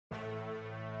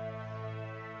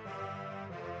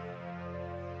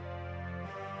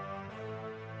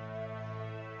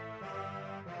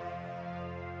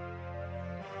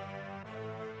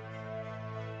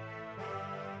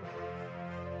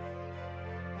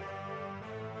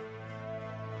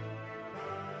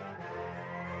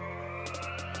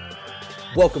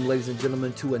Welcome, ladies and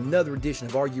gentlemen, to another edition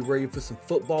of Are You Ready for Some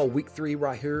Football Week 3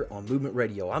 right here on Movement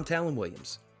Radio. I'm Talon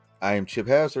Williams. I am Chip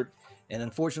Hazard. And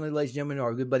unfortunately, ladies and gentlemen,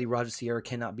 our good buddy Roger Sierra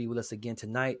cannot be with us again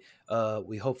tonight.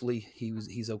 Hopefully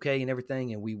he's okay and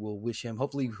everything, and we will wish him.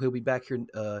 Hopefully he'll be back here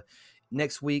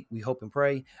next week. We hope and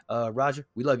pray. Roger,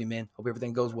 we love you, man. Hope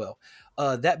everything goes well.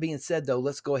 That being said, though,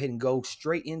 let's go ahead and go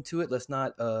straight into it. Let's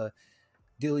not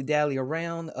dilly-dally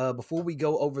around. Before we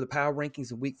go over the power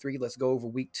rankings in week 3, let's go over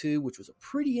week 2, which was a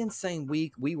pretty insane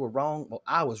week. We were wrong. Well,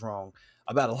 I was wrong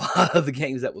about a lot of the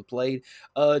games that were played.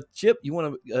 Chip, you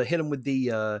want to hit them with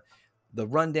the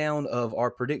rundown of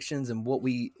our predictions and what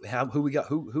we have, who we got,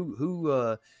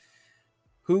 who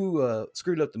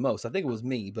screwed up the most? I think it was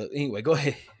me, but anyway, go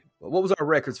ahead. What was our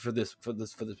records for this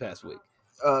past week?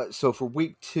 So for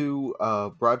week 2,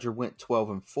 Roger went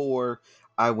 12-4.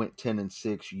 I went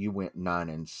 10-6. You went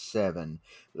 9-7.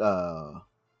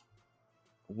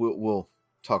 We'll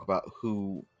talk about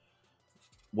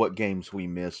what games we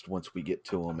missed once we get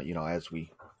to them, as we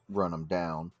run them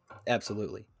down.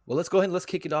 Absolutely. Well, let's go ahead and let's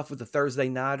kick it off with the Thursday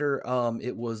nighter.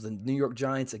 It was the New York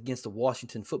Giants against the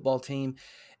Washington football team,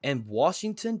 and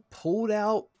Washington pulled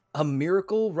out a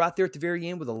miracle right there at the very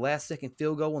end with a last-second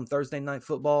field goal on Thursday Night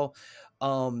Football.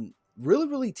 Really,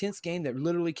 really tense game that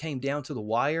literally came down to the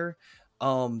wire.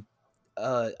 I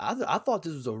thought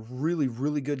this was a really,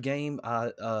 really good game.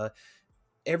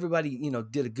 Everybody,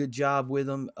 did a good job with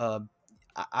them. I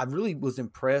really was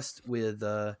impressed with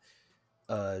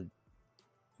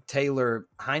Taylor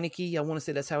Heineke. I want to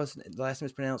say that's how his last name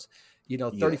is pronounced.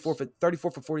 34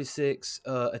 for 46,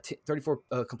 34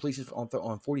 completions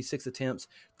on 46 attempts,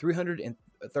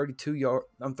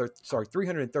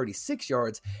 336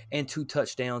 yards and 2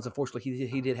 touchdowns. Unfortunately,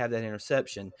 he did have that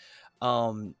interception.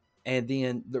 And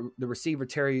then the receiver,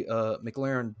 Terry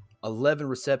McLaurin, 11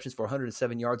 receptions for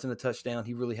 107 yards and a touchdown.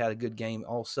 He really had a good game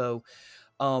also.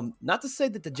 Not to say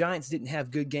that the Giants didn't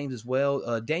have good games as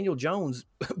well. Daniel Jones,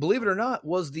 believe it or not,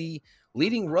 was the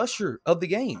leading rusher of the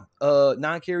game.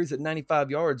 9 carries at 95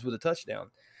 yards with a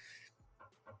touchdown.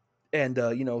 And,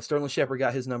 Sterling Shepard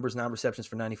got his numbers, 9 receptions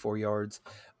for 94 yards.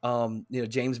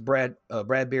 James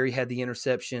Bradbury had the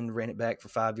interception, ran it back for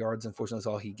 5 yards.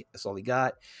 Unfortunately, that's all he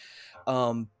got.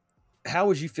 How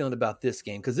was you feeling about this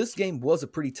game? Because this game was a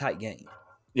pretty tight game.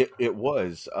 It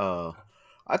was. I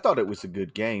thought it was a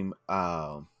good game.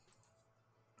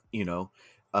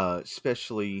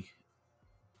 Especially,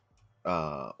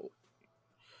 how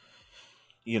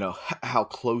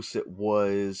close it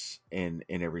was and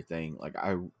everything. Like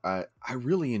I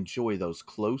really enjoy those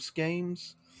close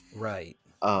games. Right.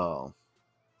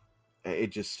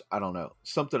 It just, I don't know,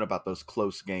 something about those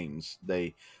close games.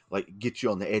 They like get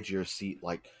you on the edge of your seat.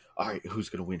 Like, all right, who's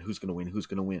going to win? Who's going to win? Who's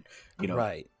going to win?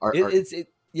 Right. It's different.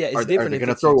 Are they going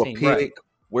to throw a pick? Right.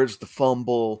 Where's the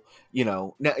fumble?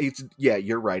 Now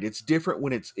you're right. It's different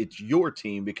when it's your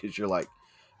team because you're like,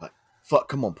 fuck,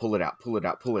 come on, pull it out.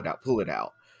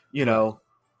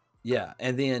 Yeah,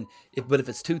 and then if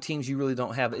it's 2 teams you really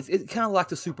don't have, it's kind of like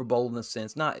the Super Bowl in a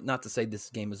sense. Not to say this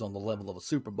game is on the level of a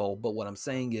Super Bowl, but what I'm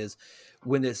saying is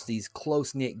when it's these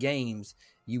close-knit games,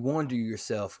 you wonder to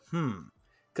yourself,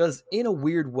 because in a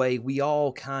weird way, we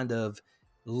all kind of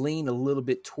lean a little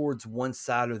bit towards one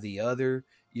side or the other,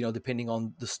 depending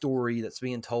on the story that's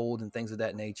being told and things of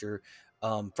that nature.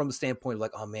 From the standpoint of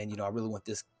like, oh man, I really want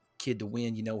this kid to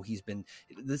win.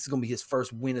 This is going to be his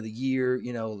first win of the year,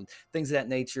 things of that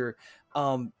nature.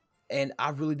 And I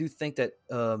really do think that,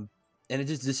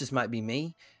 this just might be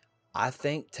me. I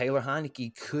think Taylor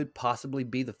Heineke could possibly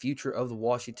be the future of the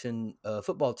Washington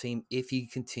football team if he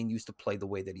continues to play the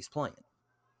way that he's playing.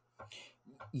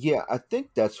 Yeah, I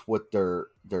think that's what they're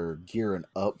gearing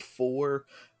up for.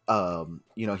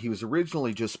 He was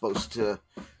originally just supposed to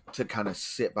kind of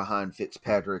sit behind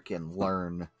Fitzpatrick and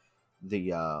learn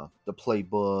the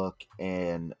playbook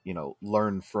and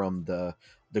learn from the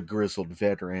grizzled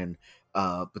veteran.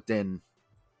 But then,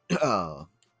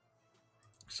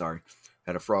 sorry,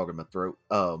 had a frog in my throat.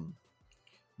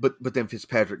 But then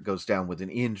Fitzpatrick goes down with an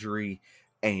injury,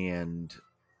 and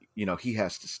he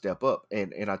has to step up.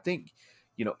 And I think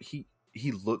he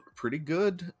looked pretty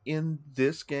good in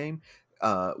this game.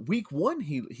 Week 1,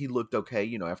 he looked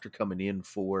okay, after coming in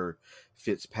for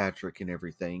Fitzpatrick and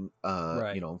everything.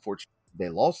 Right. Unfortunately, they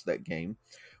lost that game,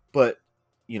 but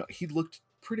he looked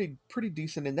pretty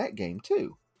decent in that game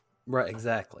too. Right,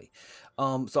 exactly.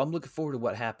 So I'm looking forward to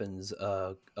what happens.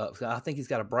 I think he's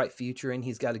got a bright future, and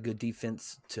he's got a good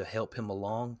defense to help him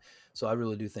along. So I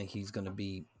really do think he's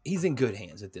in good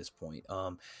hands at this point.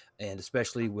 And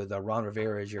especially with Ron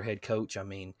Rivera as your head coach, I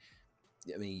mean,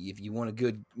 I mean, if you want a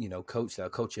good, coach that'll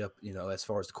coach you up, as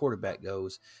far as the quarterback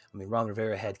goes. I mean, Ron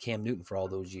Rivera had Cam Newton for all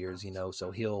those years,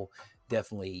 so he'll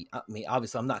definitely. I mean,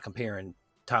 obviously, I'm not comparing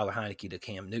Tyler Heineke to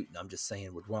Cam Newton. I'm just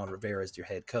saying, with Ron Rivera as your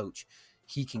head coach,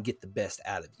 he can get the best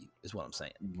out of you. Is what I'm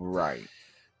saying. Right.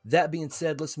 That being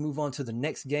said, let's move on to the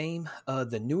next game.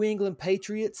 The New England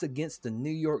Patriots against the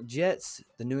New York Jets.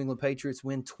 The New England Patriots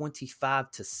win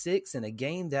 25-6 in a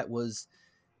game that was,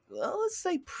 well, let's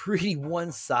say, pretty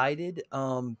one-sided.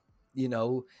 The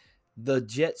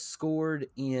Jets scored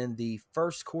in the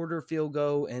first quarter field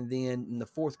goal, and then in the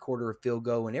fourth quarter a field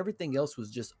goal, and everything else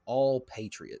was just all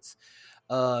Patriots.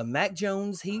 Mac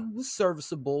Jones, he was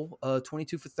serviceable,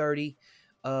 22 for 30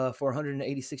 for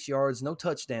 186 yards, no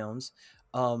touchdowns.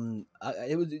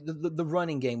 It was the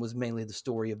running game was mainly the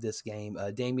story of this game.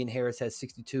 Damian Harris had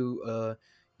 62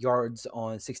 yards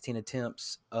on 16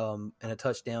 attempts and a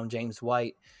touchdown. James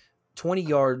White, 20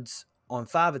 yards on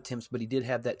 5 attempts, but he did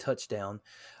have that touchdown.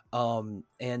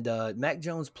 Mac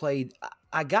Jones played.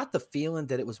 I got the feeling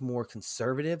that it was more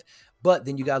conservative, but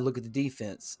then you got to look at the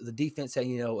defense. The defense had,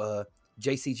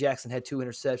 J.C. Jackson had 2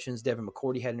 interceptions. Devin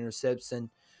McCourty had an interception.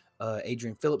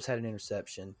 Adrian Phillips had an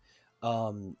interception.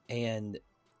 And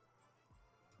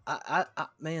I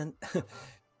man,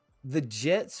 the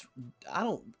Jets, I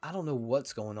don't know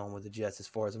what's going on with the Jets as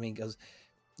far as, because,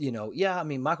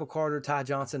 Michael Carter, Ty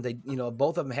Johnson, they,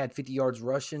 both of them had 50 yards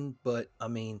rushing, but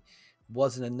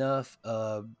wasn't enough.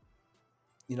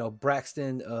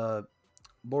 Braxton,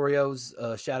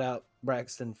 Borrios, shout out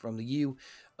Braxton from the U,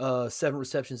 7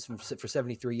 receptions for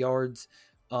 73 yards.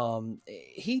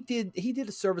 He did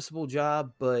a serviceable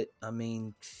job, but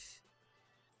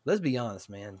let's be honest,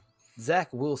 man. Zach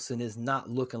Wilson is not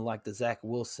looking like the Zach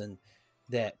Wilson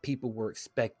that people were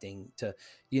expecting to,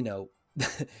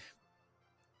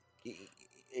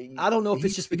 I don't know if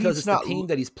it's just because it's the team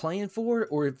that he's playing for,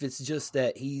 or if it's just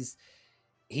that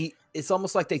it's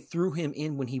almost like they threw him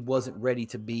in when he wasn't ready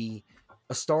to be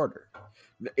a starter.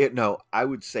 No, I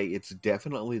would say it's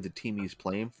definitely the team he's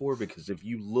playing for, because if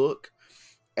you look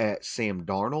at Sam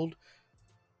Darnold,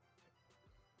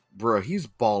 bro, he's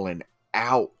balling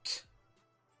out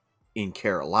in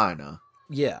Carolina.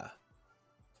 Yeah,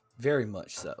 very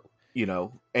much so.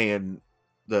 And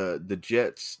the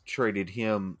Jets traded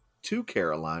him to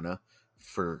Carolina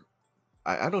for,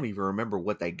 I don't even remember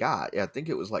what they got. I think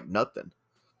it was like nothing.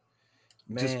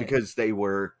 Man. Just because they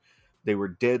were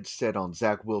dead set on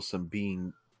Zach Wilson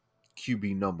being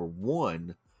QB number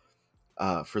 1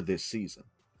 for this season.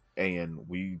 And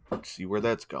we see where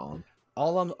that's gone.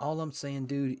 All I'm saying,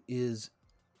 dude, is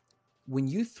when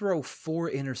you throw 4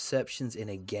 interceptions in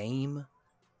a game,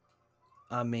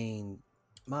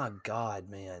 my God,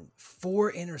 man,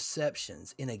 4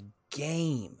 interceptions in a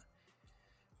game.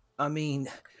 Now,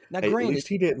 granted, at least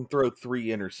he didn't throw 3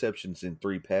 interceptions in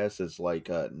 3 passes like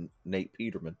Nate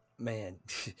Peterman. Man,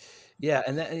 yeah,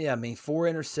 and 4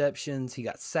 interceptions. He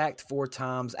got sacked 4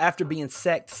 times after being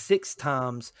sacked 6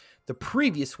 times the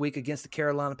previous week against the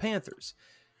Carolina Panthers.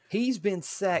 He's been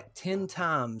sacked 10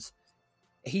 times.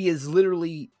 He is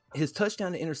literally, his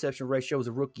touchdown to interception ratio as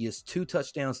a rookie is 2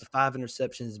 touchdowns to 5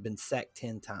 interceptions. Has been sacked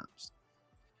 10 times.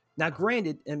 Now,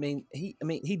 granted,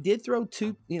 he did throw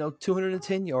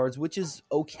 210 yards, which is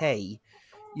okay,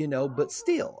 but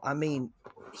still,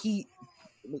 he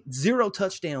 0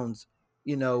 touchdowns,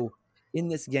 in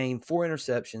this game, 4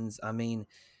 interceptions.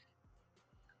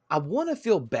 I want to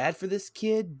feel bad for this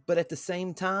kid, but at the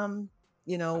same time,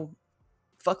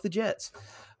 fuck the Jets.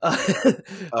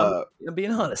 I'm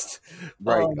being honest.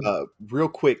 Right. Real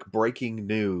quick, breaking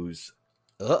news.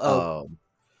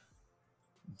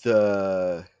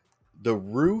 The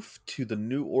roof to the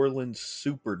New Orleans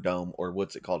Superdome, or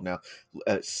what's it called now?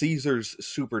 Caesars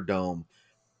Superdome,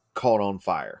 caught on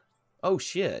fire. Oh,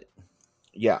 shit.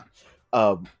 Yeah.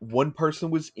 One person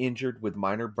was injured with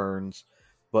minor burns,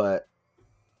 but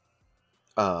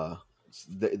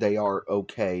they are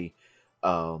okay.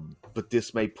 But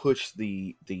this may push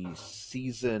the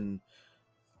season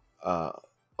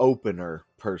opener,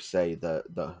 per se,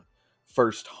 the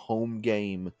first home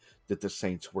game that the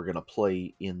Saints were going to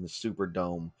play in the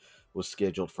Superdome was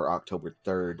scheduled for October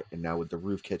 3rd, and now with the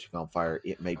roof catching on fire,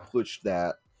 it may push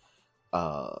that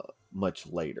much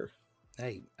later.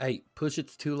 Hey, push it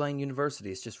to Tulane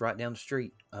University. It's just right down the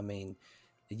street.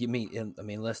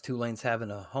 Unless Tulane's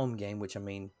having a home game, which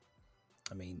you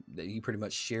pretty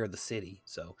much share the city.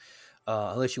 So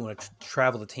unless you want to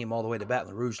travel the team all the way to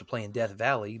Baton Rouge to play in Death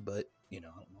Valley, but I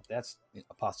don't know if that's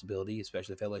a possibility,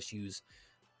 especially if LSU's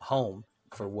home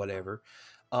for whatever.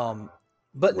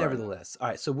 But nevertheless, all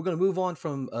right. So we're going to move on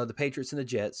from the Patriots and the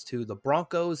Jets to the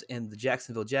Broncos and the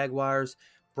Jacksonville Jaguars.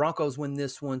 Broncos win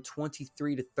this one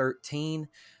 23-13.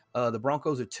 The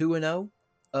Broncos are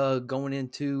 2-0 going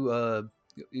into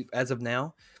as of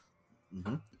now.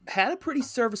 Mm-hmm. Had a pretty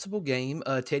serviceable game.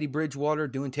 Teddy Bridgewater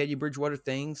doing Teddy Bridgewater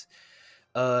things.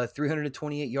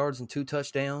 328 yards and 2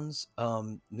 touchdowns.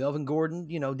 Melvin Gordon,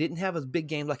 didn't have a big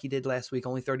game like he did last week,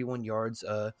 only 31 yards.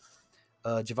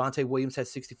 Javonte Williams had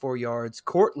 64 yards.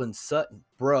 Cortland Sutton,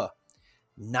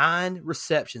 9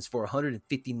 receptions for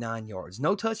 159 yards.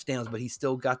 No touchdowns, but he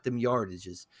still got them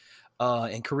yardages.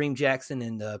 And Kareem Jackson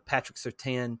and Patrick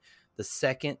Surtain, the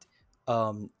second,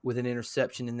 with an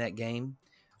interception in that game.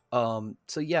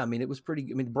 So, yeah, I mean, it was pretty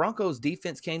 – I mean, the Broncos'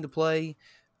 defense came to play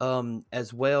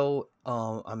as well.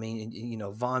 I mean,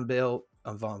 Von Miller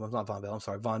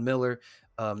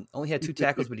only had 2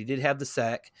 tackles, but he did have the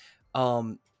sack.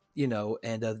 And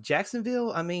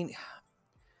Jacksonville, I mean –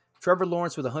 Trevor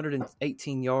Lawrence with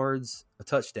 118 yards, a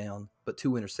touchdown, but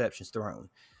 2 interceptions thrown.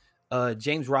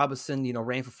 James Robinson,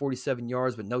 ran for 47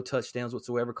 yards, but no touchdowns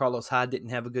whatsoever. Carlos Hyde didn't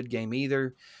have a good game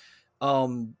either.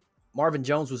 Marvin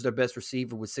Jones was their best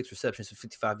receiver with 6 receptions for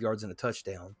 55 yards and a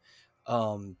touchdown.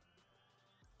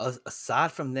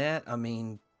 Aside from that, I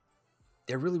mean,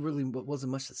 there really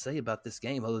wasn't much to say about this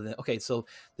game other than, okay, so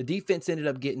the defense ended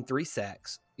up getting 3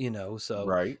 sacks, so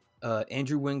Right.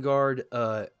 Andrew Wingard,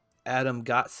 Adam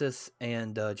Gotsis,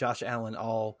 and Josh Allen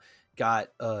all got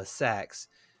sacks.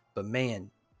 But,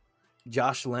 man,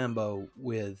 Josh Lambo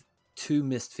with 2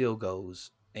 missed field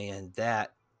goals, and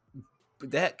that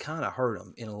kind of hurt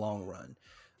him in the long run,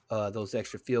 those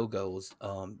extra field goals.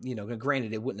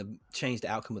 Granted, it wouldn't have changed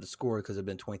the outcome of the score because it had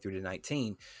been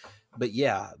 23-19. But,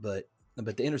 yeah, but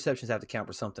the interceptions have to count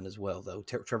for something as well, though.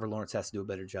 Trevor Lawrence has to do a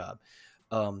better job.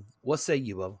 What say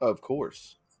you, Bo? Of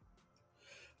course.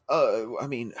 I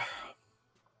mean,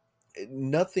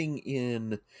 nothing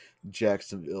in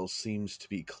Jacksonville seems to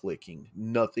be clicking.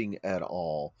 Nothing at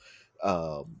all.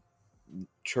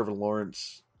 Trevor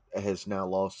Lawrence has now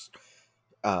lost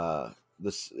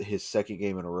his second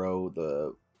game in a row.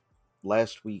 The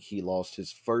last week he lost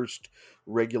his first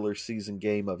regular season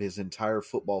game of his entire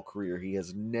football career. He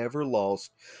has never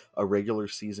lost a regular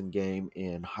season game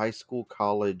in high school,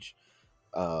 college,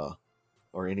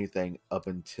 or anything up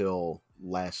until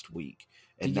last week.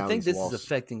 And do you think this is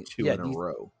affecting 2 in a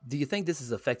row? Do you think this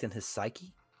is affecting his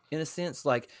psyche in a sense?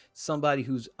 Like somebody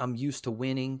who's, I'm used to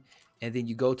winning, and then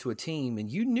you go to a team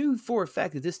and you knew for a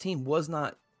fact that this team was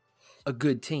not a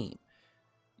good team.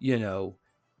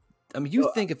 I mean,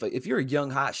 you think if you're a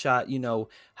young hotshot,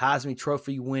 Heisman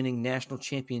Trophy winning national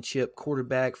championship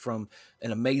quarterback from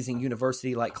an amazing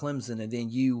university like Clemson, and then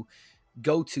you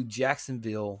go to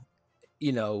Jacksonville,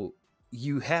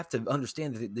 you have to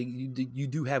understand that you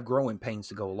do have growing pains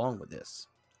to go along with this.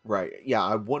 Right. Yeah,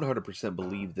 I 100%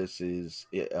 believe this is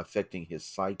affecting his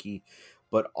psyche,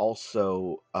 but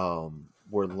also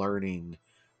we're learning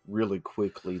really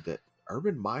quickly that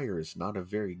Urban Meyer is not a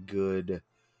very good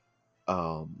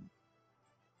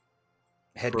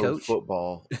head coach, pro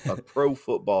football head coach. Pro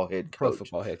football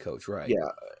head coach, right? Yeah.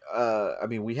 I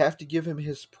mean, we have to give him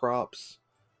his props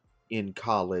in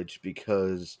college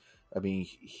because, I mean,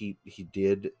 he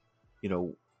did,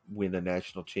 win a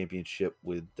national championship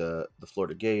with the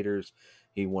Florida Gators.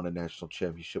 He won a national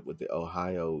championship with the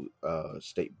Ohio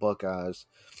State Buckeyes.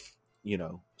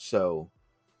 So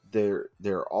there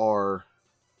are.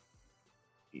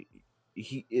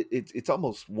 It's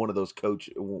almost one of those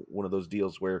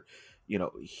deals where,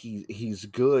 he's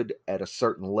good at a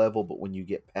certain level, but when you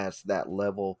get past that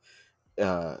level,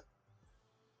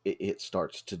 it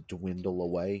starts to dwindle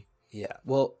away. Yeah.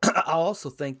 Well, I also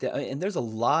think that, and there's a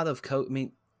lot of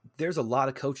there's a lot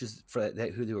of coaches for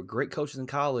that who are great coaches in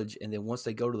college, and then once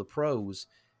they go to the pros,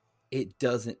 it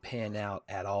doesn't pan out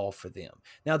at all for them.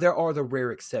 Now, there are the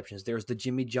rare exceptions. There's the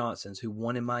Jimmy Johnsons who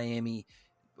won in Miami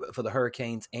for the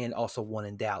Hurricanes and also won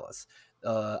in Dallas.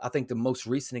 I think the most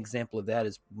recent example of that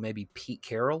is maybe Pete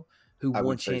Carroll, who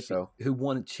won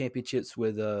championships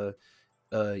with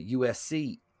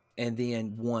USC and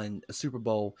then won a Super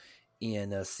Bowl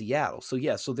in Seattle. So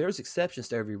yeah, so there's exceptions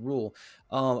to every rule.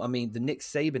 I mean, the Nick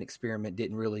Saban experiment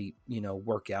didn't really,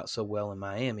 work out so well in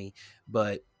Miami,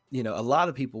 but a lot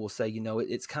of people will say,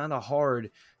 it's kind of hard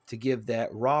to give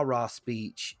that rah-rah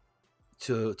speech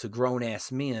to grown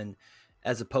ass men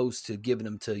as opposed to giving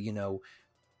them to,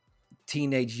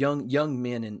 teenage young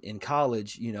men in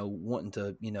college, wanting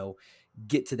to,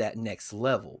 get to that next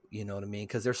level, you know what I mean?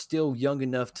 Because they're still young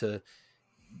enough to,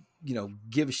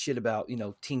 give a shit about,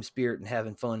 team spirit and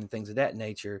having fun and things of that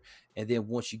nature. And then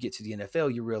once you get to the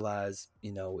NFL, you realize,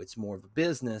 it's more of a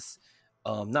business.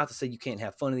 Not to say you can't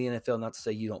have fun in the NFL, not to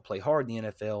say you don't play hard in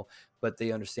the NFL, but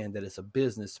they understand that it's a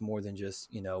business more than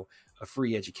just, a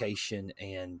free education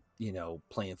and,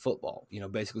 playing football.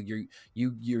 Basically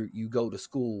you go to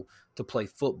school to play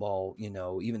football,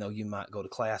 even though you might go to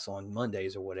class on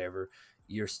Mondays or whatever,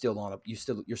 you're still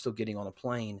getting on a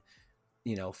plane,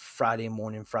 Friday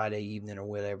morning, Friday evening or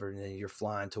whatever, and then you're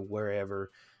flying to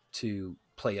wherever to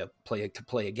play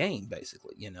a game,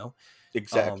 basically,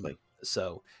 Exactly.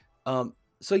 so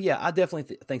so yeah, I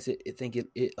definitely think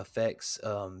it affects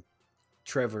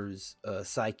Trevor's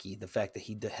psyche, the fact that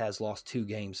he has lost 2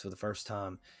 games for the first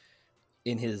time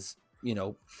in his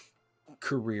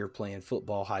career playing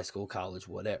football, high school, college,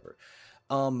 whatever.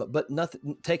 But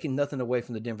taking nothing away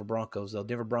from the Denver Broncos, though.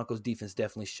 Denver Broncos defense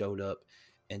definitely showed up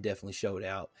and definitely showed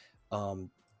out.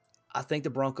 I think the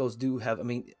Broncos do have. I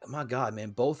mean, my God, man,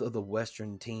 both of the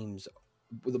Western teams,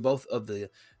 both of the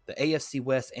AFC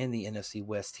West and the NFC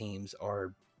West teams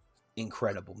are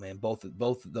incredible, man. Both of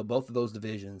those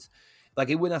divisions. Like,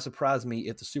 it would not surprise me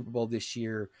if the Super Bowl this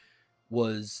year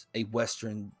was a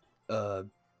Western. I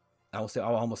almost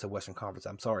said Western Conference.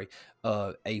 I'm sorry,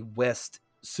 a West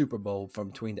Super Bowl from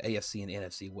between the AFC and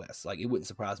NFC West. Like, it wouldn't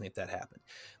surprise me if that happened.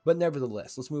 But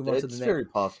nevertheless, let's move on to the next. It's very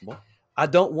possible. I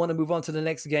don't want to move on to the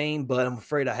next game, but I'm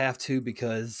afraid I have to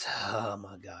because, oh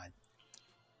my God,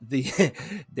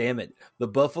 damn it, the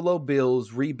Buffalo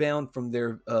Bills rebound from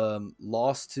their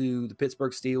loss to the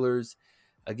Pittsburgh Steelers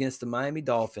against the Miami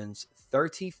Dolphins,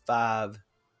 35-0.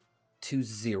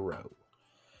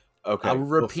 Okay, I will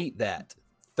repeat that,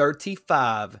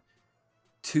 35-0.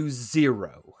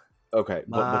 Okay,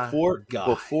 but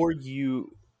before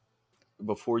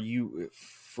you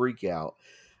freak out,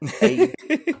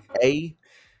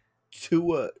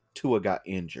 Tua got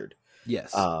injured.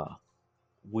 Yes.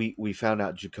 We found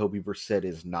out Jacoby Brissett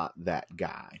is not that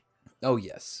guy. Oh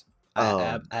yes.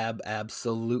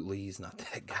 Absolutely, he's not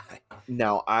that guy.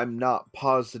 Now, I'm not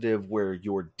positive where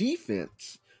your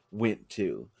defense went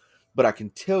to, but I can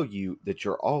tell you that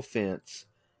your offense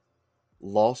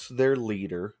lost their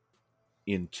leader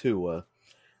in Tua,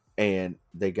 and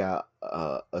they got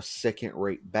a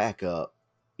second-rate backup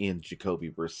in Jacoby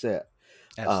Brissett.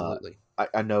 Absolutely.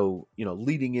 I know,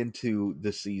 leading into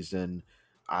the season,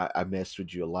 I messed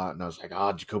with you a lot, and I was like,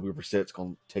 Jacoby Brissett's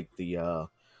going to take the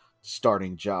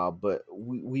starting job, but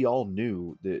we all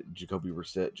knew that Jacoby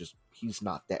Brissett he's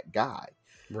not that guy.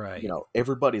 Right.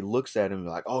 Everybody looks at him and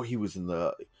like, he was in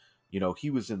the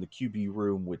QB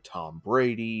room with Tom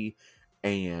Brady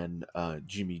and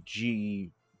Jimmy G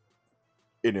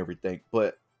and everything,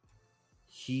 but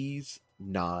he's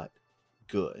not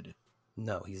good.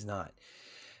 No, he's not.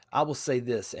 I will say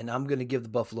this, and I'm going to give the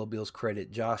Buffalo Bills credit.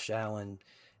 Josh Allen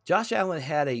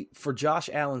for Josh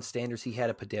Allen standards, he had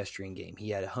a pedestrian game. He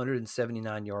had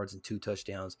 179 yards and 2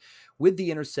 touchdowns with the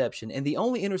interception, and the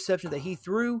only interception that he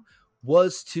threw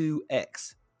was to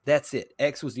X. That's it.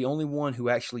 X was the only one who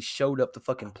actually showed up to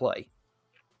fucking play.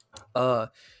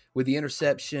 With the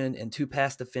interception and 2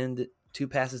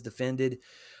 passes defended.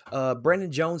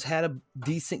 Brandon Jones had a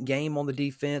decent game on the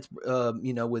defense,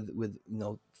 with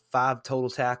 5 total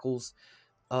tackles.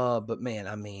 But man,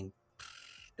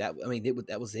 that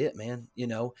was it, man.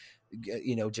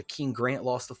 Jakeem Grant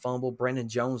lost the fumble. Brandon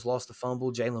Jones lost the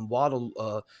fumble. Jalen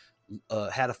Waddle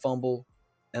had a fumble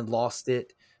and lost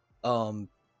it. Our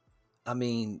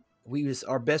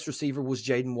best receiver was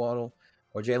Jalen Waddle.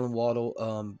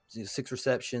 6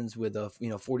 receptions with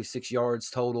 46 yards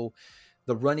total.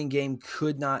 The running game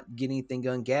could not get anything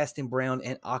done. Gaston Brown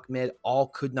and Ahmed all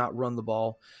could not run the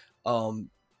ball.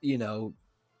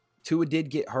 Tua did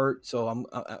get hurt, so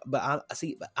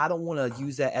I don't want to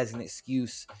use that as an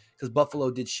excuse because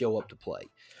Buffalo did show up to play.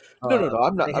 No.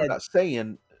 I'm not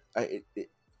saying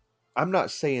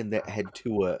that had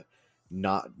Tua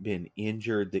not been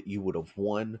injured that you would have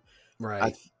won.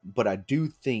 Right. But I do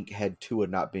think had Tua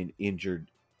not been injured,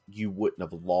 you wouldn't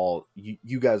have lost.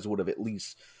 You guys would have at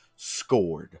least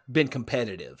scored. Been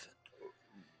competitive.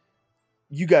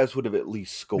 You guys would have at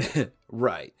least scored.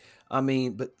 Right.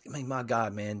 My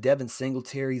God, man. Devin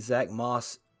Singletary, Zach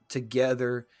Moss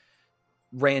together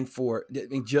ran for,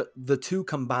 the 2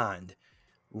 combined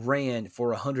ran for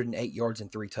 108 yards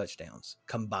and 3 touchdowns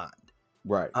combined.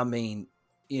 Right.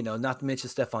 Not to mention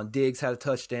Stephon Diggs had a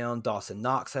touchdown. Dawson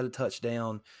Knox had a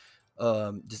touchdown.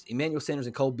 Just Emmanuel Sanders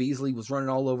and Cole Beasley was running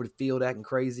all over the field acting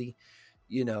crazy.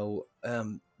 Again,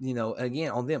 on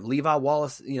them, Levi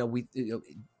Wallace,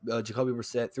 Jacoby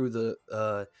Brissett threw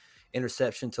the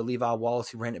interception to Levi Wallace,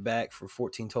 who ran it back for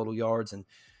 14 total yards, and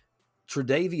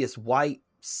Tre'Davious White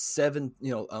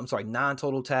 9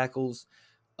 total tackles.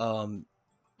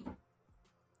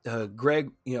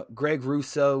 Greg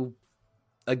Rousseau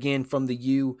again from the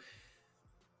U.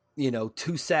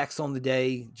 2 sacks on the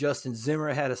day. Justin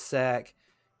Zimmer had a sack.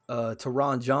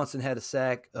 Teron Johnson had a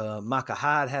sack. Micah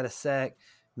Hyde had a sack.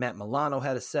 Matt Milano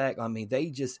had a sack. I mean, they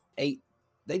just ate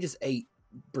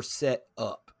Brissett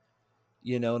up.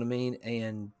 You know what I mean?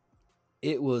 And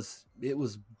it was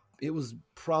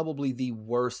probably the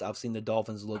worst I've seen the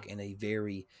Dolphins look in a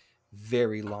very,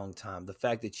 very long time. The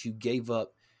fact that you gave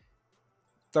up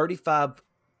 35,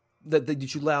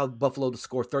 that you allowed Buffalo to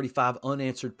score 35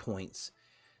 unanswered points.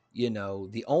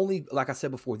 Like I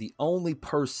said before, the only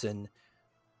person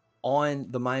on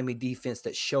the Miami defense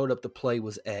that showed up to play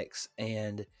was X.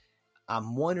 And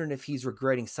I'm wondering if he's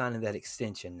regretting signing that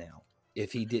extension now,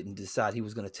 if he didn't decide he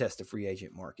was going to test the free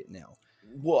agent market now.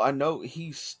 Well, I know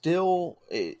he still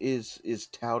is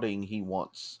touting he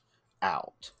wants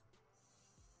out.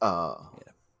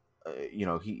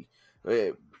 He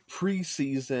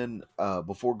preseason,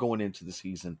 before going into the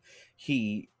season,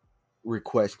 he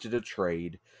requested a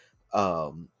trade.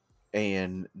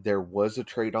 And there was a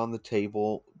trade on the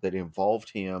table that involved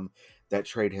him. That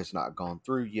trade has not gone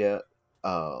through yet.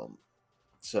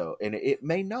 So, and it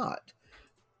may not,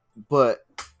 but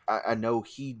I know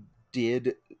he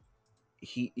did.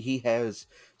 He has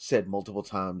said multiple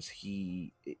times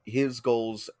his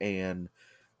goals and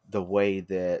the way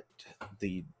that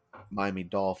the Miami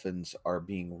Dolphins are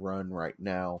being run right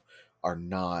now are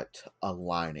not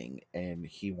aligning, and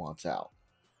he wants out.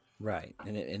 Right,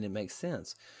 and it makes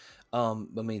sense. I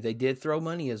mean, they did throw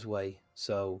money his way,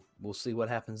 so we'll see what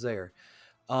happens there.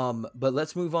 But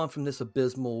let's move on from this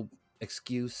abysmal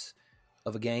excuse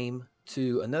of a game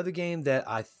to another game that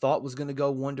I thought was going to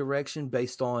go one direction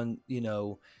based on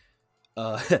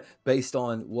based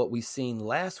on what we've seen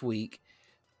last week.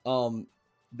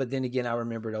 But then again, I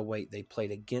remembered, oh wait, they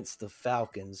played against the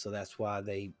Falcons, so that's why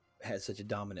they had such a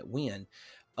dominant win.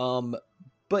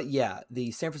 But yeah,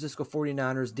 the San Francisco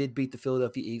 49ers did beat the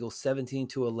Philadelphia Eagles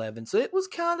 17-11. So it was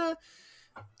kind of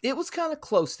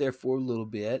close there for a little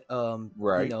bit.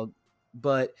 Right.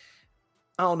 But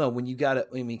I don't know when you got it.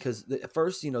 I mean, because at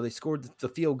first, they scored the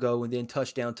field goal and then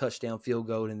touchdown, field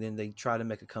goal, and then they tried to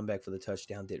make a comeback for the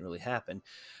touchdown. Didn't really happen.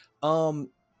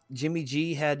 Jimmy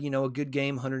G had, a good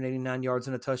game, 189 yards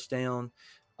and a touchdown.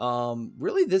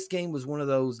 Really, this game was one of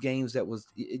those games that was,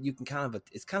 it's kind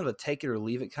of a take it or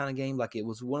leave it kind of game. Like, it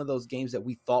was one of those games that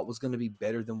we thought was going to be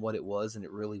better than what it was, and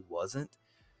it really wasn't.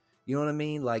 You know what I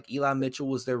mean? Like, Eli Mitchell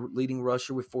was their leading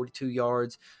rusher with 42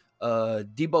 yards.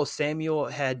 Deebo Samuel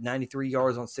had 93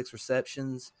 yards on 6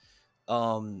 receptions.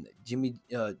 Jimmy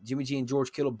G and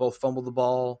George Kittle both fumbled the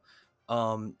ball.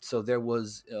 So there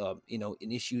was, an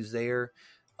issues there.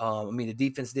 The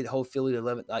defense did hold Philly to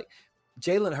 11. Like,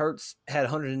 Jalen Hurts had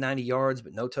 190 yards,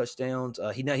 but no touchdowns.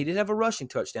 He did have a rushing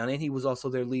touchdown, and he was also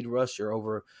their lead rusher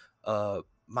over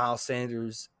Miles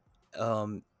Sanders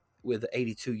with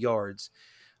 82 yards.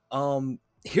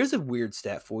 Here's a weird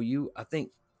stat for you. I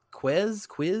think Quiz,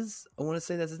 I want to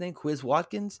say that's his name, Quez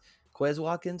Watkins.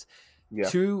 Yeah.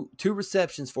 Two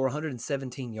receptions for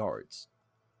 117 yards.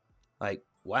 Like,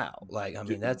 wow. Like, I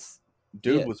mean, that's...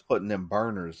 Dude was putting them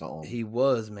burners on. He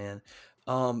was, man.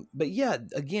 But yeah,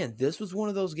 again, this was one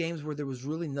of those games where there was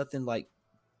really nothing like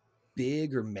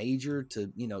big or major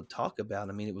to, talk about.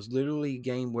 I mean, it was literally a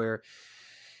game where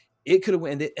it could have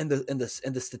went, and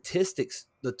the statistics,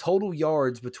 the total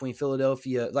yards between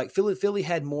Philadelphia, like Philly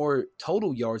had more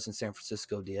total yards than San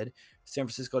Francisco did. San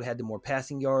Francisco had the more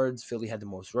passing yards. Philly had the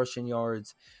most rushing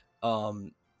yards.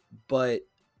 But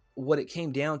what it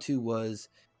came down to was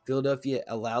Philadelphia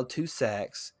allowed 2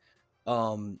 sacks,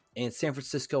 and San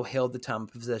Francisco held the time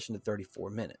of possession to 34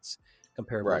 minutes,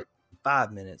 comparable to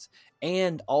 5 minutes,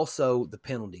 and also the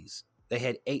penalties. They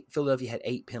had 8. Philadelphia had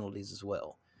 8 penalties as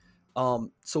well.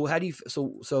 So how do you?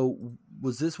 So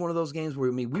was this one of those games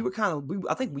where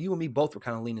I think you and me both were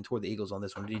kind of leaning toward the Eagles on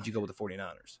this one? Or did you go with the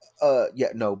 49ers? Yeah,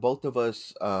 no, both of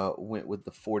us went with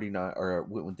the 49 or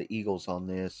went with the Eagles on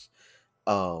this.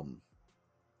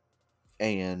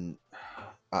 And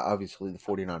obviously the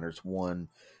 49ers won.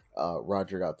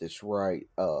 Roger got this right.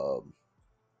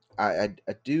 I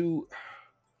do.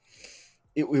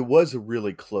 It was a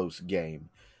really close game.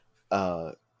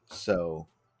 So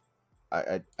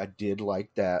I did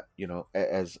like that,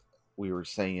 as we were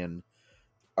saying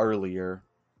earlier,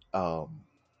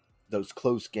 those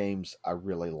close games I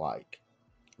really like.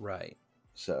 Right.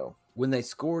 So when they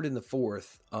scored in the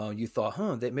fourth, you thought,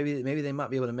 that maybe they might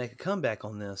be able to make a comeback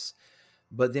on this.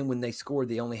 But then when they scored,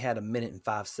 they only had 1 minute and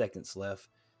 5 seconds left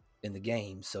in the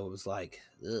game. So it was like,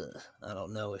 I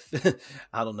don't know if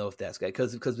that's good.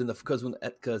 Because in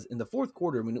the fourth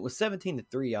quarter, when it was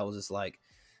 17-3, I was just like,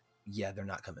 yeah, they're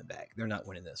not coming back. They're not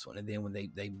winning this one. And then when they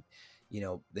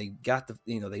they got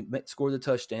scored the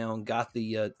touchdown, got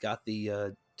the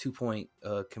 2-point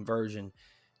conversion,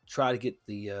 try to get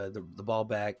the ball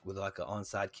back with like an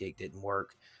onside kick, didn't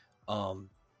work.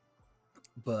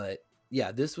 But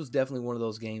yeah, this was definitely one of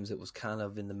those games that was kind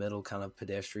of in the middle, kind of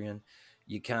pedestrian.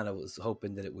 You kind of was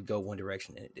hoping that it would go one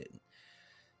direction, and it didn't.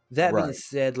 That being Right.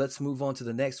 said, let's move on to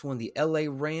the next one. The LA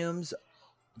Rams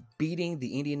beating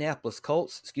the Indianapolis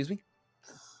Colts. Excuse me.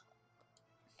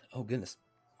 Oh goodness.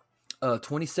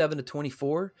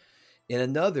 27-24 in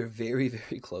another very,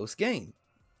 very close game.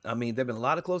 I mean, there've been a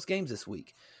lot of close games this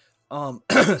week.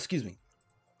 Excuse me.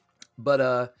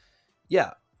 But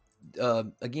yeah,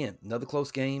 again, another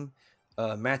close game.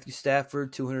 Matthew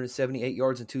Stafford, 278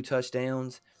 yards and 2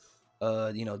 touchdowns.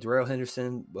 Darrell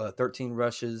Henderson, 13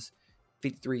 rushes,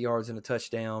 53 yards and a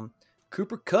touchdown.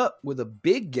 Cooper Kupp with a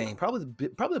big game, probably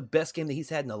the best game that he's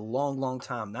had in a long, long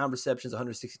time. 9 receptions,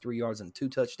 163 yards and 2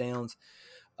 touchdowns.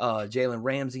 Jalen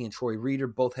Ramsey and Troy Reader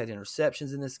both had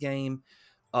interceptions in this game.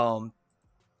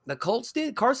 The Colts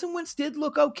did. Carson Wentz did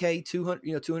look okay,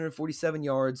 247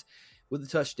 yards with a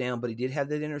touchdown, but he did have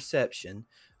that interception.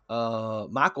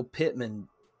 Michael Pittman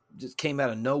just came out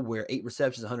of nowhere, 8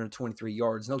 receptions, 123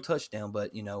 yards, no touchdown,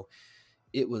 but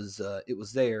it was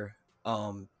there,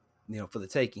 for the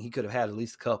taking. He could have had at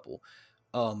least a couple.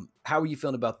 How are you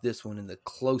feeling about this one and the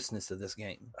closeness of this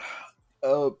game?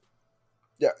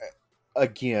 Yeah,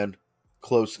 again,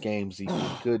 close games, even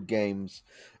good games.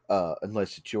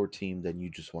 Unless it's your team, then you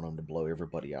just want them to blow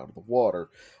everybody out of the water.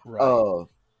 Right.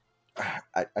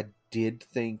 I did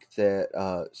think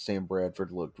that Sam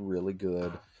Bradford looked really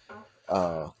good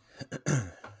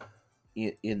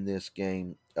in this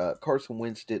game. Carson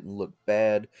Wentz didn't look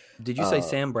bad. Did you say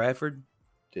Sam Bradford?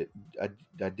 I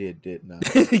did, didn't I?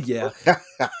 Yeah.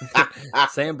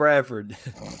 Sam Bradford.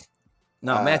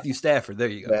 No, Matthew Stafford. There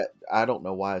you go. I don't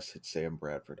know why I said Sam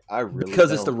Bradford. I really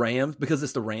because it's the Rams. Because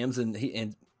it's the Rams,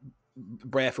 and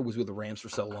Bradford was with the Rams for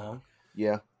so long.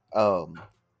 Yeah.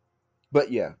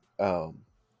 But yeah.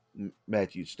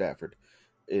 Matthew Stafford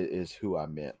is who I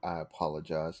meant. I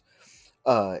apologize.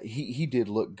 He did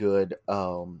look good.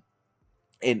 And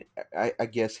I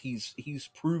guess he's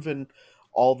proven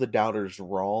all the doubters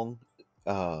wrong.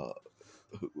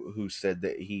 Who said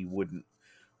that he wouldn't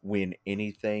win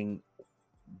anything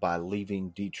by leaving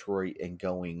Detroit and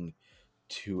going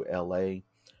to LA.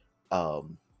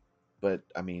 But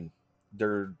I mean,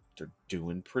 they're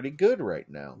doing pretty good right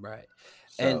now. Right.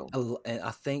 So. And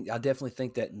I definitely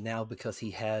think that now, because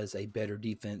he has a better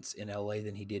defense in LA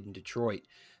than he did in Detroit,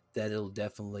 that it'll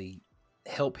definitely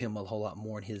help him a whole lot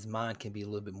more, and his mind can be a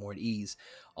little bit more at ease.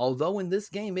 Although in this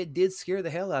game, it did scare the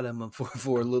hell out of him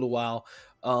for a little while,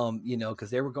 because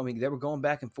they were going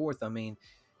back and forth. I mean,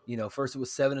 first it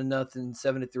was 7-0,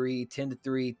 7-3,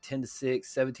 10-3,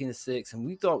 10-6, 17-6, and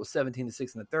we thought it was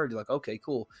 17-6 in the third. You're like, okay,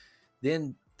 cool.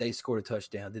 Then they scored a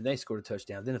touchdown. Then they scored a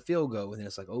touchdown. Then a field goal, and then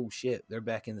it's like, oh shit, they're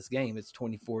back in this game. It's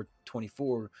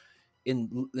 24-24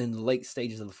 in the late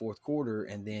stages of the fourth quarter,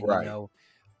 and then Right.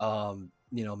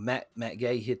 Matt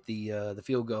Gay hit the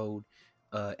field goal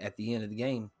at the end of the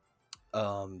game.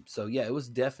 So yeah, it was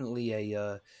definitely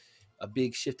a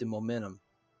big shift in momentum.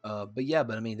 But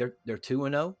I mean, they're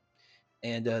 2-0,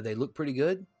 and they look pretty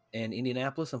good. And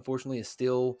Indianapolis, unfortunately,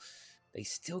 they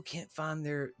still can't find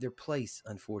their place,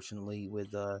 unfortunately,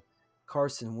 with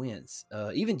Carson Wentz.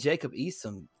 Even Jacob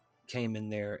Eason came in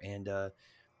there, and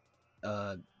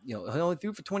he only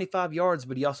threw for 25 yards,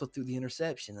 but he also threw the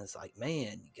interception. It's like,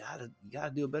 man, you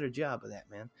gotta do a better job of that,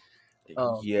 man.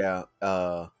 Yeah.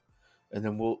 And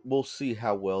then we'll see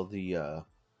how well the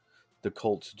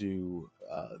Colts do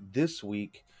this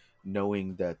week,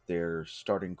 knowing that their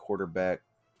starting quarterback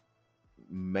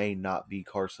may not be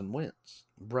Carson Wentz.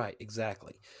 Right,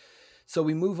 exactly. So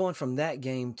we move on from that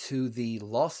game to the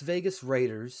Las Vegas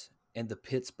Raiders and the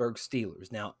Pittsburgh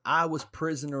Steelers. Now, I was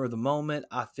prisoner of the moment.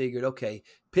 I figured, okay,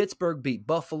 Pittsburgh beat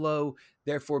Buffalo,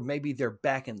 therefore maybe they're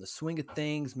back in the swing of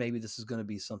things. Maybe this is going to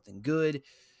be something good.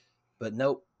 But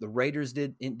nope, the Raiders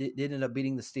did end up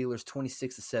beating the Steelers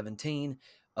 26-17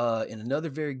 in another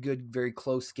very good, very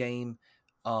close game.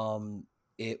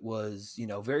 It was,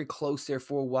 very close there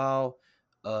for a while.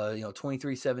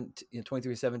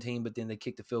 23-17, but then they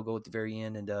kicked the field goal at the very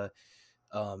end, and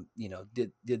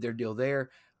did their deal there.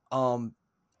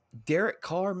 Derek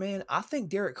Carr, man, I think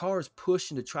Derek Carr is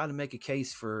pushing to try to make a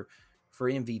case for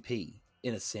MVP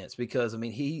in a sense, because I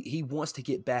mean he wants to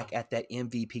get back at that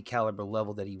MVP caliber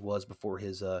level that he was before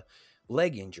his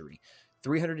leg injury.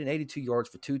 382 yards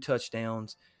for 2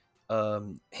 touchdowns.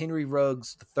 Henry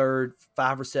Ruggs the third,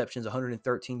 5 receptions,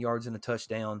 113 yards and a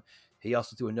touchdown. He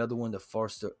also threw another one to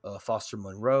Foster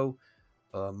Monroe.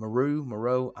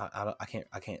 Moreau. I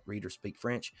can't read or speak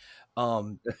French.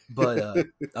 But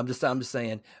I'm just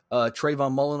saying.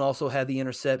 Trayvon Mullen also had the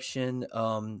interception.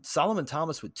 Solomon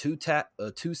Thomas with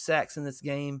two sacks in this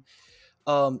game.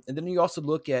 And then you also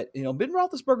look at, Ben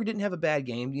Roethlisberger didn't have a bad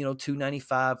game.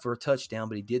 295 for a touchdown,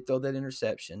 but he did throw that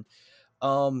interception.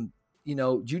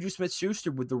 Juju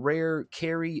Smith-Schuster with the rare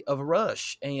carry of a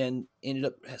rush and ended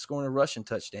up scoring a rushing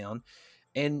touchdown.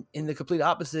 And in the complete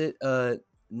opposite,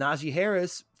 Najee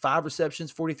Harris, 5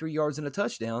 receptions, 43 yards, and a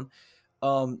touchdown.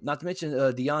 Not to mention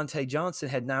Deontay Johnson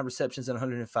had 9 receptions and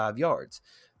 105 yards.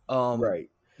 Right.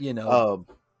 You know,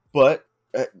 But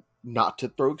not to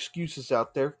throw excuses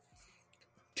out there,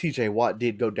 TJ Watt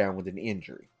did go down with an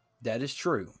injury. that is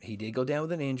true. He did go down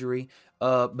with an injury,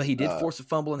 but he did force a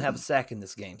fumble and have a sack in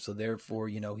this game. So therefore,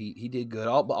 he did good.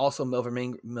 But also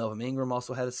Melvin Ingram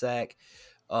also had a sack,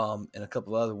 and a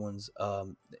couple of other ones.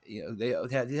 He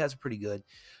has a pretty good.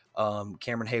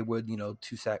 Cameron Haywood,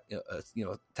 2 sack,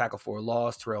 tackle for a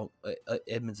loss. Terrell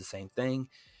Edmonds, the same thing.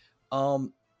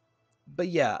 But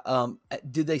yeah,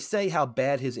 did they say how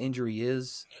bad his injury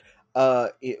is?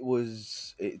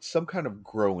 It's some kind of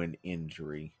growing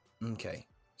injury. Okay.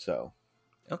 So,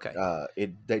 okay.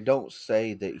 They don't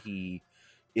say that he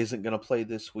isn't going to play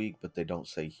this week, but they don't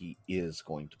say he is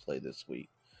going to play this week.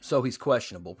 So he's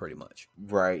questionable, pretty much.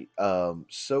 Right.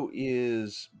 So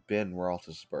is Ben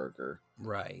Roethlisberger.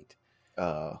 Right.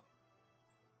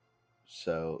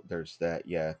 So there's that.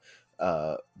 Yeah.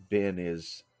 Ben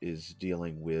is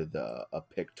dealing with a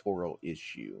pectoral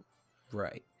issue.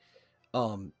 Right.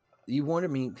 You wonder,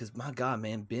 because my God,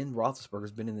 man, Ben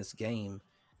Roethlisberger's been in this game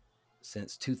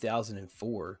since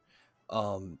 2004.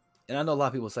 And I know a lot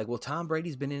of people say, well, Tom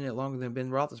Brady's been in it longer than Ben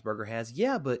Roethlisberger has.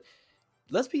 Yeah, but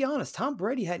let's be honest, Tom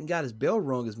Brady hadn't got his bell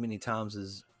rung as many times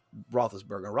as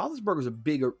Roethlisberger. And Roethlisberger's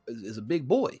a big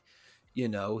boy.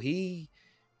 He's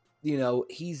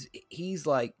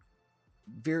like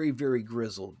very, very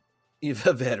grizzled, a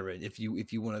veteran, if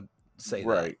you want to say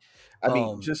right. that. I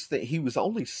mean, just that he was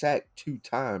only sacked 2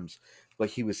 times, but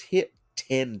he was hit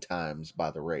 10 times by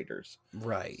the Raiders.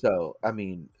 Right. So, I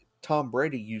mean, Tom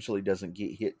Brady usually doesn't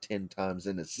get hit 10 times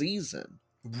in a season.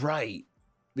 Right.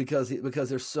 Because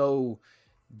they're so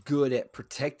good at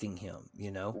protecting him,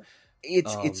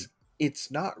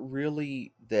 It's not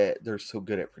really that they're so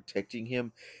good at protecting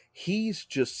him. He's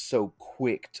just so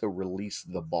quick to release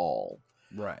the ball.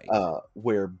 Right.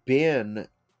 Where Ben,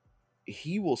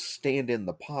 he will stand in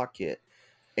the pocket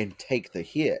and take the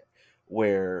hit,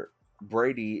 where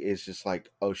Brady is just like,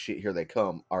 oh shit, here they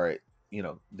come. All right,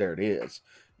 there it is.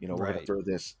 We're gonna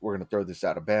throw this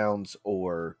out of bounds,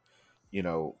 or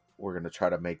we're gonna try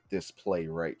to make this play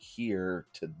right here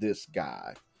to this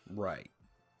guy. Right.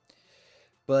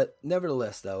 But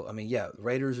nevertheless, though, the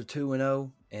Raiders are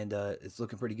 2-0, and it's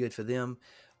looking pretty good for them.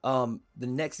 The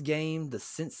next game, the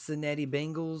Cincinnati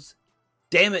Bengals.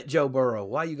 Damn it, Joe Burrow.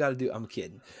 Why you got to do? I'm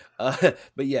kidding. But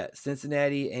yeah,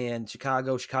 Cincinnati and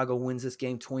Chicago. Chicago wins this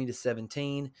game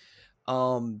 20-17.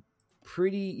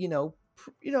 Pretty, the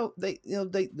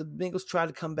Bengals try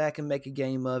to come back and make a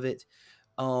game of it.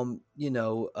 Joe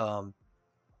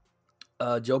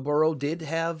Burrow did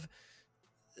have.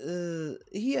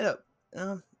 He had a.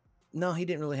 No, he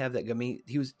didn't really have that.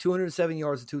 He was 207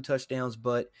 yards and 2 touchdowns,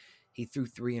 but he threw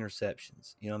 3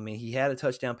 interceptions. He had a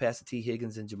touchdown pass to T.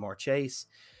 Higgins and Jamar Chase.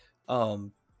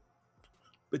 But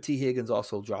T. Higgins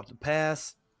also dropped a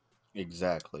pass.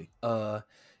 Exactly. And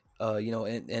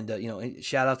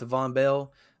shout out to Von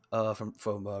Bell, from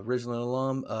Ridgeland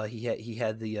alum. He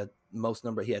had the most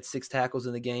number. He had 6 tackles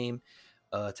in the game,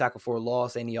 tackle for a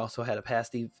loss, and he also had a pass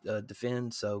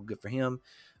defend. So good for him.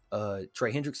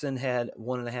 Trey Hendrickson had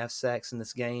 1.5 sacks in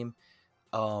this game.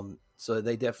 So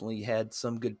they definitely had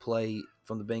some good play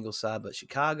from the Bengals side. But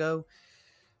Chicago,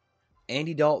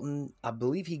 Andy Dalton, I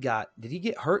believe did he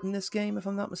get hurt in this game, if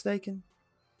I'm not mistaken?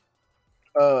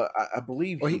 I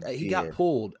believe he got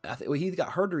pulled. He got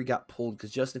hurt or he got pulled,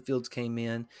 because Justin Fields came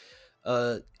in,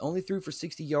 only threw for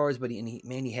 60 yards, but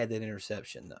he had that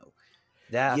interception though.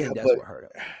 I think that's what hurt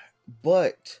him.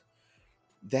 But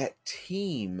that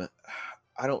team,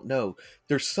 I don't know.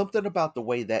 There's something about the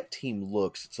way that team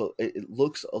looks. So it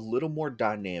looks a little more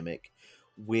dynamic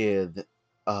with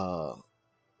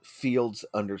Fields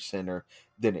under center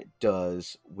than it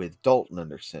does with Dalton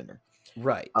under center.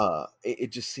 Right.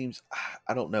 It just seems,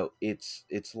 I don't know. It's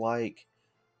like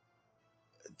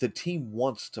the team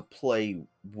wants to play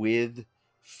with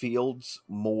Fields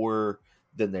more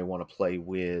than they want to play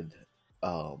with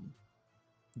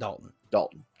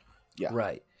Dalton. Yeah.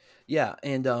 Right. Yeah,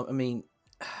 and but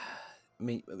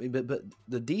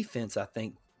the defense, I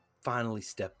think, finally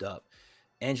stepped up.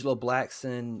 Angelo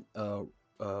Blackson,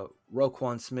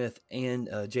 Roquan Smith and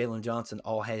Jalen Johnson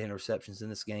all had interceptions in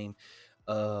this game.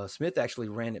 Smith actually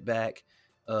ran it back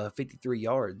 53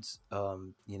 yards,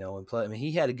 and play. I mean,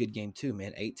 he had a good game too,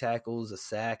 man. 8 tackles, a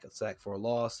sack for a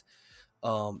loss.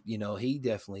 He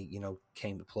definitely,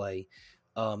 came to play.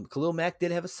 Khalil Mack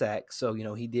did have a sack, so,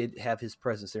 he did have his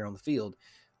presence there on the field.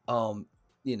 Um,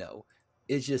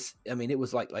 it's just, I mean, it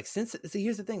was like since, see,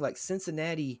 here's the thing, like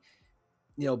Cincinnati,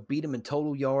 beat them in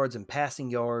total yards and passing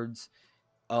yards.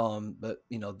 But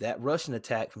that rushing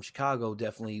attack from Chicago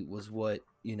definitely was what,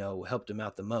 helped them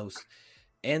out the most.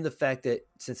 And the fact that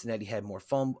Cincinnati had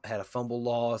had a fumble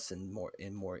loss and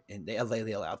they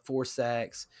allowed 4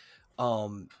 sacks.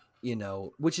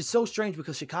 Which is so strange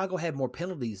because Chicago had more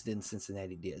penalties than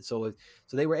Cincinnati did. So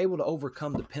they were able to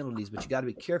overcome the penalties, but you got to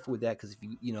be careful with that because if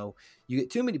you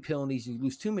get too many penalties, you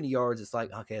lose too many yards. It's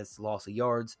like, okay, it's a loss of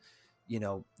yards.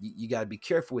 You got to be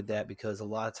careful with that because a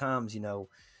lot of times,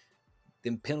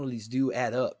 them penalties do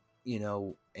add up,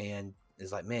 and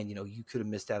it's like, man, you could have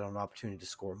missed out on an opportunity to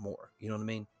score more. You know what I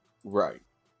mean? Right.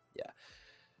 Yeah.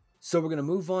 So we're going to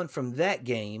move on from that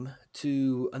game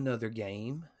to another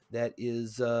game that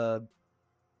is, it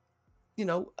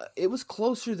was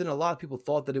closer than a lot of people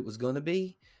thought that it was going to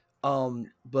be.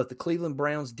 But the Cleveland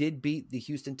Browns did beat the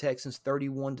Houston Texans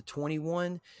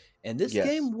 31-21. And this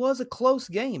game was a close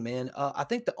game, man. I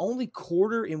think the only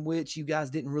quarter in which you guys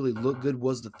didn't really look good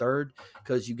was the third,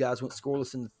 because you guys went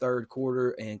scoreless in the third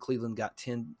quarter and Cleveland got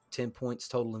 10 points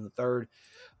total in the third.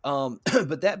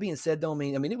 But that being said, though, I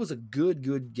mean, it was a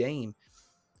good game.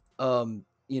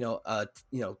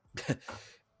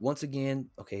 Once again,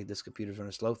 okay, this computer's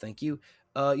running slow. Thank you.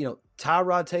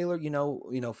 Tyrod Taylor,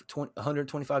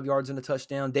 125 yards and a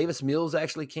touchdown. Davis Mills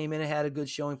actually came in and had a good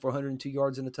showing for 102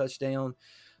 yards and a touchdown.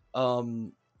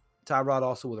 Tyrod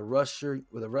also with a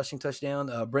rushing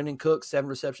touchdown. Brendan Cook, 9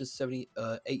 receptions, 78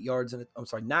 yards and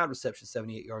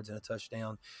a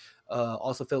touchdown.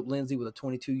 Also Philip Lindsay with a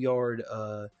 22-yard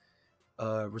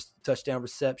touchdown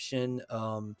reception.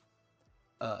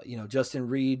 Justin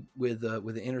Reed with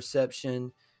an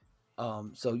interception.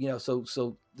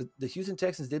 So the Houston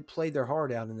Texans did play their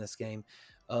heart out in this game.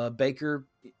 Baker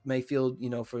Mayfield,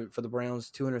 for the Browns,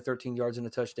 213 yards and a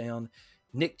touchdown.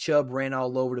 Nick Chubb ran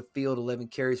all over the field, 11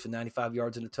 carries for 95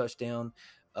 yards and a touchdown.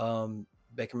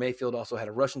 Baker Mayfield also had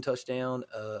a rushing touchdown.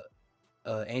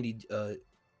 Andy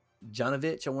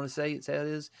Janovich, I want to say it's how it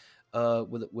is,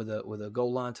 with a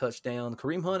goal line touchdown.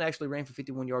 Kareem Hunt actually ran for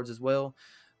 51 yards as well.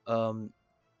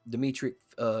 Dimitri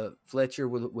Fletcher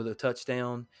with a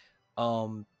touchdown.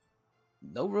 No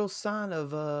real sign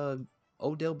of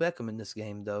Odell Beckham in this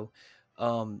game, though.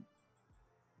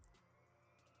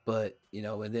 But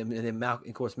and then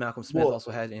Malcolm Smith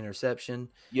also had an interception.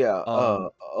 Yeah,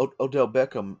 Odell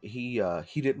Beckham, he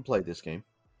didn't play this game.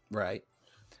 Right.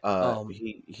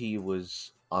 He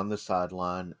was on the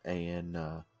sideline, and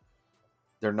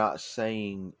they're not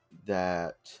saying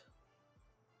that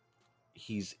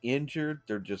he's injured.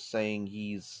 They're just saying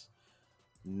he's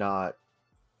not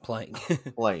playing.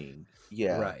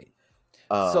 Yeah. Right.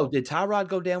 So did Tyrod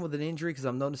go down with an injury? Because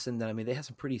I'm noticing that, I mean, they have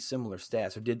some pretty similar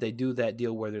stats. Or did they do that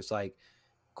deal where there's like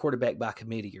quarterback by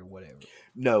committee or whatever?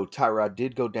 No, Tyrod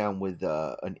did go down with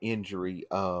an injury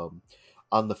on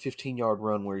the 15-yard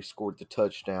run where he scored the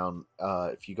touchdown.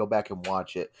 If you go back and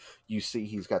watch it, you see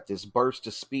he's got this burst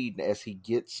of speed, and as he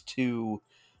gets to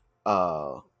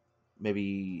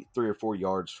maybe 3 or 4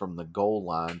 yards from the goal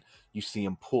line, you see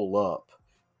him pull up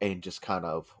and just kind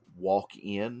of walk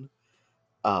in.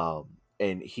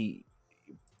 And he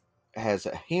has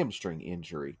a hamstring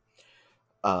injury.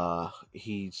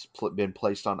 He's been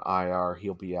placed on IR.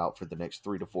 He'll be out for the next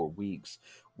 3 to 4 weeks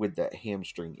with that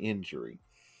hamstring injury.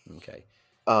 Okay.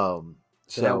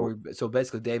 So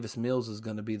basically Davis Mills is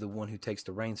going to be the one who takes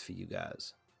the reins for you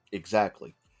guys.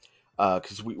 Exactly.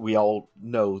 Because we all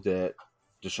know that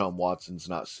Deshaun Watson's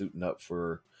not suiting up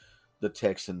for the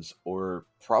Texans or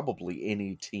probably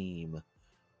any team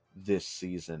this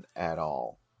season at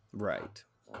all. Right.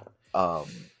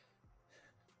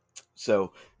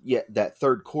 So yeah, that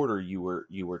third quarter you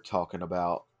were talking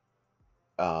about,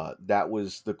 that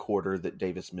was the quarter that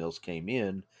Davis Mills came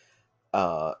in,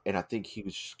 and I think he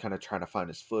was just kind of trying to find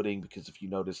his footing, because if you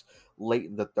notice, late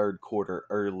in the third quarter,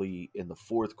 early in the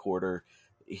fourth quarter,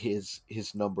 his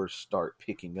numbers start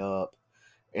picking up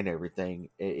and everything.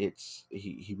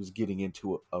 He was getting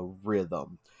into a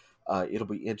rhythm. It'll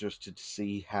be interesting to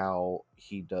see how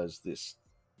he does this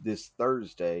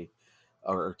Thursday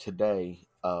or today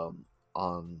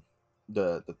on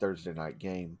the Thursday night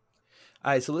game.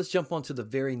 All right, so let's jump on to the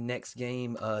very next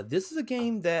game. This is a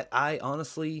game that I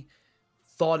honestly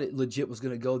thought it legit was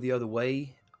going to go the other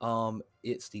way.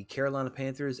 It's the Carolina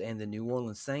Panthers and the New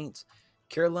Orleans Saints.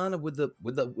 Carolina with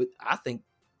I think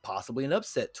possibly an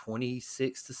upset,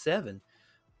 26-7.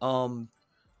 Um,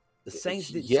 the Saints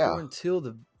didn't Yeah. score until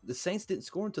the Saints didn't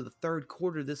score until the third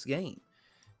quarter of this game.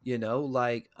 You know,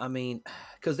 like I mean,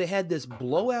 because they had this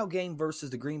blowout game versus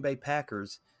the Green Bay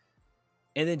Packers,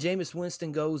 and then Jameis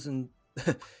Winston goes and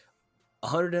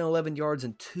 111 yards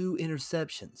and 2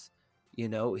 interceptions. You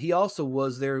know, he also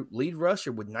was their lead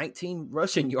rusher with 19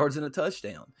 rushing yards and a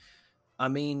touchdown. I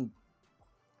mean,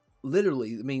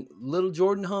 literally, I mean, little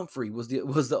Jordan Humphrey was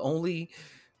the only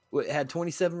had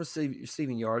 27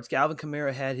 receiving yards. Alvin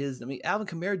Kamara had his. I mean, Alvin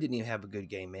Kamara didn't even have a good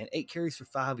game, man. 8 carries for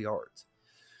 5 yards.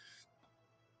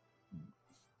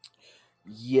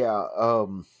 Yeah.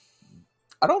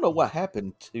 I don't know what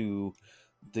happened to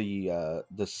the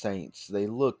Saints. They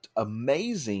looked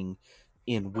amazing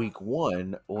in week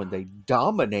 1 when they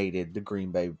dominated the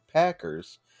Green Bay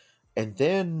Packers, and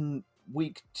then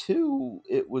week 2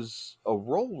 it was a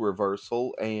role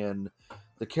reversal and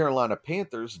the Carolina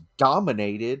Panthers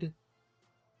dominated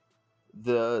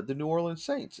the New Orleans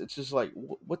Saints. It's just like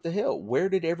what the hell? Where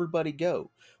did everybody go?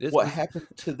 This What was happened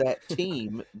to that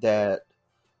team that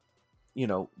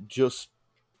just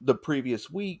the previous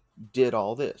week did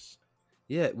all this?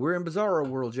 yeah, we're in bizarro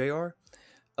world, Jr.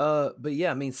 But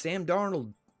yeah, I mean, Sam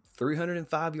Darnold,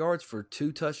 305 yards for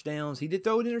 2 touchdowns. He did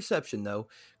throw an interception though.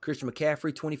 Christian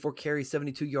McCaffrey, 24 carries,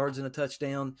 72 yards and a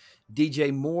touchdown.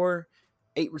 DJ Moore,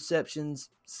 8 receptions,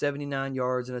 79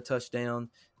 yards and a touchdown.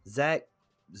 Zach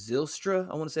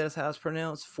Zylstra, I want to say that's how it's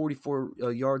pronounced, 44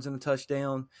 yards and a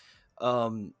touchdown.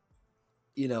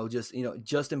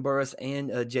 Justin Burris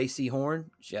and J.C.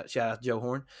 Horn, shout out Joe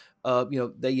Horn.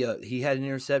 He had an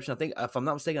interception. I think, if I'm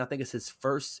not mistaken, I think it's his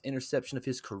first interception of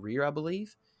his career, I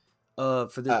believe, for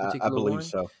this I particular believe one.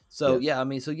 so. So Yes. yeah, I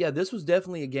mean, this was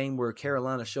definitely a game where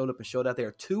Carolina showed up and showed out. They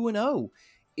are 2-0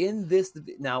 in this.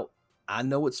 Now I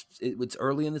know it's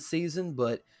early in the season,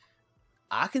 but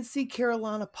I can see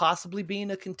Carolina possibly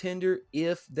being a contender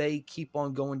if they keep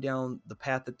on going down the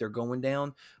path that they're going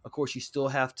down. Of course, you still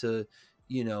have to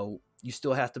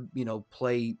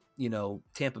play,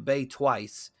 Tampa Bay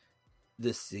twice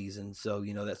this season. So,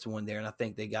 that's one there. And I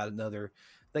think they got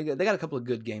they got a couple of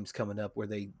good games coming up where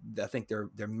I think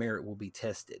their merit will be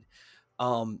tested.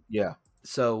 Yeah.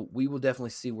 So we will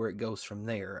definitely see where it goes from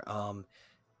there.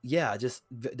 Just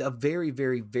a very,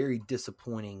 very, very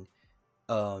disappointing,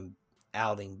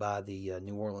 outing by the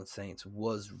New Orleans Saints.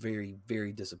 Was very,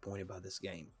 very disappointed by this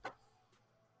game.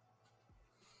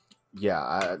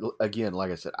 Yeah, again,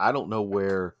 like I said, I don't know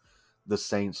where the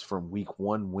Saints from week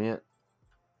 1 went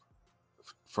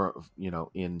from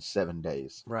in 7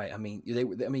 days. Right. I mean,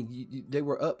 they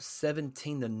were up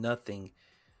 17-0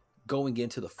 going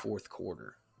into the fourth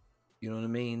quarter. You know what I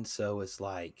mean? So it's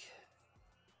like,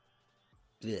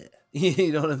 bleh.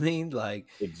 You know what I mean? Like,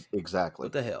 Exactly.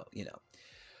 what the hell,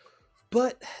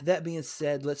 But that being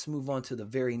said, let's move on to the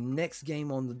very next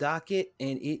game on the docket.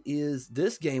 And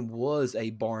this game was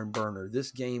a barn burner.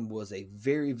 This game was a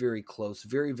very, very close,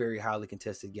 very, very highly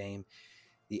contested game.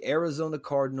 The Arizona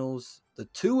Cardinals, the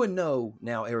 2-0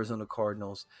 now Arizona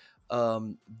Cardinals,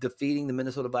 defeating the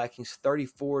Minnesota Vikings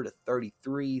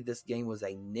 34-33. This game was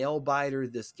a nail biter.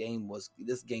 This game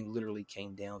literally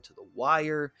came down to the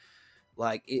wire.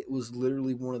 Like, it was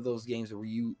literally one of those games where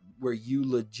you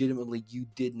legitimately, you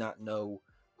did not know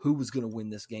who was going to win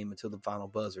this game until the final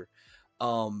buzzer.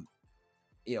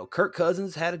 Kirk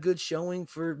Cousins had a good showing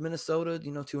for Minnesota,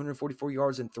 244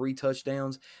 yards and 3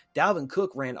 touchdowns. Dalvin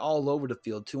Cook ran all over the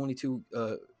field, 22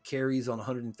 carries on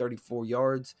 134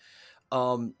 yards.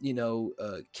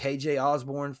 KJ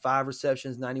Osborne, 5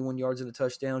 receptions, 91 yards and a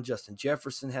touchdown. Justin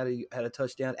Jefferson had a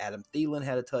touchdown. Adam Thielen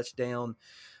had a touchdown.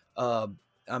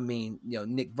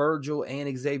 Nick Virgil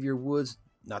and Xavier Woods,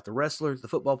 not the wrestler, the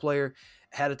football player,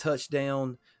 had a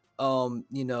touchdown.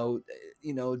 Daniel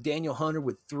Hunter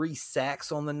with 3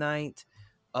 sacks on the night.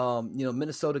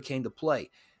 Minnesota came to play.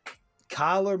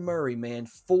 Kyler Murray, man,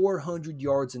 400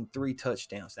 yards and 3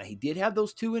 touchdowns. Now, he did have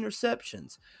those 2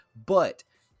 interceptions, but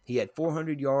he had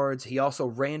 400 yards. He also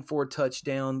ran for a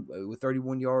touchdown with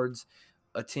 31 yards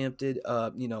attempted.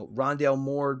 Rondale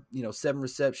Moore, 7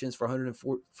 receptions for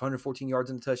 114 yards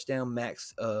and a touchdown.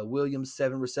 Max Williams,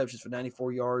 7 receptions for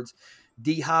 94 yards.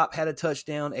 D-Hop had a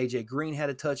touchdown. AJ Green had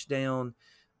a touchdown.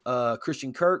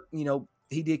 Christian Kirk,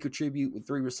 he did contribute with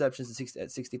 3 receptions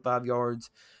at 65 yards.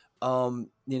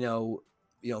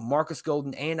 Marcus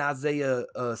Golden and Isaiah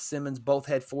Simmons both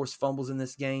had forced fumbles in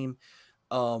this game.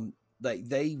 Like,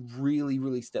 they really,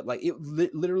 really stepped. Like, it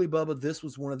literally, Bubba, this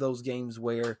was one of those games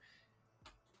where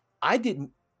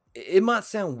it might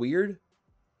sound weird,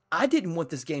 I didn't want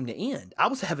this game to end. I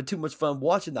was having too much fun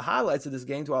watching the highlights of this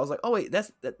game, so I was like, "Oh wait,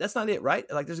 that's not it, right?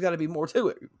 Like, there's got to be more to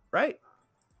it, right?"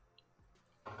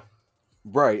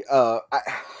 Right. I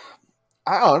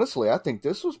honestly, I think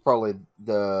this was probably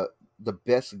the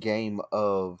best game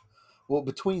of, well,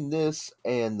 between this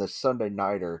and the Sunday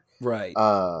Nighter. Right.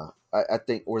 I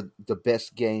think were the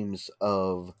best games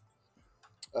of.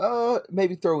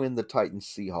 Maybe throw in the Titans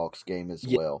Seahawks game as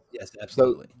Yeah. well. Yes, So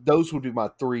absolutely. those would be my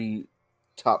three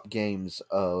top games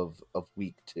of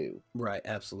week 2. Right,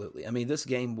 absolutely. I mean, this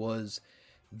game was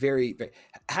very, very.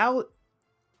 How?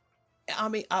 I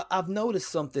mean, I've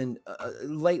noticed something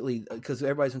lately because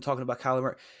everybody's been talking about Kyler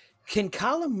Murray. Can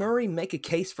Kyler Murray make a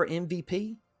case for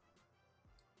MVP?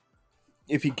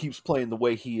 If he keeps playing the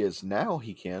way he is now,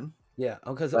 he can. Yeah,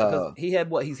 because Uh, he had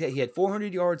what he had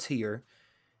 400 yards here.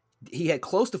 He had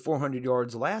close to 400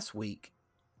 yards last week.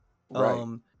 right.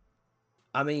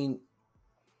 I mean,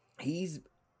 he's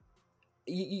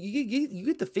you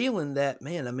get the feeling that,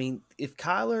 man. I mean, if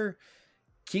Kyler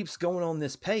keeps going on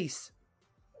this pace,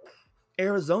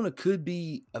 Arizona could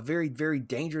be a very, very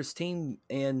dangerous team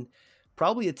and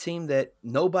probably a team that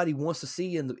nobody wants to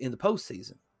see in the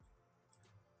postseason.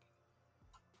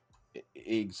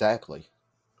 Exactly.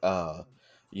 And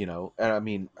I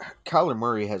mean, Kyler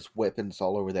Murray has weapons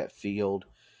all over that field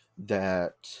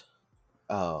that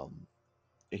um,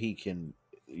 he can,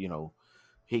 you know,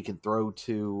 he can throw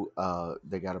to.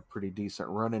 They got a pretty decent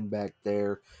running back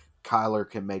there. Kyler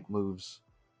can make moves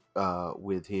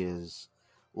with his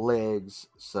legs,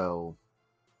 so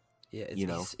Yeah, you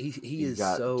know he you is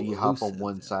got so D Hop on elusive,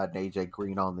 one side and AJ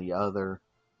Green on the other.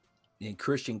 and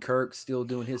Christian Kirk still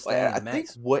doing his thing, I and think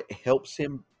Max. what helps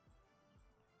him,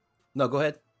 No, go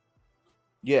ahead.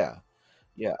 yeah,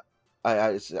 yeah,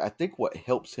 I think what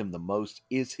helps him the most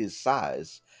is his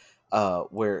size.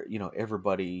 Where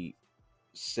everybody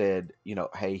said,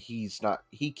 hey,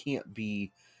 he can't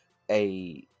be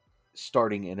a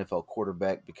starting NFL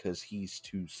quarterback because he's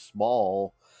too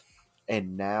small.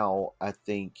 And now I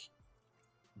think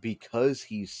because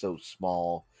he's so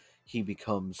small, he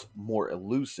becomes more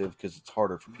elusive because it's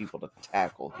harder for people to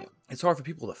tackle him. It's hard for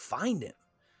people to find him.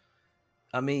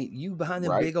 I mean, you behind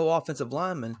them Right? big old offensive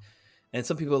linemen, and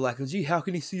some people are like, "Gee, how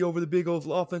can he see over the big old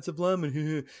offensive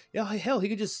lineman?" Yeah, hell, he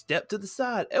could just step to the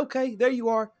side. Okay, there you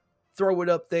are. Throw it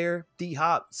up there. D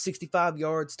Hop, 65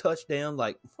 yards, touchdown.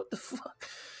 Like, what the fuck?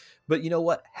 But you know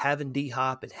what? Having D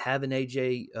Hop and having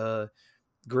AJ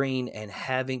Green and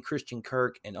having Christian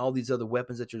Kirk and all these other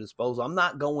weapons at your disposal. I'm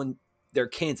not going they're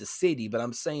Kansas City, but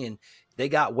I'm saying they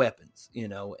got weapons,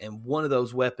 and one of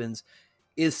those weapons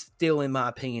is still, in my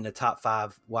opinion, a top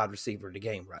 5 wide receiver in the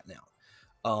game right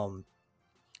now.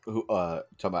 Who talking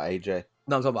about AJ?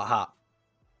 No, I'm talking about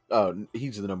Hop.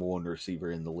 He's the number 1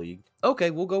 receiver in the league. Okay,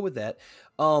 we'll go with that.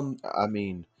 I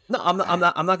mean, no, I'm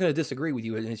not going to disagree with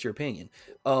you, and it's your opinion.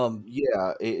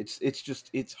 Yeah,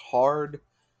 it's hard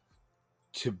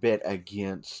to bet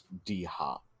against D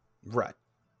Hop. Right.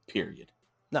 Period.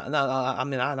 No, I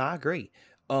mean, I agree.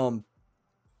 But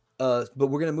we're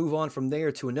going to move on from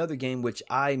there to another game, which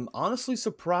I'm honestly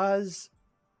surprised.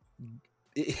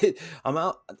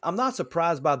 I'm not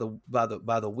surprised by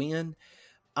the win.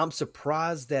 I'm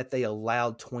surprised that they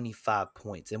allowed 25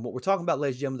 points. And what we're talking about,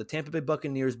 ladies and gentlemen, the Tampa Bay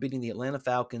Buccaneers beating the Atlanta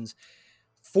Falcons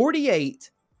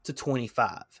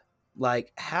 48-25.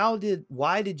 Like,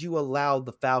 why did you allow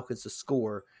the Falcons to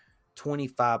score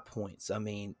 25 points? I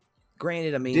mean,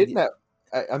 granted, Didn't that?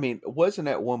 I mean, wasn't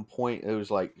at one point it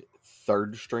was like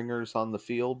third stringers on the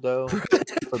field though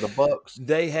for the Bucks?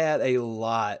 They had a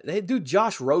lot.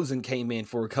 Josh Rosen came in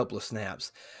for a couple of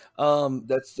snaps.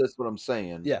 That's what I'm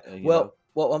saying. Yeah.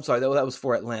 Well, I'm sorry. That was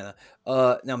for Atlanta.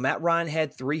 Now Matt Ryan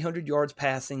had 300 yards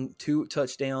passing, 2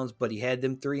 touchdowns, but he had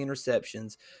them 3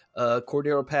 interceptions.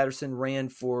 Cordero Patterson ran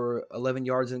for 11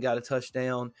 yards and got a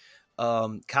touchdown.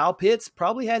 Kyle Pitts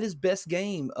probably had his best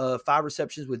game, 5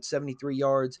 receptions with 73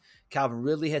 yards. Calvin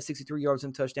Ridley had 63 yards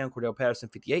and a touchdown. Cordero Patterson,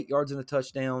 58 yards and a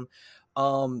touchdown.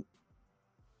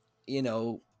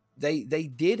 They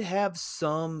did have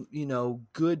some,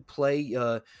 good play.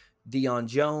 Deion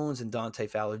Jones and Dante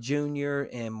Fowler Jr.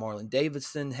 and Marlon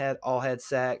Davidson had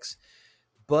sacks.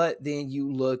 But then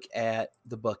you look at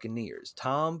the Buccaneers.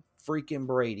 Tom freaking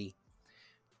Brady,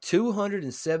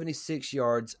 276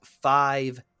 yards,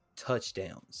 5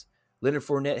 touchdowns. Leonard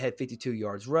Fournette had 52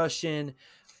 yards rushing.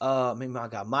 My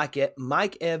God,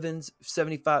 Mike Evans,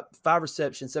 5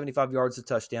 receptions, 75 yards, a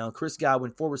touchdown. Chris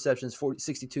Godwin, 4 receptions,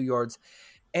 62 yards,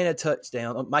 and a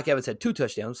touchdown. Mike Evans had 2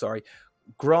 touchdowns, sorry.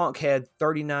 Gronk had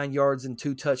 39 yards and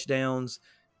 2 touchdowns.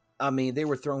 I mean, they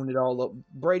were throwing it all up.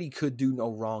 Brady could do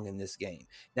no wrong in this game.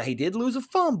 Now, he did lose a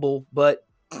fumble, but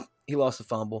He lost a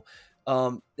fumble.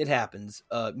 It happens.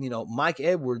 Mike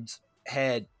Edwards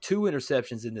had 2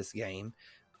 interceptions in this game.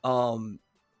 Um,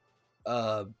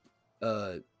 uh,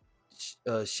 uh,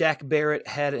 Shaq Barrett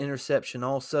had an interception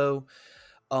also.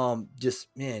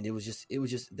 It was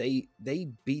just they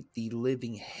beat the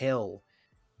living hell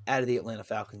out of the Atlanta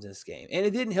Falcons in this game, and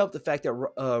it didn't help the fact that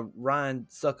Ryan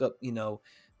Suckup,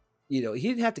 he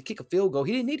didn't have to kick a field goal.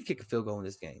 He didn't need to kick a field goal in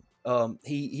this game.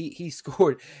 He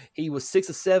scored. He was 6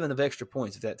 of 7 of extra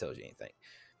points. If that tells you anything.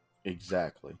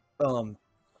 Exactly.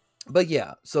 But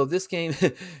yeah. So this game,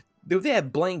 they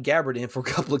had Blaine Gabbert in for a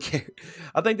couple of games.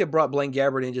 I think they brought Blaine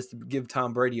Gabbert in just to give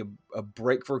Tom Brady a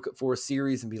break for a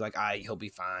series and be like, he'll be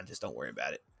fine. Just don't worry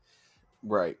about it.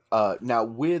 Right. Now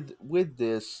with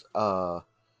this,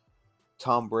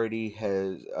 Tom Brady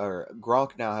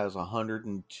Gronk now has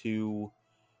 102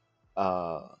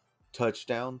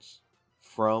 touchdowns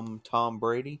from Tom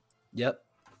Brady. Yep.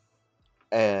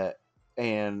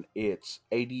 And it's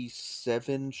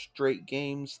 87 straight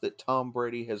games that Tom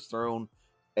Brady has thrown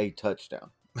a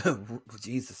touchdown.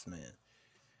 Jesus, man.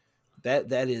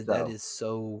 That is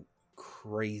so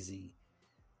crazy.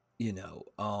 And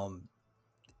I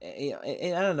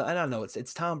don't know.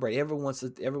 It's Tom Brady. Everyone wants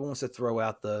to throw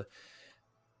out the,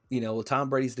 Tom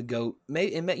Brady's the GOAT.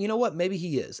 You know what? Maybe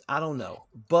he is. I don't know.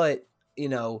 But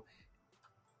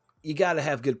you got to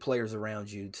have good players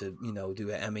around you to do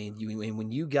it. I mean,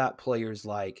 when you got players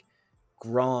like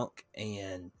Gronk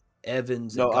and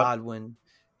Evans and Godwin,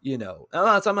 I'm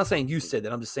not saying you said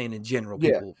that. I'm just saying in general,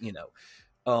 people, No,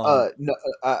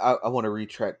 I want to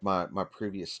retract my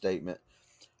previous statement.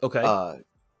 Okay.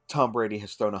 Tom Brady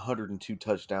has thrown 102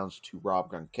 touchdowns to Rob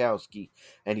Gronkowski,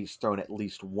 and he's thrown at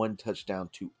least 1 touchdown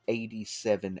to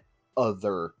 87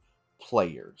 other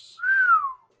players.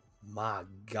 My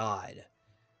God.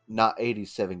 Not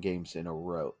 87 games in a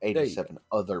row, 87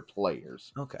 other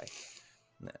players. Okay.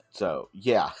 So,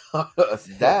 yeah.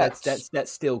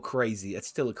 That's still crazy. That's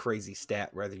still a crazy stat,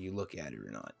 whether you look at it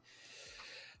or not.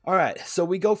 All right. So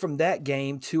we go from that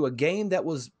game to a game that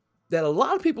a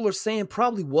lot of people are saying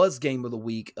probably was game of the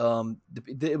week.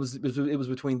 It was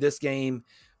between this game,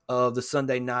 the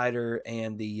Sunday Nighter,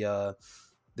 and the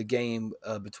game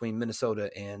between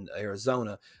Minnesota and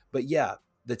Arizona. But yeah,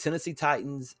 the Tennessee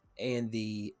Titans and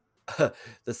the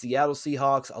Seattle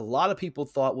Seahawks. A lot of people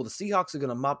thought, well, the Seahawks are going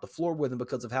to mop the floor with them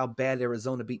because of how bad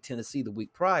Arizona beat Tennessee the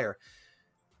week prior.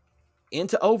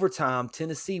 Into overtime,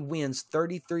 Tennessee wins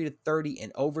 33-30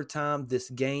 in overtime. This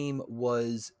game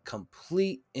was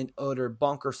complete and utter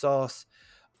bonker sauce.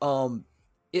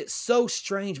 It's so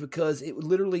strange because it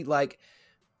literally, like,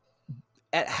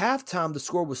 at halftime, the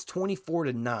score was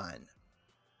 24-9.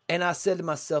 And I said to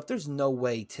myself, there's no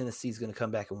way Tennessee's going to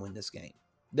come back and win this game.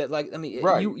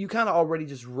 Right. You kind of already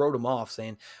just wrote them off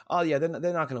saying, oh yeah, they're not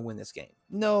going to win this game.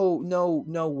 No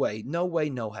way,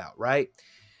 no how, right?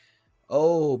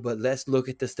 Oh, but let's look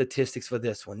at the statistics for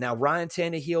this one. Now, Ryan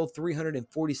Tannehill,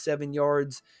 347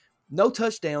 yards, no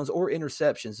touchdowns or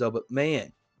interceptions, though. But,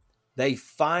 man,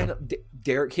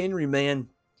 Derrick Henry, man,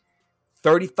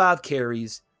 35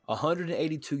 carries,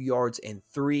 182 yards, and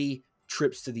 3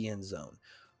 trips to the end zone.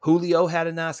 Julio had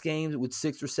a nice game with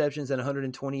 6 receptions and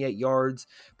 128 yards.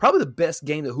 Probably the best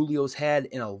game that Julio's had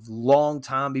in a long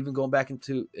time, even going back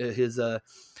into his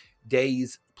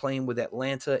days playing with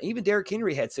Atlanta. Even Derrick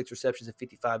Henry had 6 receptions and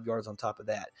 55 yards on top of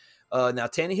that. Now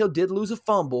Tannehill did lose a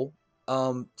fumble,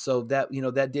 so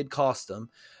that did cost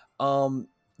them. But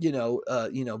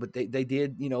they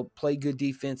did play good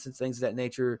defense and things of that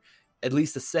nature. At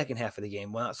least the second half of the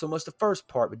game. Well, not so much the first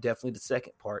part, but definitely the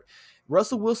second part.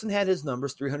 Russell Wilson had his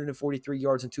numbers, 343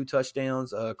 yards and 2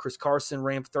 touchdowns. Chris Carson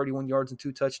ran for 31 yards and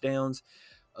 2 touchdowns.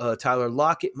 Tyler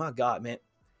Lockett, my God, man.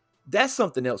 That's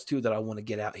something else, too, that I want to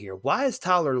get out here. Why is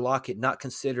Tyler Lockett not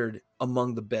considered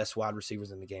among the best wide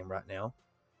receivers in the game right now?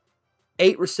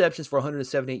 8 receptions for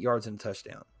 178 yards and a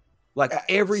touchdown. Like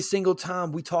every single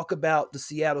time we talk about the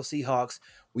Seattle Seahawks,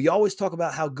 we always talk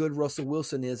about how good Russell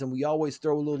Wilson is, and we always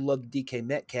throw a little love to DK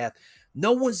Metcalf.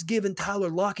 No one's giving Tyler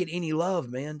Lockett any love,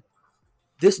 man.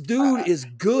 This dude is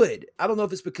good. I don't know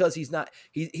if it's because he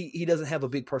doesn't have a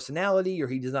big personality, or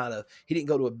he didn't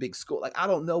go to a big school. Like, I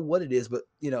don't know what it is, but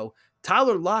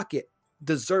Tyler Lockett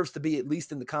deserves to be at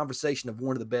least in the conversation of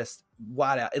one of the best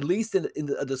wideout, at least in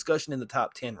a discussion in the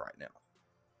top 10 right now.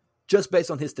 Just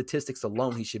based on his statistics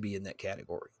alone, he should be in that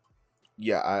category.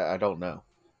 Yeah, I don't know.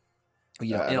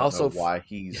 Yeah, and also why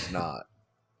he's not.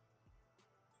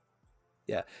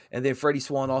 Yeah, and then Freddie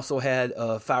Swan also had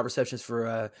 5 receptions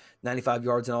for 95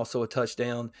 yards and also a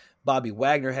touchdown. Bobby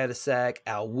Wagner had a sack.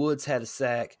 Al Woods had a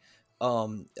sack.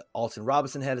 Alton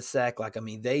Robinson had a sack.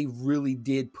 They really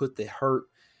did put the hurt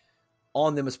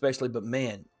on them especially. But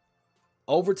man,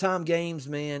 overtime games,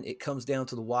 man, it comes down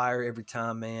to the wire every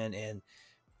time, man. And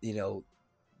you know,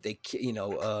 they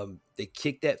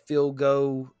kicked that field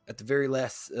goal at the very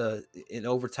last in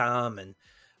overtime, and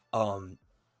um,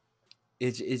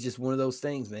 it's just one of those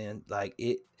things, man. Like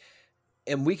it,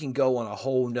 and we can go on a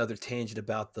whole nother tangent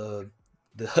about the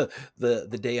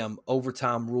damn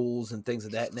overtime rules and things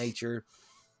of that nature.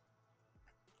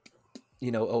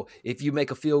 If you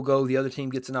make a field goal, the other team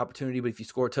gets an opportunity, but if you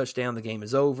score a touchdown, the game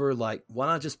is over. Like, why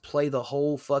not just play the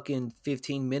whole fucking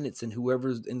 15 minutes and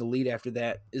whoever's in the lead after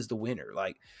that is the winner?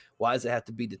 Like, why does it have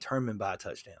to be determined by a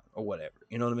touchdown or whatever?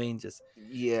 You know what I mean? Just,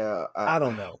 Yeah, I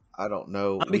don't know. I don't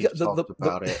know. Because We've talked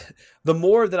about it. The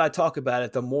more that I talk about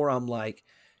it, the more I'm like,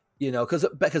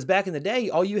 because back in the day,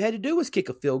 all you had to do was kick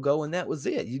a field goal and that was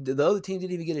it. The other team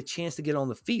didn't even get a chance to get on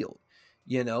the field.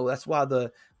 That's why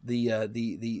the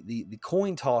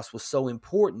coin toss was so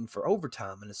important for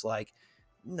overtime. And it's like,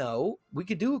 no, we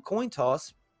could do a coin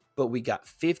toss, but we got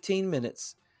 15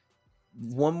 minutes,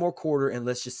 one more quarter, and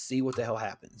let's just see what the hell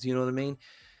happens. You know what I mean?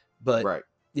 But right.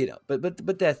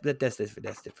 But that's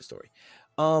different story.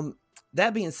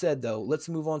 That being said, though, let's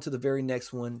move on to the very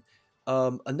next one.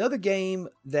 Another game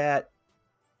that,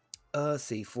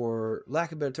 for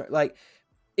lack of a better term, like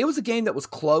it was a game that was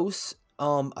close.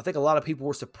 I think a lot of people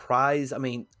were surprised. I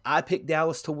mean, I picked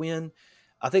Dallas to win.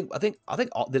 I think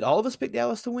did all of us pick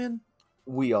Dallas to win?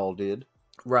 We all did.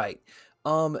 Right.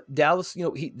 Dallas,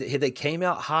 they came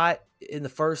out hot in the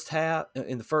first half,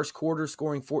 in the first quarter,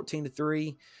 scoring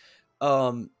 14-3.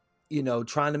 Trying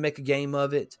to make a game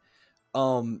of it.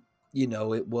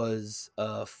 It was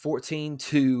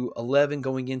 14-11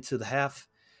 going into the half.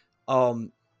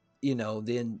 Then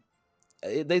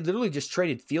they literally just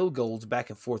traded field goals back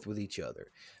and forth with each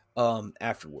other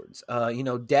afterwards.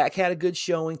 Dak had a good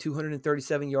showing,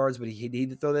 237 yards, but he needed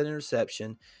to throw that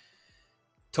interception.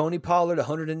 Tony Pollard,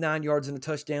 109 yards and a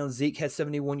touchdown. Zeke had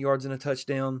 71 yards and a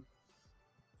touchdown.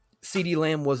 CeeDee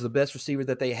Lamb was the best receiver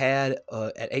that they had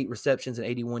at 8 receptions and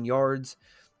 81 yards.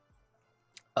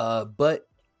 But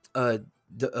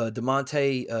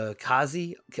DeMonte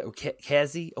Kazi, I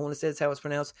want to say that's how it's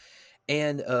pronounced,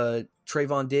 and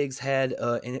Trayvon Diggs had,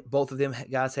 and both of them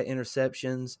guys had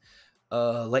interceptions.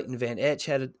 Leighton Van Etch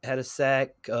had a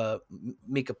sack.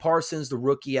 Micah Parsons, the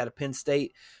rookie out of Penn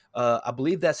State, I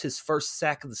believe that's his first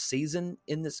sack of the season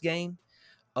in this game.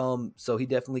 So he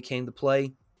definitely came to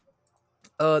play.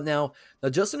 Now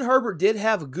Justin Herbert did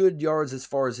have good yards as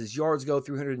far as his yards go,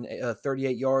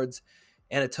 338 yards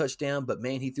and a touchdown, but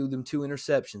man, he threw them 2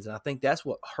 interceptions. And I think that's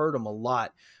what hurt him a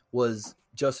lot was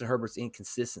Justin Herbert's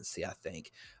inconsistency, I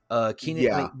think. Keenan,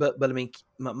 yeah.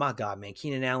 My God, man,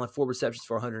 Keenan Allen, 4 receptions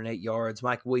for 108 yards.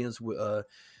 Mike Williams,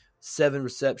 7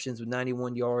 receptions with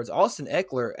 91 yards. Austin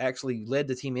Eckler actually led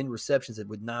the team in receptions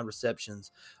with 9 receptions,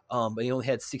 but he only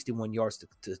had 61 yards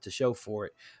to show for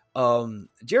it.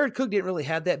 Jared Cook didn't really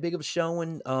have that big of a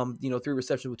showing, 3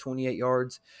 receptions with 28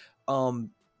 yards.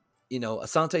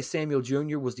 Asante Samuel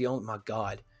Jr. was the only, my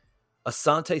God,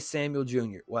 Asante Samuel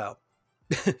Jr. Wow.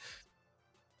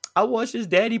 I watched his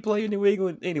daddy play in New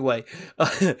England anyway.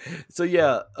 So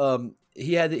yeah,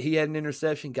 he had an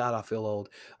interception. God, I feel old.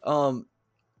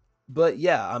 But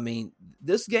yeah, I mean,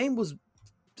 this game was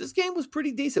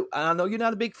pretty decent. I know you're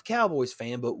not a big Cowboys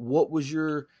fan, but what was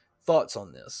your thoughts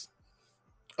on this?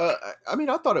 I mean,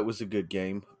 I thought it was a good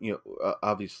game.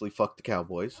 Obviously, fuck the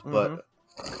Cowboys, but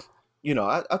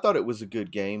I thought it was a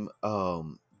good game.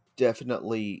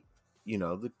 Definitely,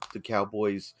 the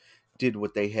Cowboys did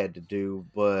what they had to do,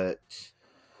 but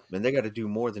man, they got to do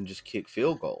more than just kick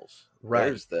field goals.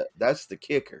 Right. That's the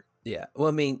kicker. Yeah. Well,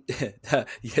 I mean, yeah,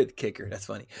 the kicker. That's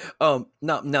funny.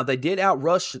 Now they did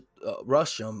rush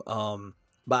them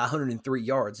by 103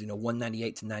 yards.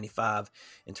 198-95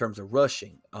 in terms of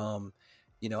rushing.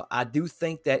 I do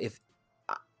think that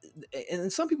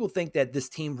and some people think that this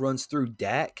team runs through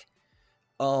Dak.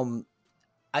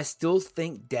 I still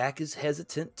think Dak is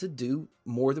hesitant to do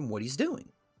more than what he's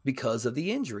doing because of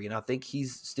the injury. And I think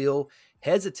he's still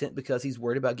hesitant because he's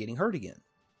worried about getting hurt again.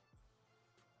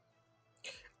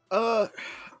 I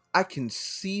can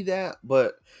see that,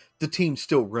 but the team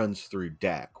still runs through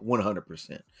Dak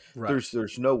 100%. Right.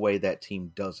 There's no way that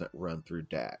team doesn't run through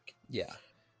Dak. Yeah.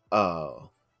 I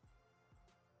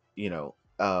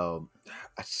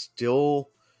still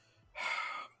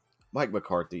Mike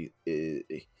McCarthy,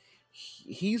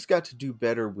 he's got to do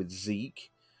better with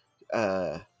Zeke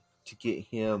to get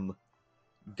him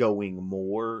going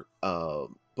more.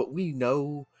 But we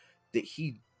know that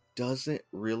he doesn't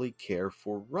really care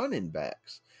for running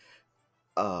backs.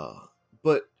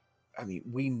 But I mean,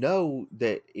 we know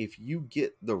that if you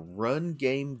get the run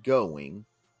game going,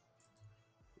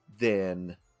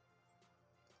 then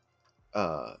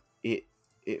uh, it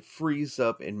it frees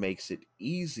up and makes it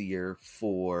easier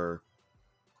for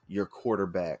your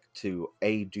quarterback to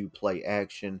A, do play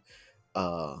action,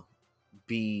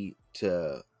 B,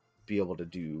 to be able to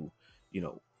do, you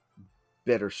know,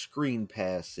 better screen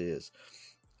passes,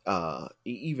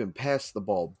 even pass the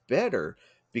ball better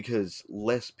because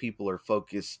less people are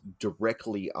focused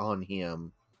directly on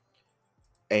him,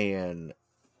 and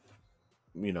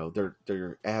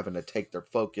they're having to take their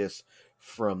focus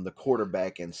from the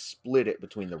quarterback and split it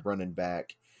between the running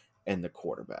back and the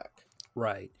quarterback.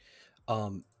 Right.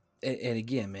 And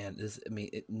again, man, this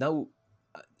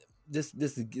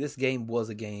game was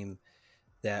a game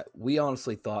that we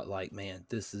honestly thought, like, man,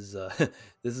 this is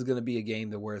this is going to be a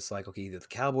game that where it's like, okay, either the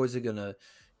Cowboys are going to,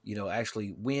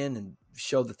 actually win and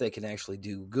show that they can actually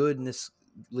do good in this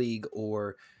league,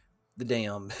 or the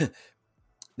damn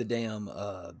the damn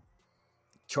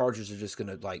Chargers are just going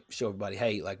to, like, show everybody,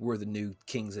 hey, like, we're the new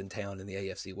kings in town in the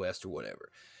AFC West or whatever.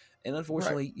 And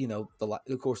unfortunately, Right.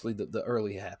 the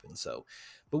early happened. So,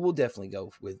 but we'll definitely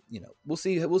go with, we'll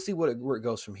see where it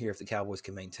goes from here if the Cowboys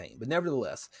can maintain. But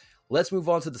nevertheless, let's move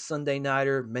on to the Sunday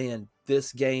nighter. Man,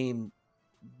 this game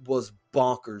was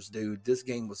bonkers, dude. This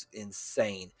game was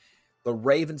insane. The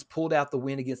Ravens pulled out the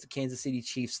win against the Kansas City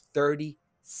Chiefs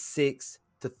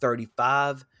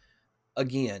 36-35.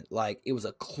 Again, like, it was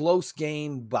a close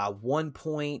game by 1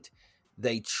 point.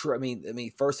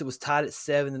 First it was tied at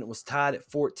 7, then it was tied at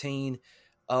 14.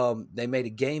 They made a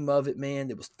game of it, man.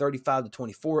 It was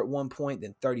 35-24 at one point,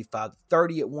 then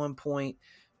 35-30 at one point.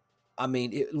 And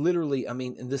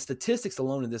the statistics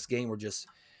alone in this game were just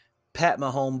Pat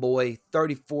Mahomes, boy,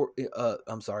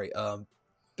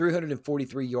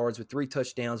 343 yards with 3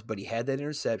 touchdowns, but he had that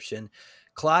interception.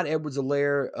 Clyde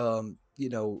Edwards-Helaire,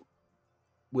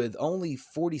 with only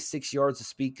 46 yards to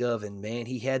speak of, and man,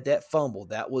 he had that fumble.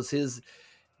 That was the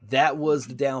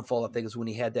downfall, I think, is when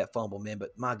he had that fumble, man.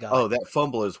 But my God. Oh, that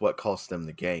fumble is what cost them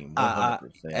the game,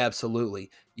 100%.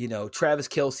 Absolutely. Travis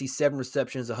Kelce, 7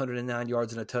 receptions, 109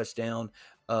 yards and a touchdown.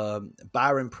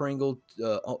 Byron Pringle,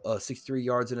 63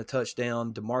 yards and a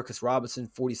touchdown. Demarcus Robinson,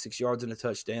 46 yards and a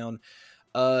touchdown.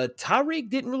 Tyreek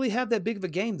didn't really have that big of a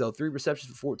game, though. 3 receptions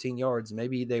for 14 yards.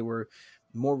 Maybe they were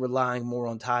relying more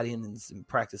on tight ends and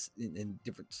practice and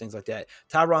different things like that.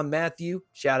 Tyrann Mathieu,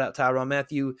 shout out Tyrann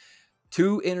Mathieu,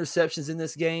 2 interceptions in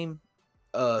this game.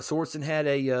 Sorensen had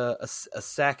a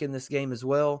sack in this game as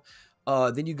well.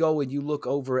 Then you go and you look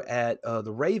over at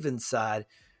the Ravens side.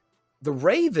 The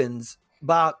Ravens,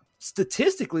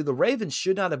 statistically, the Ravens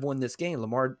should not have won this game.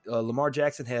 Lamar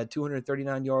Jackson had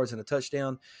 239 yards and a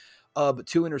touchdown, but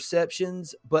 2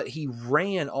 interceptions. But he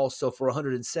ran also for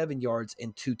 107 yards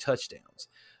and 2 touchdowns.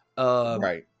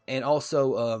 Right. And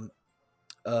also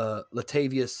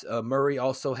Latavius Murray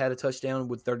also had a touchdown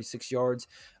with 36 yards.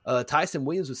 Tyson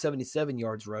Williams with 77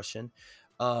 yards rushing.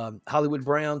 Hollywood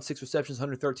Brown, 6 receptions,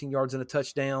 113 yards and a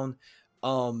touchdown.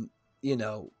 So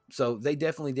they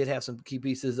definitely did have some key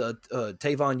pieces.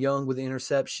 Tavon Young with the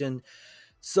interception.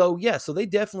 So they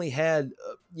definitely had,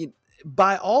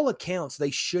 by all accounts, they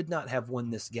should not have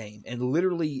won this game. And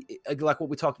literally, like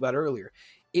what we talked about earlier,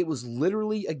 it was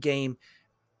literally a game.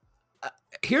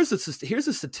 Here's a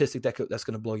statistic that's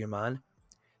going to blow your mind.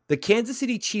 The Kansas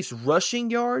City Chiefs rushing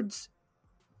yards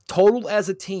total as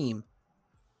a team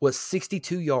was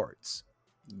 62 yards.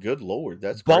 Good Lord,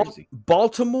 that's crazy.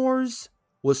 Baltimore's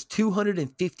was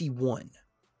 251.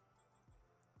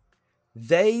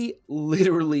 They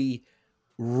literally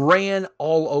ran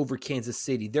all over Kansas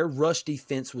City. Their rush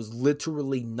defense was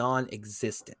literally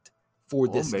non-existent for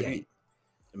this game.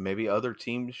 Maybe other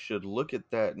teams should look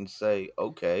at that and say,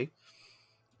 okay,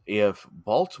 if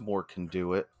Baltimore can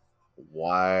do it,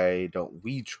 why don't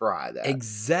we try that?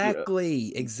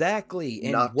 Exactly. And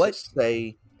to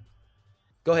say,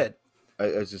 go ahead.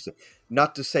 I was just saying,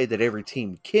 not to say that every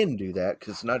team can do that,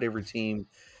 because not every team,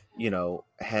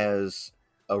 has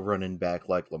a running back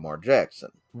like Lamar Jackson.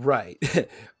 Right.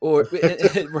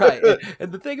 Right.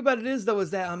 And the thing about it is, though, is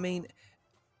that,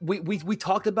 we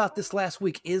talked about this last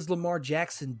week. Is Lamar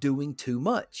Jackson doing too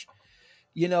much?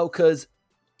 Because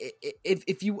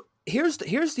here's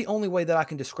the only way that I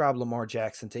can describe Lamar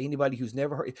Jackson to anybody who's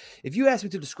never heard. If you ask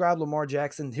me to describe Lamar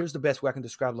Jackson, here's the best way I can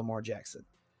describe Lamar Jackson.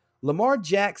 Lamar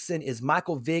Jackson is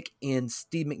Michael Vick in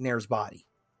Steve McNair's body.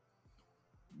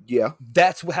 Yeah.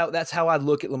 That's how I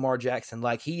look at Lamar Jackson.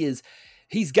 Like, he's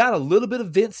got a little bit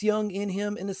of Vince Young in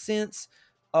him, in a sense.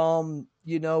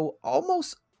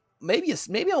 Almost maybe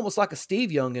almost like a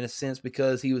Steve Young in a sense,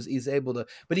 because he's able to,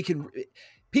 but he can.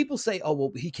 People say, oh,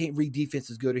 well, he can't read defense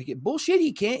as good. Bullshit,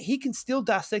 he can't. He can still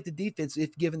dissect the defense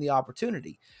if given the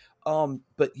opportunity.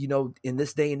 But in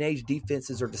this day and age,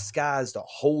 defenses are disguised a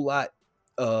whole lot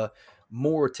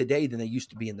more today than they used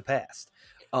to be in the past.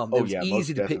 Oh yeah, most It was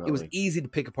definitely. easy to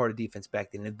pick apart a defense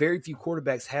back then, and very few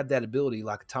quarterbacks have that ability,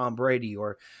 like Tom Brady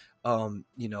or, Peyton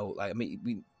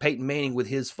Manning with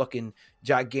his fucking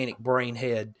gigantic brain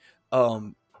head,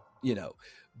 you know.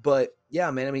 But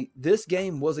yeah, man, I mean, this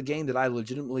game was a game that I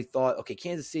legitimately thought, okay,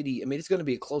 Kansas City. I mean, it's going to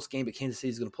be a close game, but Kansas City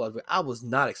is going to play. I was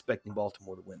not expecting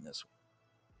Baltimore to win this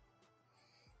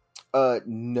one.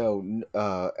 No.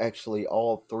 Actually,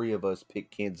 all three of us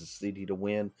picked Kansas City to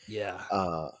win. Yeah,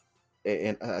 Uh,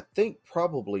 and I think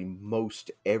probably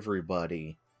most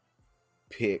everybody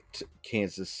picked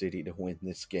Kansas City to win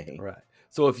this game. right.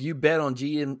 So if you bet on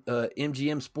MGM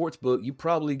Sportsbook, you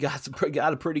probably got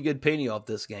a pretty good penny off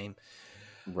this game.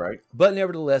 Right. But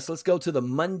nevertheless, let's go to the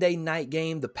Monday night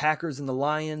game, the Packers and the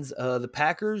Lions. The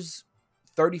Packers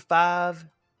 35,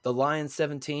 the Lions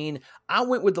 17. I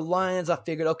went with the Lions. I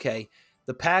figured, okay,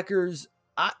 the Packers,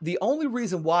 the only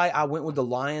reason why I went with the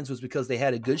Lions was because they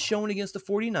had a good showing against the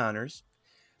 49ers.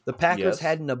 The Packers Yes.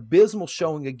 had an abysmal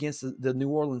showing against the New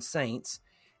Orleans Saints.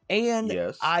 And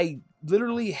Yes. I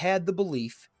literally had the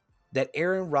belief that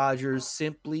Aaron Rodgers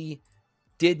simply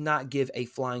did not give a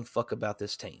flying fuck about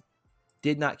this team.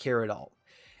 Did not care at all.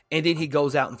 And then he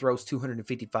goes out and throws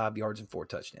 255 yards and 4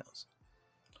 touchdowns.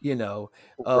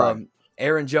 Right.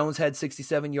 Aaron Jones had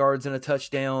 67 yards and a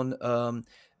touchdown.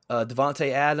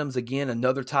 Devontae Adams, again,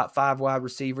 another top 5 wide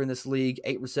receiver in this league,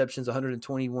 8 receptions,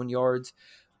 121 yards.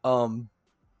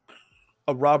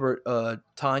 Robert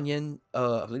Tonyan,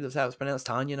 I believe that's how it's pronounced,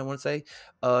 Tonyan, I want to say,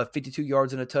 52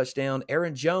 yards and a touchdown.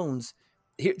 Aaron Jones,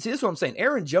 see, this is what I'm saying.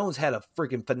 Aaron Jones had a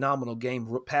freaking phenomenal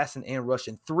game, passing and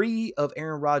rushing. 3 of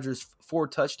Aaron Rodgers' 4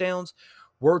 touchdowns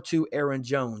were to Aaron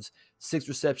Jones, 6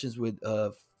 receptions with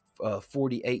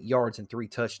 48 yards and 3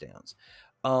 touchdowns.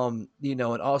 And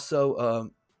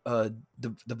also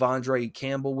Devondre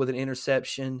Campbell with an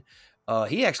interception.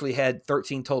 He actually had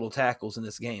 13 total tackles in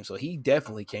this game, so he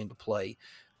definitely came to play.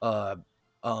 But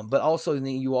also, then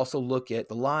you also look at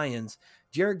the Lions.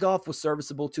 Jared Goff was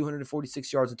serviceable,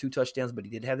 246 yards and 2 touchdowns, but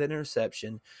he did have that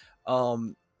interception.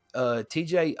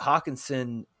 TJ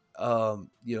Hawkinson,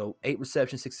 8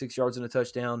 receptions, 66 yards and a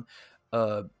touchdown.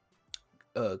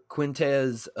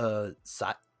 Quintez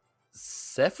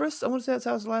Cephas, I want to say that's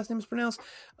how his last name is pronounced.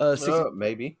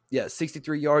 Maybe. Yeah,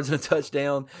 63 yards and a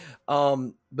touchdown.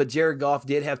 But Jared Goff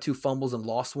did have 2 fumbles and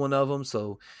lost one of them,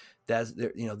 so that's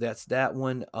that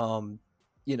one.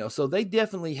 So they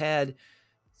definitely had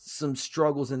some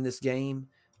struggles in this game.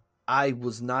 I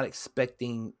was not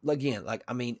expecting, again,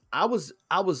 I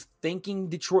was thinking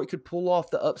Detroit could pull off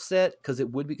the upset because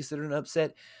it would be considered an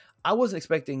upset. I wasn't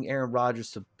expecting Aaron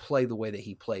Rodgers to play the way that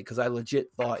he played because I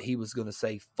legit thought he was going to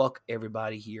say, fuck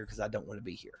everybody here because I don't want to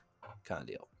be here, kind of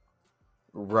deal.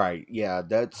 Right. Yeah,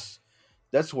 that's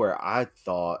where I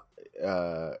thought,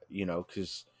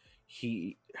 because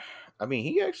he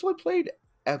actually played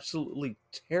absolutely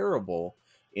terrible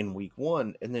in week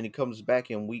 1, and then he comes back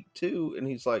in week 2, and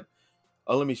he's like,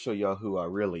 oh, let me show y'all who I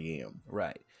really am.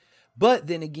 Right. But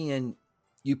then again,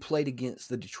 you played against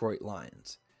the Detroit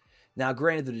Lions. Now,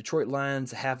 granted, the Detroit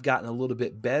Lions have gotten a little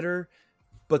bit better,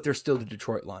 but they're still the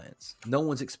Detroit Lions. No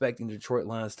one's expecting the Detroit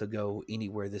Lions to go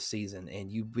anywhere this season,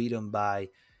 and you beat them by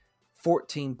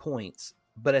 14 points.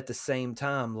 But at the same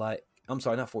time, I'm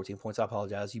sorry, not 14 points. I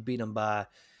apologize. You beat them by,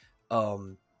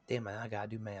 damn man, I gotta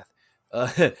do math.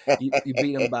 You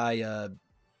beat them by,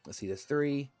 let's see, that's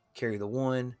 3. Carry the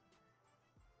 1.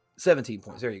 17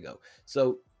 points. There you go.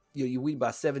 So you win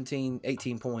by 17,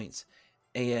 18 points,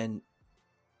 and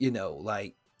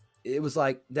it was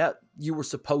like that you were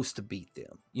supposed to beat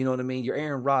them. You know what I mean? You're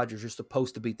Aaron Rodgers. You're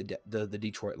supposed to beat the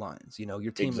Detroit Lions.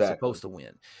 Your team is supposed to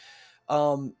win.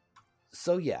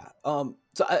 So yeah.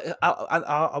 So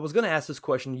I was going to ask this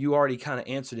question. You already kind of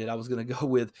answered it. I was going to go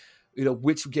with,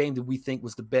 which game did we think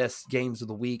was the best games of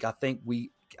the week? I think we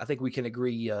can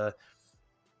agree.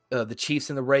 The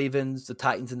Chiefs and the Ravens, the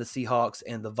Titans and the Seahawks,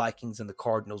 and the Vikings and the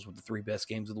Cardinals were the 3 best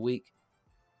games of the week.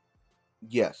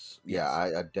 Yes. Yeah,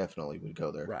 I definitely would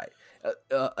go there. Right.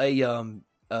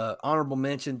 Honorable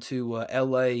mention to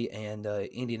L.A. and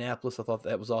Indianapolis. I thought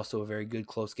that was also a very good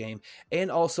close game. And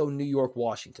also New York,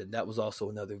 Washington. That was also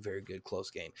another very good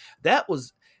close game. That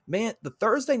was, man, the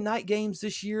Thursday night games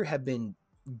this year have been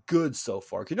good so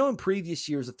far. In previous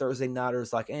years, the Thursday nighter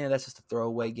is like, that's just a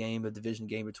throwaway game, a division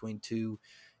game between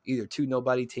either two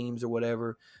nobody teams or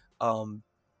whatever.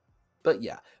 But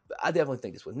yeah, I definitely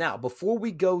think this one. Now, before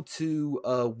we go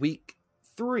to week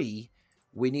 3,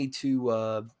 we need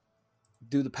to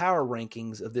do the power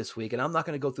rankings of this week. And I'm not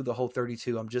going to go through the whole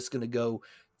 32. I'm just going to go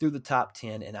through the top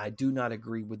 10, and I do not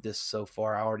agree with this so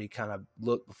far. I already kind of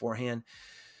looked beforehand.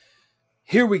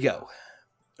 Here we go.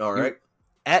 All right.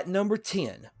 At number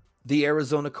 10, the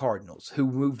Arizona Cardinals, who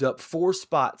moved up 4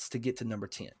 spots to get to number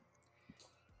 10.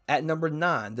 At number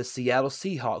 9, the Seattle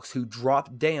Seahawks, who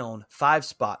dropped down 5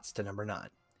 spots to number 9.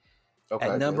 Okay,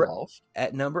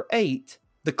 at number 8,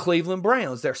 the Cleveland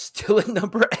Browns. They're still at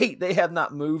number 8. They have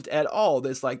not moved at all.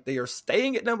 It's like they are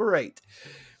staying at number 8.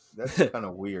 That's kind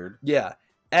of weird. Yeah.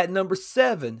 At number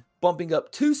 7, bumping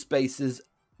up 2 spaces,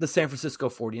 the San Francisco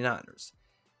 49ers.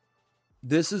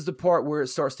 This is the part where it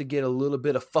starts to get a little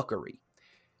bit of fuckery.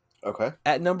 Okay.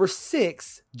 At number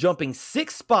 6, jumping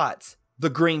 6 spots, the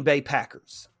Green Bay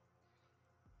Packers.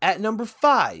 At number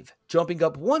 5, jumping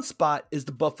up 1 spot, is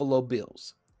the Buffalo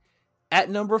Bills. At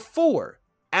number 4,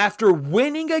 after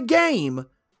winning a game,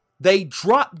 they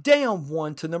dropped down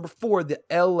 1 to number 4, the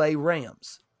LA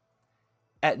Rams.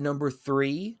 At number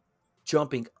 3,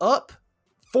 jumping up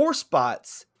 4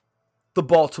 spots, the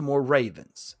Baltimore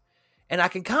Ravens. And I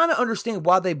can kind of understand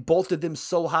why they bolted them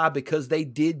so high, because they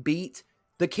did beat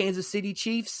the Kansas City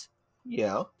Chiefs.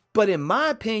 Yeah. But in my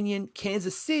opinion,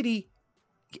 Kansas City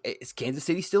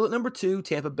still at number 2,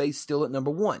 Tampa Bay still at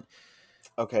number 1.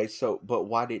 Okay, but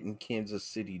why didn't Kansas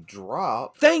City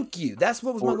drop? Thank you. That's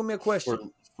what was going to be a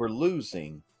question. For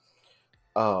losing.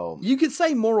 You could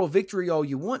say moral victory all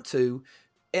you want to,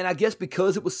 and I guess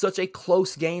because it was such a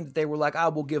close game that they were like,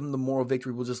 we'll give them the moral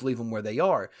victory, we'll just leave them where they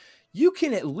are. You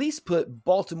can at least put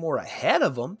Baltimore ahead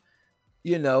of them,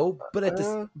 but at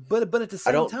the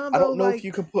same time, I don't know if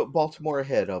you can put Baltimore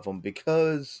ahead of them,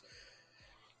 because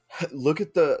look at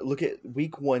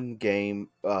week 1 game,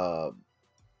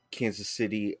 Kansas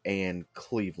City and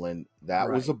Cleveland. That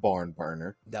was a barn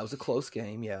burner. That was a close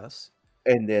game, yes.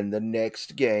 And then the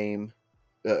next game,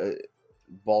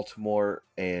 Baltimore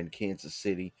and Kansas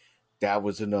City, that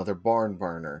was another barn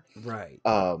burner. Right.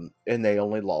 And they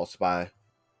only lost by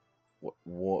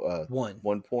 1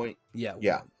 point.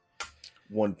 Yeah.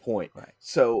 1 point. Right.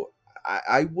 So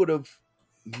I would have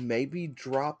maybe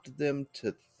dropped them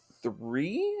to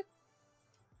 3,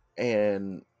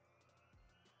 and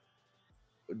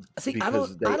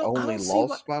because they only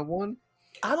lost by 1.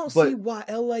 I don't see why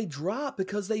LA dropped,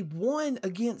 because they won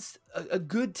against a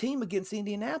good team against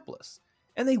Indianapolis,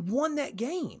 and they won that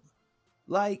game.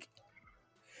 Like,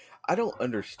 I don't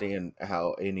understand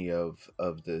how any of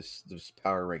this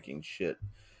power ranking shit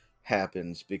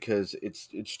happens, because it's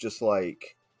just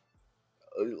like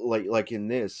in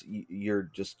this, you're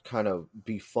just kind of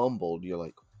befumbled. You're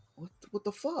like, what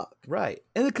the fuck? Right.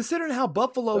 And then considering how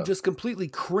Buffalo just completely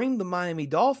creamed the Miami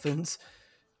Dolphins,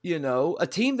 a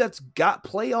team that's got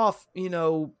playoff,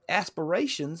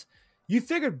 aspirations, you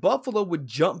figured Buffalo would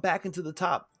jump back into the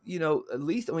top, at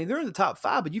least, they're in the top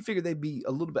 5, but you figured they'd be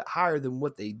a little bit higher than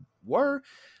what they were.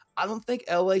 I don't think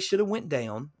LA should have went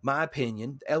down, my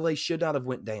opinion. LA should not have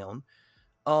went down.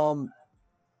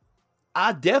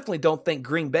 I definitely don't think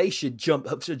Green Bay should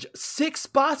jump up 6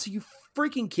 spots. Are you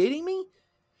freaking kidding me?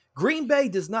 Green Bay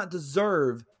does not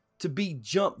deserve to be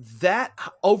jumped that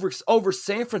over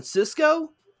San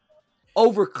Francisco,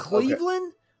 over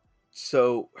Cleveland, okay.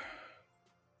 So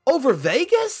over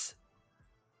Vegas.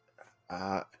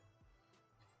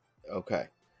 Okay,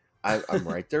 I'm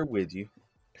right there with you,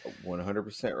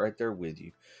 100% right there with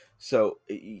you. So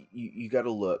you got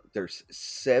to look. There's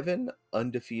 7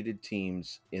 undefeated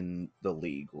teams in the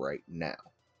league right now.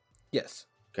 Yes.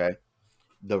 Okay,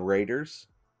 the Raiders,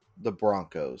 the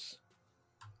Broncos.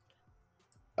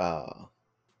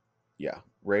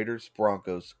 Raiders,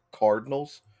 Broncos,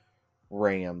 Cardinals,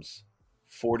 Rams,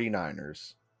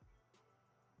 49ers.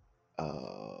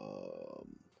 No,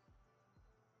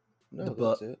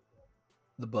 that's it.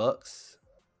 The Bucks.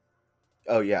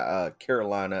 Oh yeah,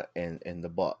 Carolina and the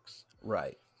Bucks.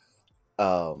 Right.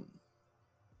 And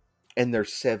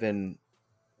there's 7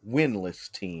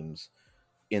 winless teams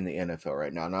in the NFL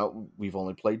right now. Now, we've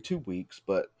only played 2 weeks,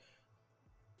 but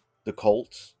the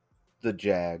Colts, the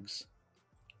Jags,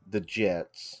 the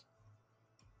Jets,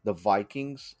 the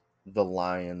Vikings, the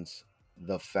Lions,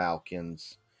 the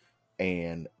Falcons,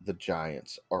 and the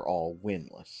Giants are all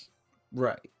winless.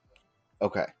 Right.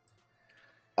 Okay.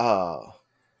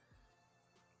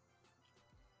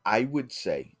 I would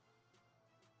say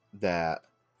that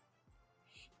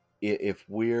if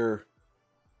we're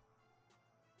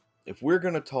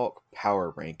going to talk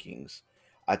power rankings,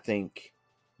 I think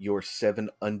your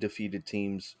 7 undefeated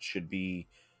teams should be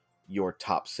your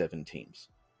top 7 teams,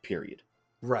 period.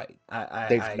 Right. I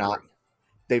agree.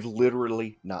 They've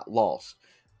literally not lost.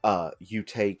 You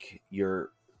take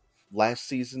your last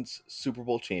season's Super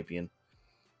Bowl champion,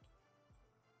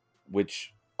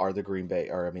 which are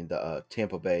the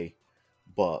Tampa Bay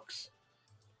Bucks.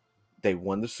 They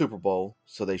won the Super Bowl,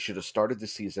 so they should have started the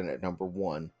season at number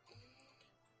one.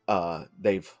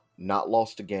 They've not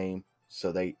lost a game,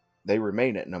 so they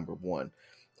remain at number one.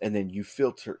 And then you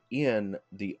filter in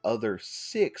the other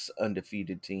 6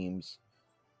 undefeated teams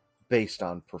based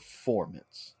on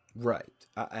performance. Right.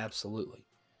 Absolutely.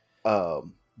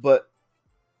 But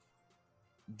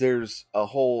there's a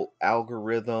whole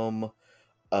algorithm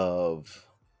of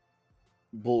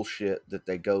bullshit that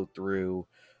they go through,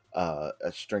 a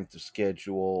strength of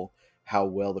schedule, how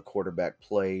well the quarterback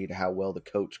played, how well the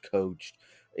coach coached.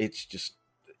 It's just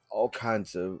all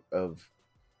kinds of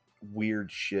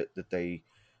weird shit that they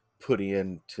put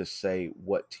in to say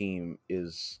what team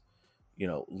is,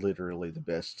 literally the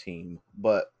best team.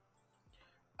 But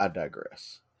I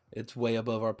digress. It's way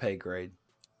above our pay grade.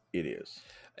 It is.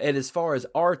 And as far as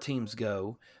our teams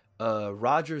go,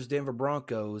 Rogers Denver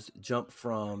Broncos jumped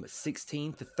from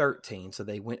 16 to 13, so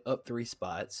they went up 3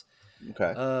 spots.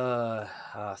 Okay.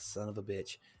 Son of a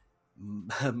bitch.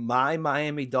 My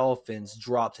Miami Dolphins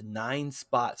dropped 9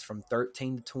 spots from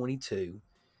 13 to 22.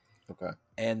 Okay.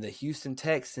 And the Houston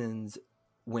Texans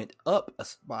went up a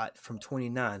spot from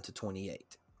 29 to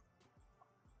 28.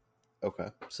 Okay.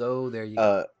 So there you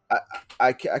go.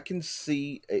 I can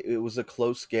see it was a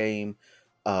close game.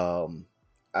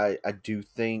 I do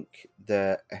think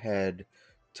that had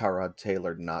Tyrod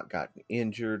Taylor not gotten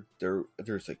injured,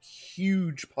 there's a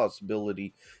huge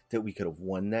possibility that we could have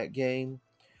won that game.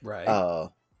 Right.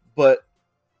 But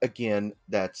again,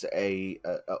 that's a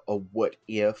what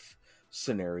if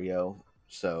scenario.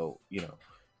 So,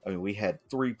 we had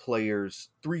 3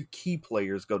 key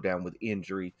players go down with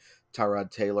injury.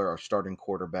 Tyrod Taylor, our starting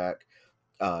quarterback,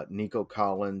 Nico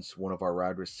Collins, one of our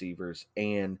wide receivers,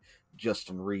 and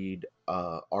Justin Reed,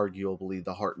 arguably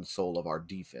the heart and soul of our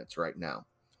defense right now.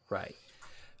 Right.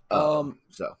 So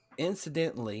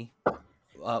Incidentally,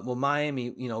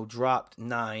 Miami, dropped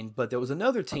 9, but there was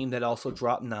another team that also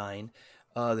dropped 9.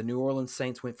 The New Orleans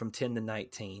Saints went from 10 to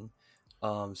 19.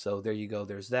 So there you go.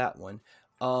 There's that one.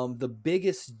 The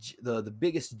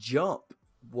biggest jump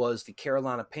was the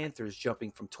Carolina Panthers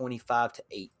jumping from 25 to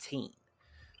 18.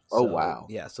 Oh, So, wow.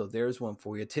 yeah, so there's one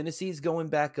for you. Tennessee's going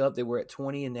back up. They were at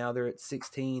 20 and now they're at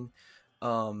 16.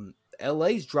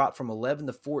 LA's dropped from 11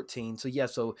 to 14. So, yeah,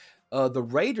 the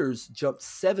Raiders jumped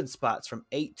 7 spots from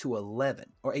 8 to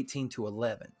 11 or 18 to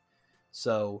 11.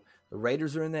 So the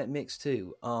Raiders are in that mix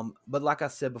too. But like I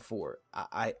said before,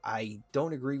 I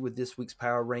don't agree with this week's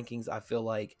power rankings. I feel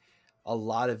like a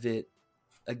lot of it,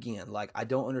 again, like I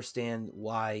don't understand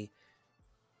why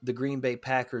the Green Bay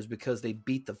Packers, because they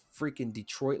beat the freaking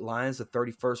Detroit Lions, the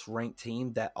 31st ranked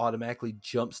team, that automatically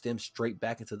jumps them straight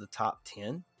back into the top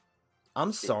 10.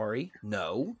 I'm sorry.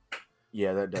 No.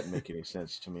 Yeah, that doesn't make any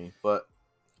sense to me, but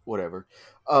whatever.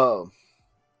 So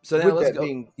now with let's that go.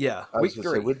 being, Yeah, I was week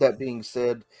going to say, 3. with that being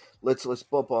said, let's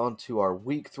bump on to our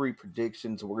week 3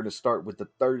 predictions. We're going to start with the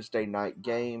Thursday night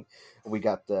game. We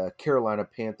got the Carolina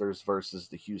Panthers versus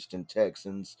the Houston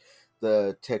Texans.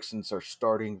 The Texans are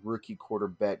starting rookie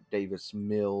quarterback Davis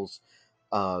Mills.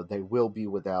 They will be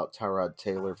without Tyrod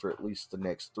Taylor for at least the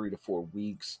next 3 to 4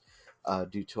 weeks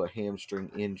due to a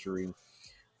hamstring injury.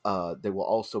 They will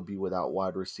also be without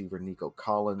wide receiver Nico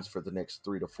Collins for the next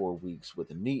 3 to 4 weeks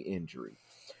with a knee injury.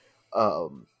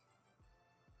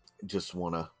 Just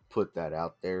want to put that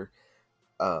out there.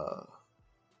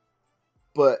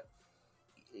 But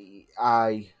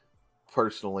I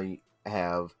personally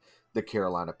have the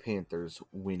Carolina Panthers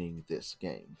winning this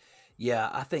game. Yeah,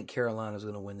 I think Carolina's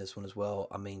going to win this one as well.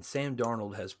 I mean, Sam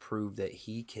Darnold has proved that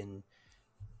he can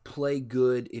play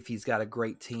good if he's got a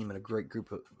great team and a great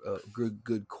group of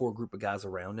good core group of guys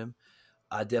around him.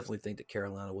 I definitely think that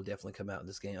Carolina will definitely come out in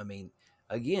this game. I mean,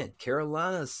 again,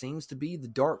 Carolina seems to be the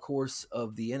dark horse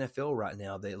of the NFL right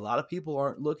now. A lot of people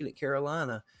aren't looking at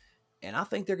Carolina, and I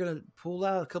think they're going to pull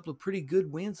out a couple of pretty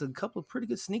good wins, a couple of pretty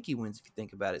good sneaky wins if you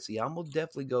think about it. So, yeah, I'm going to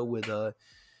definitely go with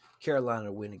Carolina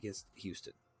to win against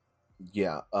Houston.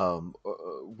 Yeah,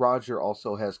 Roger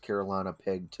also has Carolina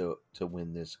pegged to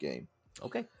win this game.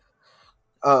 Okay.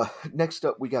 Next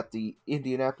up, we got the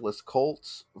Indianapolis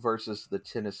Colts versus the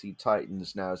Tennessee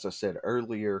Titans. Now, as I said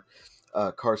earlier,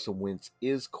 Carson Wentz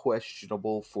is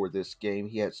questionable for this game.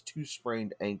 He has 2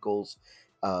 sprained ankles.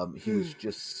 He was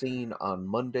just seen on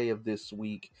Monday of this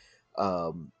week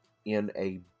in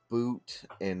a boot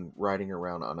and riding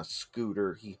around on a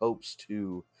scooter. He hopes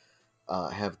to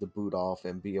have the boot off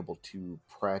and be able to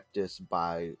practice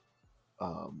by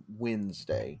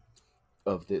Wednesday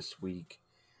of this week.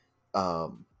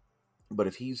 But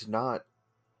if he's not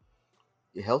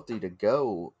healthy to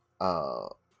go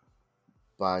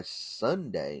by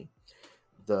Sunday,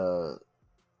 the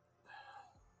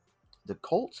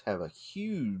Colts have a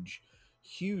huge,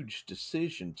 huge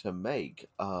decision to make.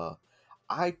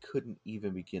 I couldn't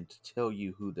even begin to tell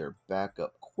you who their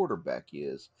backup quarterback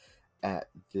is at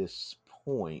this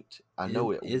point. I know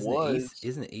it was.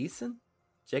 Isn't it Eason?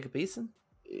 Jacob Eason?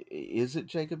 Is it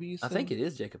Jacob I think Eason? it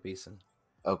is Jacob Eason.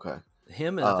 Okay.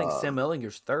 Him and I think Uh, Sam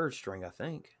Ellinger's third string, I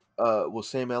think. well,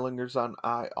 Sam Ellinger's on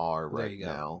IR There right you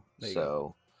go. now, There you go.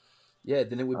 so Yeah,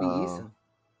 then it would be uh, Eason.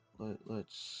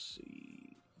 let's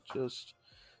see.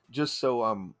 Just so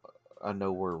I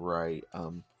know we're right.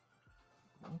 What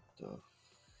the?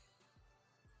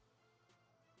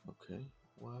 Okay.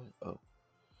 What? Oh.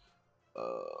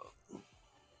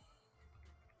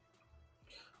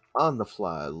 On the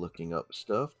fly, looking up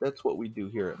stuff. That's what we do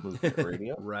here at Movement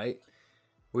Radio. Right.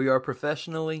 We are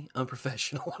professionally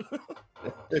unprofessional.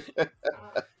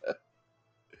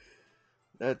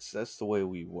 That's the way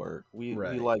we work. We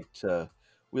Right. like to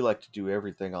do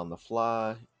everything on the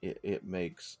fly. It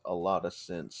makes a lot of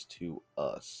sense to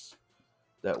us.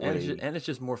 That way, And it's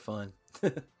just more fun.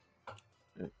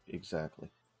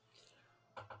 exactly.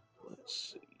 Let's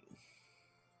see.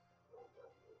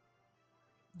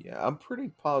 Yeah, I'm pretty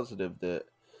positive that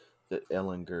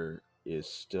Ellinger is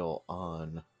still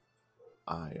on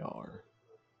IR.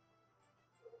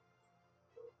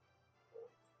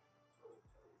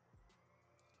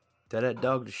 Tell that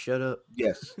dog to shut up.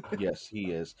 Yes,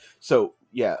 he is. So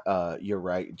yeah, you're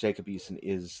right. Jacob Eason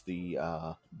is the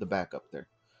backup there.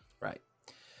 Right.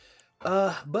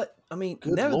 But I mean,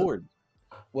 Good lord,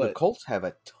 the what? Colts have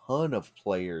a ton of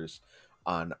players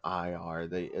on IR.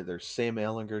 There's Sam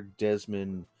Ellinger,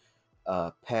 Desmond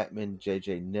Patman,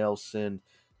 J.J. Nelson,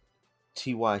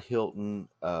 T.Y. Hilton,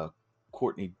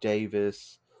 Courtney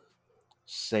Davis,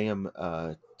 Sam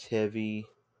Tevy,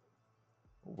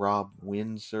 Rob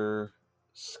Windsor,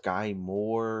 Sky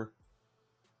Moore,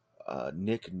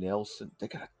 Nick Nelson. They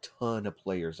got a ton of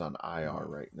players on IR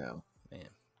right now. Man,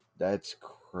 That's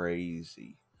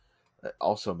crazy.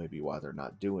 Also, maybe why they're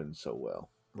not doing so well.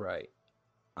 right.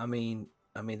 I mean,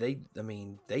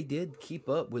 they did keep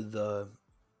up with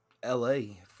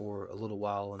L.A. for a little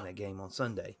while in that game on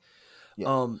Sunday.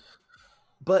 Yeah.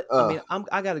 But I mean,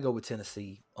 I got to go with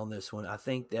Tennessee on this one. I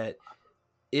think that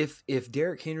if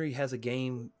Derrick Henry has a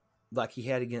game like he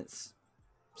had against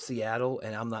Seattle,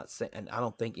 and I'm not saying, and I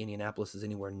don't think Indianapolis is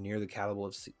anywhere near the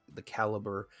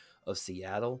caliber of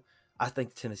Seattle. I think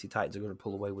the Tennessee Titans are going to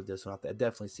pull away with this one. I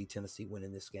definitely see Tennessee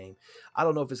winning this game. I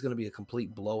don't know if it's going to be a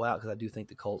complete blowout because I do think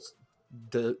the Colts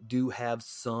do have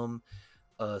some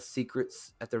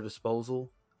secrets at their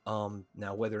disposal.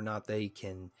 Now, whether or not they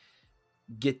can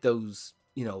get those,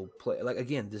 play like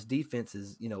again, this defense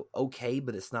is okay,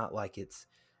 but it's not like it's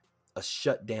a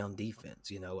shutdown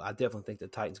defense. I definitely think the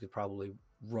Titans could probably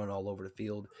run all over the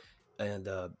field and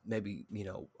maybe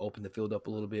open the field up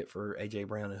a little bit for AJ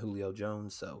Brown and Julio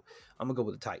Jones. So I'm gonna go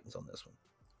with the Titans on this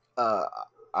one.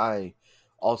 I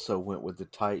also went with the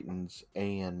Titans,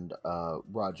 and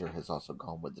Roger has also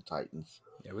gone with the Titans.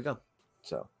 There we go.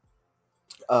 So,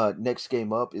 next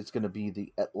game up is going to be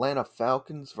the Atlanta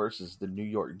Falcons versus the New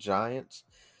York Giants.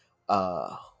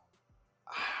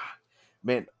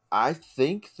 Man, I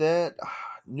think that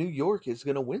New York is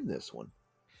going to win this one.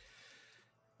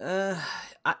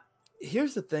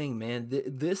 Here's the thing, man.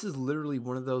 This is literally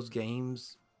one of those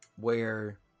games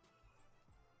where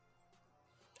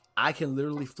I can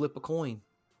literally flip a coin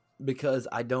because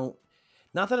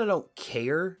not that I don't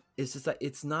care. It's just that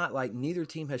it's not like neither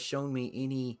team has shown me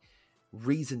any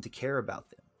reason to care about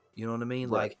them. You know what I mean?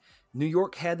 Right. Like New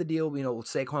York had the deal,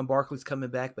 Saquon Barkley's coming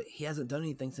back, but he hasn't done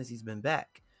anything since he's been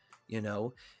back,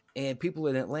 and people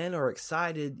in Atlanta are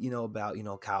excited,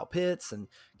 about, Kyle Pitts and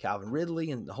Calvin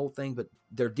Ridley and the whole thing, but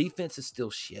their defense is still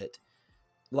shit.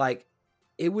 Like,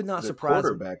 it would not surprise me. The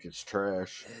quarterback is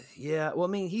trash. Yeah, well,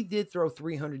 I mean, he did throw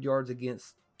 300 yards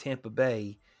against Tampa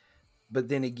Bay, but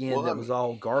then again, that was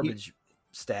all garbage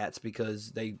stats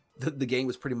because the game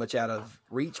was pretty much out of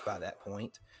reach by that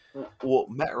point. Well,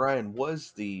 Matt Ryan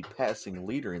was the passing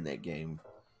leader in that game.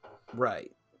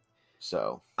 Right.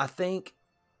 So I think,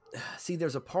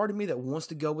 there's a part of me that wants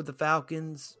to go with the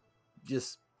Falcons,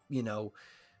 just,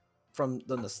 from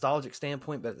the nostalgic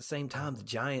standpoint, but at the same time, the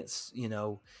Giants,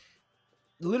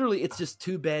 literally it's just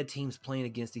two bad teams playing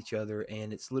against each other,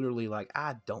 and it's literally like,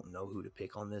 I don't know who to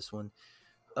pick on this one.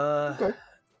 okay.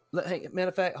 Hey, matter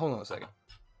of fact, hold on a second.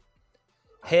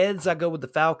 Heads, I go with the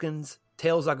Falcons.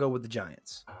 Tails, I go with the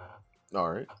Giants. All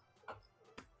right.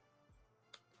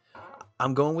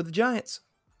 I'm going with the Giants.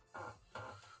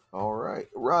 All right. right.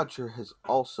 Roger has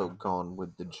also gone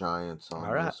with the Giants All on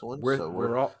right, this one, we're so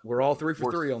we're all 3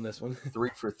 for 3 we're on this one. 3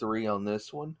 for 3 on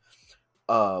this one.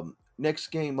 Next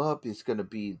game up is going to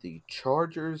be the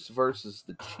Chargers versus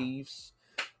the Chiefs.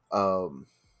 Um,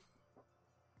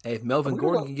 Hey, if I'm Melvin gonna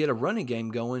Gordon go can get a running game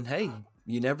going, hey,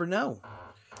 you never know.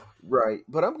 right,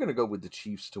 but I'm gonna go with the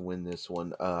Chiefs to win this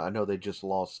one. I know they just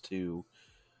lost to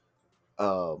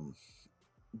um,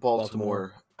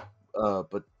 Baltimore. Baltimore,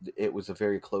 but it was a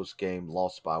very close game,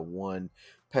 lost by one.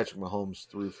 Patrick Mahomes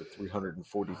threw for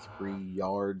 343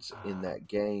 yards in that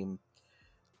game.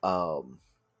 Um,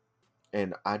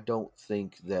 and I don't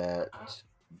think that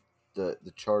the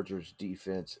Chargers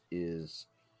defense is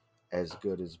as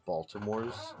good as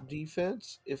Baltimore's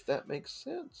defense, if that makes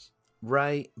sense.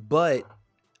 Right, but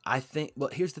I think. Well,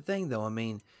 here's the thing, though. I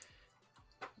mean,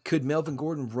 could Melvin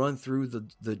Gordon run through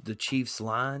the Chiefs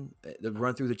line,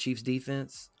 run through the Chiefs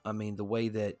defense? I mean, the way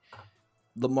that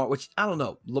Lamar, which I don't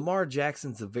know, Lamar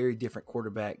Jackson's a very different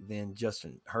quarterback than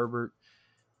Justin Herbert.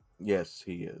 Yes,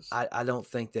 he is. I don't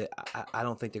think that I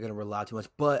don't think they're going to rely too much.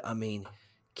 But I mean,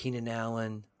 Keenan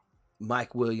Allen,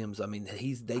 Mike Williams. I mean,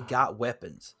 they got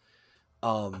weapons.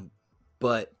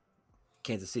 But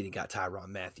Kansas City got Tyrann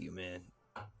Mathieu, man.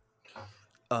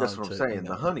 That's what I'm To saying.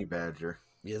 The Honey Badger.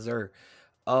 yes, sir.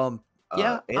 Yeah, And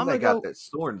I'm they gonna got go. that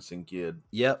Sorensen kid.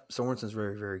 Yep, Sorensen's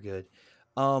very, very good.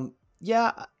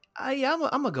 Yeah, I'm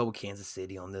gonna go with Kansas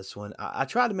City on this one. I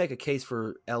tried to make a case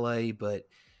for LA, but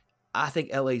I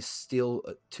think LA's still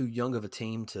too young of a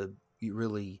team to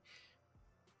really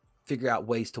figure out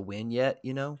ways to win yet.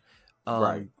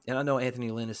 Right. And I know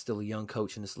Anthony Lynn is still a young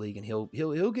coach in this league, and he'll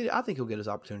get. I think he'll get his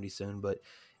opportunity soon. But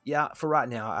yeah, for right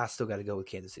now, I still got to go with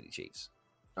Kansas City Chiefs.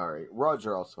 All right.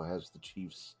 Roger also has the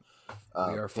Chiefs We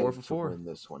are 4 for to 4. win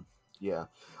this one. Yeah.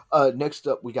 Next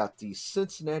up, we got the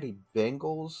Cincinnati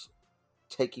Bengals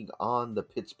taking on the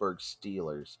Pittsburgh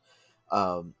Steelers.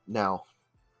 Now,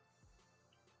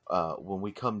 when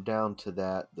we come down to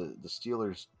that, the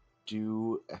Steelers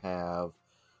do have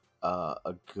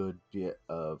a good bit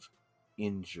of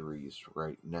injuries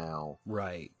right now.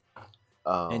 Right.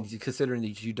 Um, And considering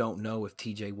that you don't know if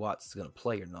TJ Watts is going to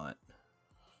play or not.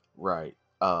 right.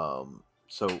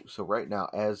 So right now,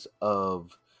 as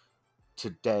of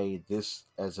today,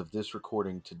 as of this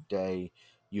recording today,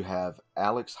 you have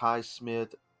Alex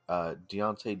Highsmith,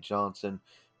 Deontay Johnson,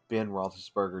 Ben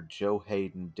Roethlisberger, Joe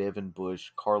Hayden, Devin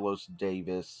Bush, Carlos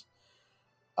Davis,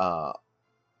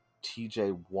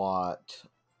 TJ Watt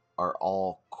are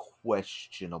all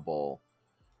questionable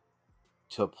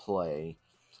to play.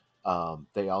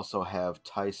 They also have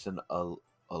Tyson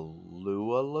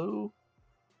Alualu.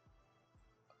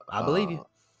 I believe you.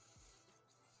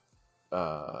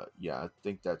 Yeah, I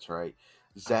think that's right.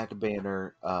 Zach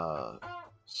Banner,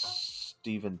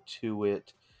 Stephen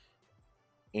Tuitt,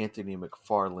 Anthony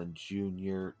McFarland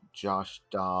Jr., Josh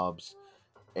Dobbs,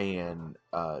 and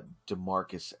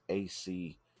DeMarcus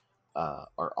Acey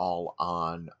are all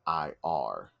on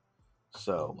IR.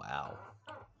 So, wow.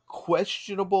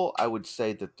 questionable. I would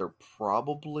say that they're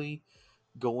probably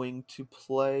going to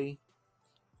play,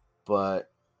 but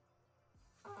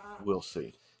we'll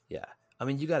see. Yeah. I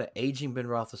mean, you got an aging Ben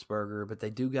Roethlisberger, but they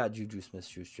do got Juju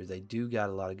Smith-Schuster. They do got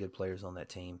a lot of good players on that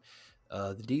team.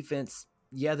 The defense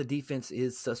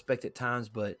is suspect at times,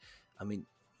 but I mean,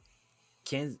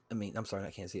 I'm sorry,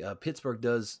 not Kansas City. Pittsburgh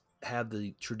does have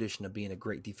the tradition of being a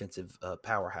great defensive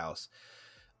powerhouse.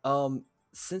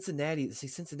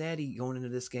 Cincinnati going into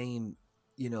this game,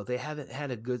 they haven't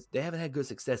had good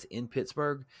success in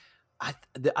Pittsburgh. I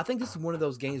think this is one of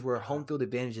those games where home field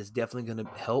advantage is definitely going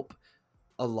to help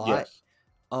a lot. Yes.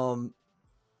 I'm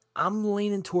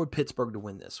leaning toward Pittsburgh to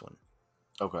win this one.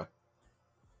 Okay.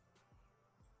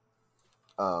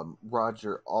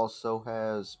 Roger also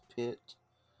has Pitt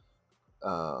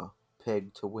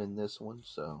pegged to win this one.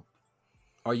 So,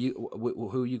 Are you?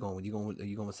 Who are you going with? Are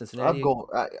you going with Cincinnati? I'm going.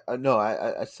 No,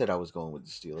 I said I was going with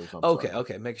the Steelers. I'm okay, sorry.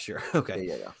 okay, make sure. Okay,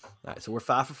 Yeah. All right, so we're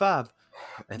 5 for 5.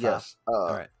 And Yes. 5.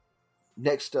 All right.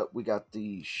 Next up, we got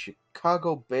the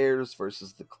Chicago Bears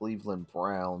versus the Cleveland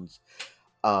Browns.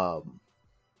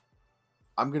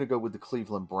 I'm going to go with the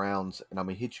Cleveland Browns, and I'm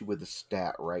going to hit you with a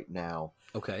stat right now.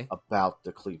 Okay. About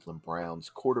the Cleveland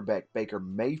Browns. Quarterback Baker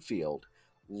Mayfield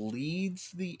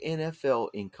leads the NFL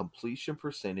in completion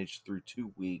percentage through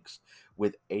 2 weeks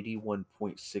with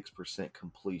 81.6%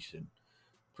 completion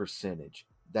percentage.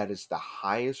 That is the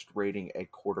highest rating a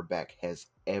quarterback has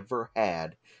ever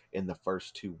had in the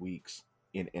first 2 weeks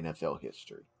in NFL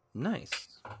history. Nice.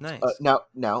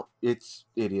 Now it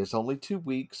is only 2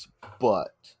 weeks,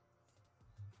 but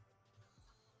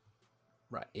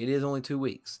right, it is only 2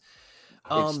 weeks.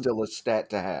 It's still a stat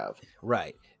to have.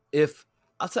 Right. if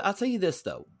I'll tell you this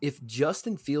though, if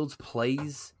Justin Fields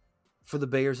plays for the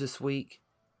Bears this week,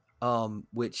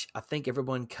 which I think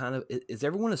everyone kind of is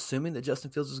everyone assuming that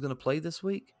Justin Fields is going to play this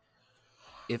week?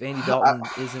 If Andy Dalton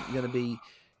isn't going to be,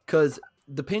 because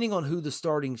depending on who the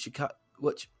starting Chicago,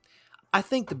 which I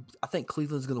think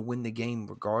Cleveland's going to win the game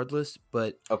regardless.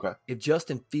 But Okay. if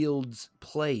Justin Fields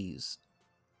plays,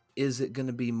 is it going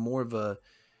to be more of a,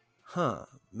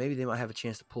 maybe they might have a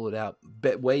chance to pull it out,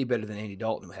 way better than Andy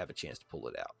Dalton would have a chance to pull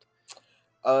it out.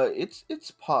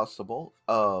 It's possible.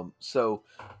 So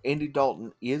Andy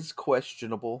Dalton is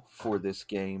questionable for this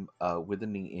game with a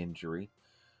knee injury.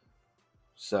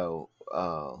 So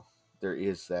there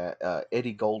is that.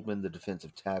 Eddie Goldman, the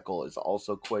defensive tackle, is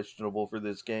also questionable for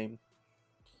this game.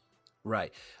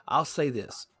 Right. I'll say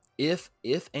this: if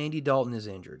Andy Dalton is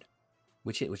injured,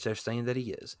 which they're saying that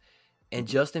he is, and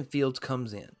Justin Fields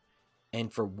comes in,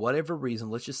 and for whatever reason,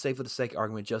 let's just say for the sake of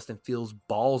argument, Justin Fields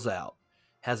balls out,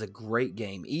 has a great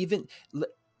game, even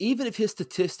if his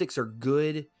statistics are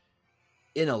good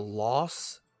in a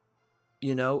loss,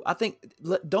 I think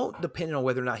don't depend on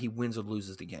whether or not he wins or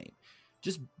loses the game.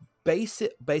 Just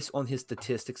based on his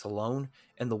statistics alone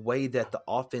and the way that the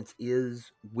offense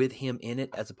is with him in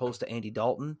it, as opposed to Andy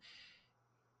Dalton.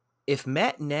 If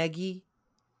Matt Nagy,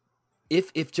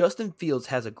 if Justin Fields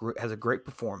has a great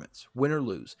performance, win or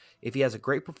lose, if he has a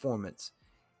great performance,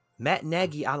 Matt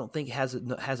Nagy, I don't think has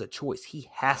a choice. He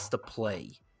has to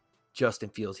play Justin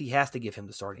Fields. He has to give him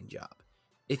the starting job.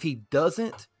 If he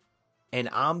doesn't, and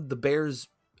I'm the Bears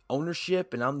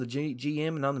ownership and I'm the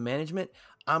GM and I'm the management,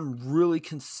 I'm really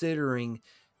considering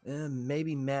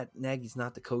maybe Matt Nagy's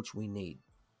not the coach we need.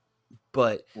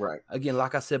 But right. Again,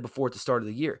 like I said before at the start of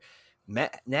the year,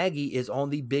 Matt Nagy is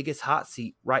on the biggest hot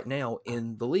seat right now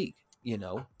in the league.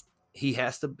 He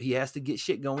has to get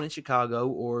shit going in Chicago,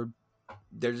 or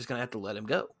they're just gonna have to let him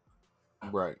go.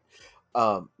 Right.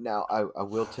 Now I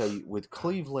will tell you, with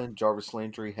Cleveland, Jarvis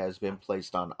Landry has been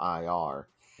placed on IR.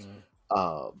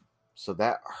 So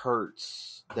that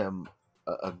hurts them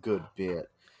a good bit.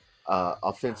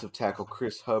 Offensive tackle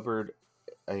Chris Hubbard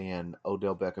and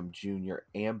Odell Beckham Jr.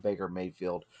 and Baker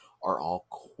Mayfield are all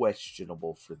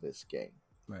questionable for this game.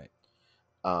 Right.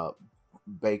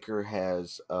 Baker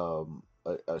has a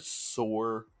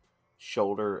sore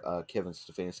shoulder. Kevin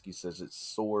Stefanski says it's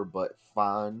sore but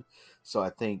fine. So I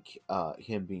think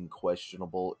him being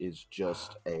questionable is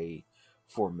just a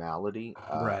formality.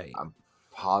 Right.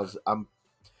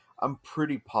 I'm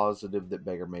pretty positive that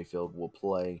Baker Mayfield will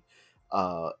play.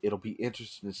 It'll be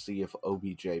interesting to see if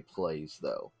OBJ plays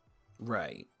though.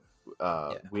 Right.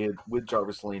 With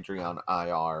Jarvis Landry on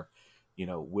IR,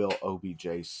 will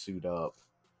OBJ suit up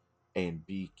and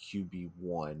be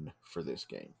QB1 for this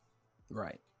game?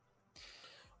 Right.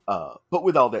 But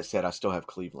with all that said, I still have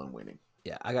Cleveland winning.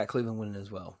 Yeah, I got Cleveland winning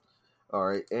as well. All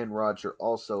right, and Roger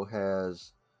also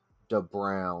has the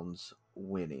Browns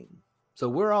winning. So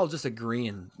we're all just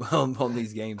agreeing on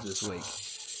these games this week.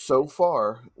 So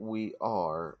far, we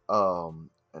are,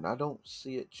 and I don't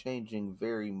see it changing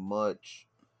very much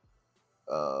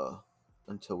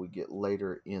until we get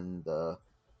later in the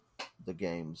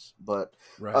games. But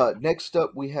next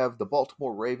up, we have the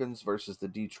Baltimore Ravens versus the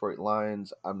Detroit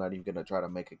Lions. I'm not even going to try to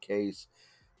make a case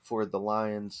for the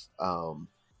Lions.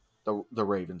 The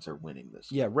Ravens are winning this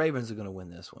game. Yeah, Ravens are going to win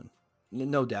this one.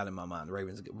 No doubt in my mind.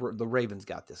 The Ravens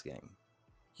got this game.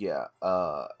 Yeah.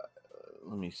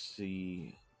 Let me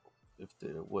see if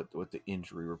what the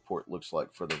injury report looks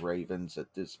like for the Ravens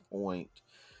at this point.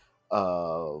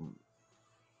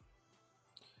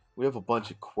 We have a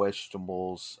bunch of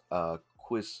questionables.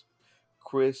 Chris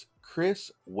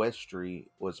Westry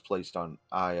was placed on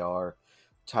IR.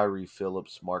 Tyree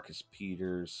Phillips, Marcus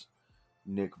Peters,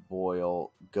 Nick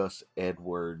Boyle, Gus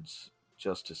Edwards,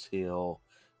 Justice Hill,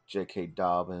 J.K.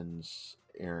 Dobbins,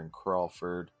 Aaron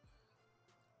Crawford,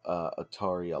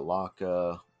 Atari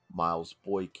Alaka, Miles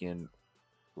Boykin,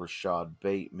 Rashad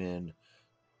Bateman,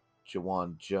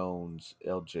 Jawan Jones,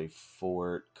 L.J.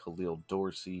 Fort, Khalil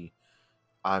Dorsey,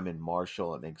 Iman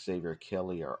Marshall, and Xavier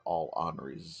Kelly are all on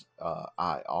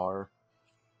IR.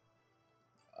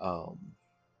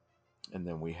 And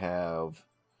then we have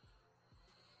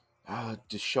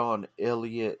Deshaun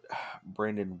Elliott,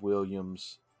 Brandon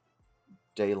Williams,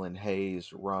 Dalen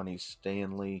Hayes, Ronnie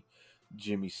Stanley,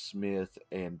 Jimmy Smith,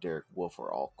 and Derek Wolfe are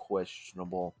all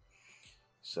questionable.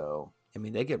 So, I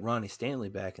mean, they get Ronnie Stanley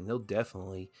back, and they'll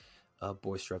definitely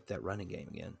boister up that running game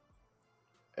again.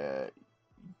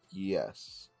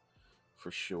 Yes,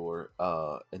 for sure.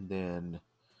 And then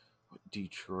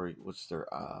Detroit, what's their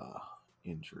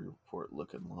injury report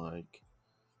looking like?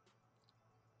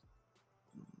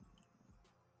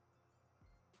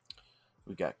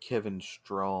 We got Kevin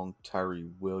Strong, Tyree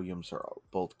Williams are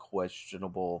both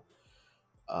questionable.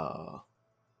 Uh,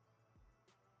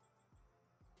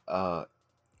 uh,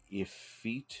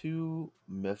 Ifitu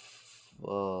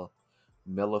Melifonwu.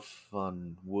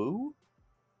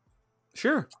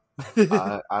 Sure.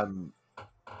 I, I'm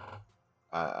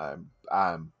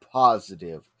I'm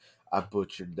positive I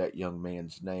butchered that young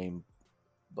man's name,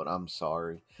 but I'm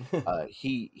sorry.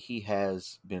 He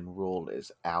has been ruled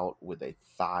as out with a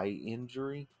thigh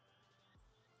injury,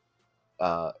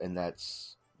 and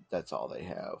that's all they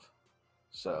have.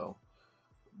 So,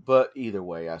 but either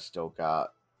way, I still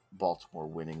got Baltimore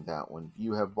winning that one.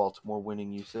 You have Baltimore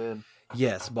winning, you said?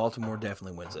 Yes, Baltimore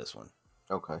definitely wins this one.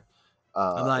 Okay.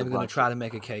 I'm not even going to Roger. try to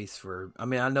make a case for. I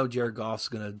mean, I know Jared Goff's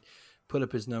going to put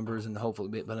up his numbers and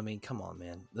hopefully, but I mean, come on,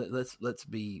 man. Let's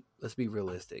be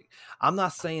realistic. I'm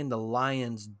not saying the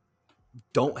Lions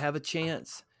don't have a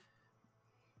chance,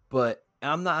 but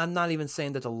I'm not even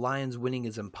saying that the Lions winning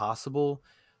is impossible,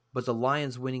 but the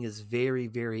Lions winning is very,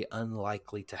 very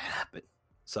unlikely to happen.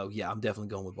 So yeah, I'm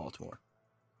definitely going with Baltimore.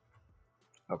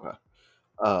 Okay.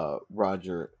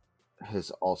 Roger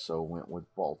has also went with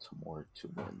Baltimore to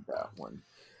win that one.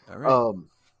 All right.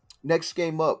 Next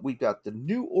game up, we got the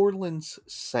New Orleans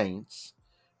Saints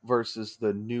versus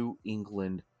the New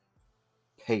England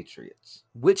Patriots.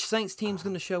 Which Saints team's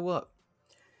going to show up?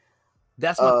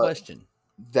 That's my Uh, question.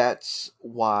 that's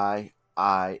why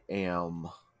I am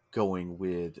going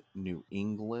with New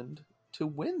England to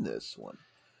win this one.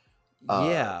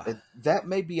 Yeah. That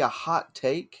may be a hot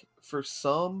take for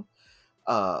some,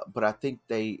 but I think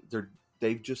they've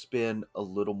just been a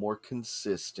little more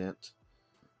consistent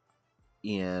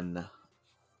in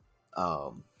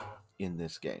um, in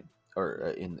this game or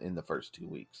in the first 2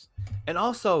 weeks. And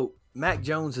also, Mac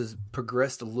Jones has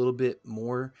progressed a little bit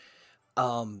more.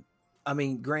 I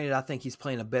mean, granted, I think he's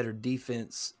playing a better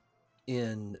defense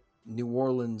in New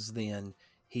Orleans than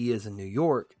he is in New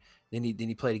York. Than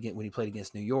he played against when he played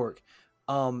against New York.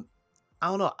 I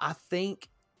don't know. I think.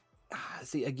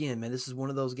 See, again, man, this is one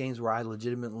of those games where I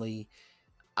legitimately.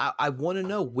 I want to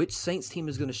know which Saints team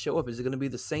is going to show up. Is it going to be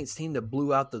the Saints team that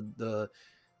blew out the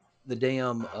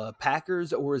damn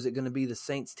Packers, or is it going to be the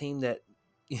Saints team that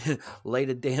laid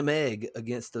a damn egg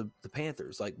against the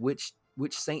Panthers? Like which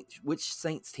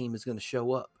Saints team is going to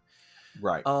show up?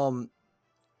 Right.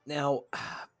 Now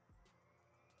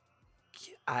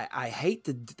I hate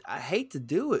to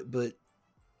do it, but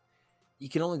you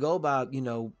can only go about,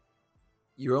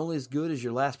 you're only as good as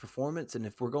your last performance, and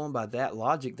if we're going by that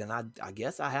logic, then I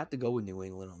guess I have to go with New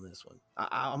England on this one.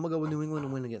 I'm gonna go with New England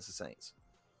and win against the Saints.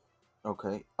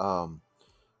 Okay.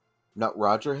 Now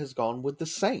Roger has gone with the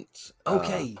Saints.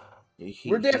 Okay,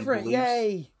 we're different.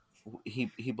 Yay!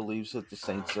 He believes that the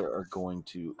Saints are going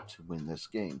to win this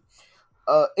game.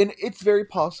 And it's very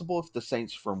possible if the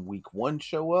Saints from week 1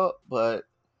 show up, but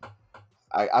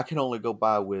I can only go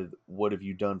by with what have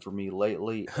you done for me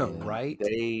lately, and Right?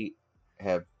 they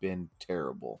have been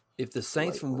terrible. If the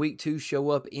Saints lately. from week 2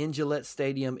 show up in Gillette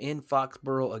Stadium in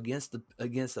Foxborough against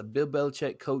a Bill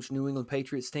Belichick coach New England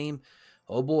Patriots team,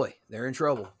 oh boy, they're in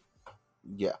trouble.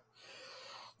 Yeah.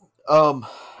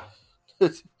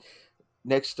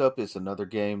 Next up is another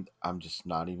game. I'm just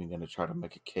not even going to try to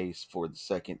make a case for the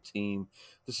second team.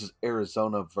 This is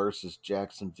Arizona versus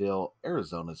Jacksonville.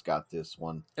 Arizona's got this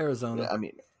one. Arizona. I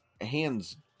mean,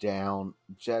 hands down,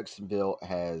 Jacksonville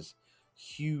has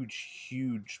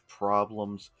huge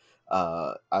problems.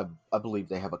 I believe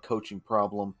they have a coaching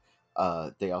problem.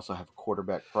 They also have a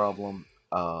quarterback problem.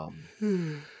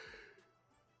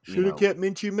 Should have kept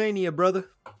Minshew Mania, brother.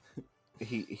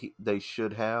 They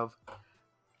should have,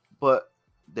 but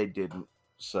they didn't.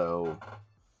 So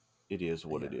it is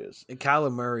what it is. And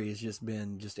Kyler Murray has just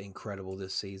been incredible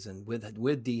this season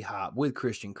with D Hop, with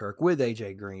Christian Kirk, with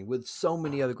AJ Green, with so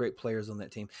many other great players on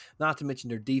that team. Not to mention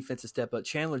their defensive step up.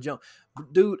 Chandler Jones,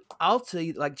 dude, I'll tell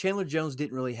you, like Chandler Jones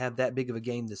didn't really have that big of a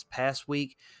game this past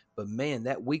week, but man,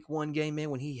 that week 1 game,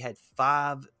 man, when he had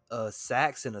 5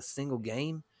 sacks in a single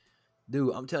game.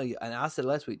 Dude, I'm telling you, and I said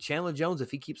last week, Chandler Jones,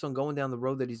 if he keeps on going down the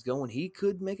road that he's going, he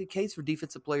could make a case for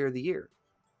Defensive Player of the Year.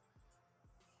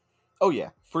 Oh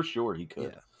yeah, for sure he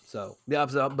could. Yeah. So yeah,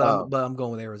 but I'm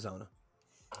going with Arizona.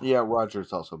 Yeah,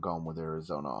 Roger's also gone with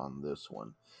Arizona on this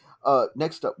one.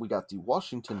 Next up, we got the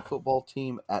Washington football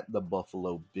team at the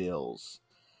Buffalo Bills.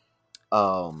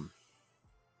 I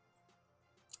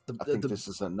think this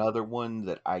is another one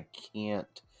that I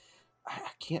can't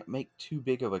make too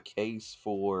big of a case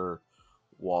for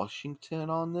Washington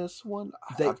on this one.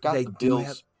 I've got the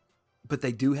Bills, but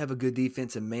they do have a good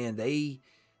defense, and man, they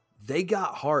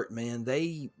got heart, man.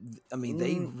 They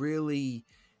really.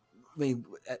 I mean,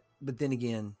 but then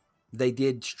again, they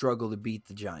did struggle to beat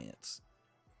the Giants.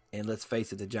 And let's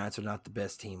face it, the Giants are not the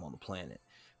best team on the planet.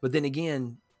 But then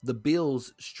again, the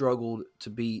Bills struggled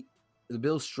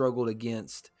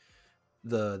against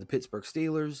the Pittsburgh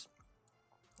Steelers,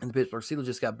 and the Pittsburgh Steelers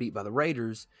just got beat by the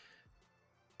Raiders.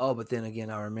 Oh, but then again,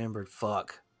 I remembered,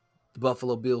 the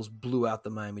Buffalo Bills blew out the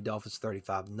Miami Dolphins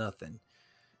 35-0.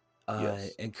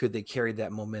 Yes. And could they carry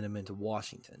that momentum into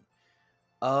Washington?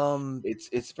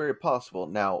 It's very possible.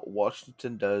 Now,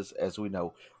 Washington does, as we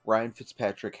know, Ryan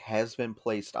Fitzpatrick has been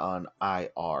placed on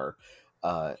IR,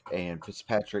 and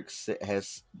Fitzpatrick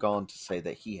has gone to say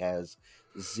that he has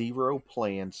zero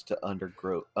plans to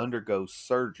undergo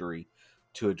surgery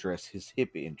to address his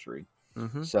hip injury.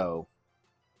 Mm-hmm. So,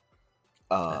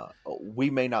 we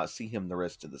may not see him the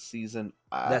rest of the season.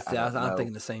 I'm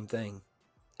thinking the same thing.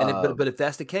 And but if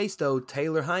that's the case, though,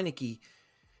 Taylor Heineke,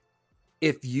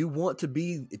 if you want to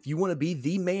be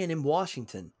the man in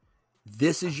Washington,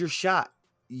 this is your shot.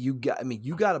 You got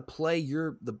to play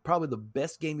probably the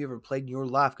best game you ever played in your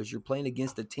life, because you're playing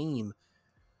against a team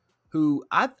who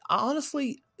I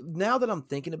honestly, now that I'm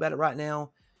thinking about it right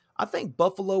now, I think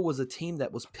Buffalo was a team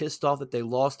that was pissed off that they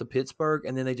lost to Pittsburgh,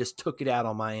 and then they just took it out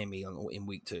on Miami in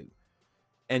week 2.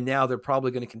 And now they're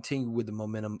probably going to continue with the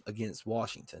momentum against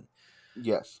Washington.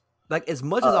 Yes. Like, as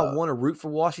much as I want to root for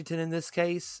Washington in this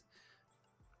case,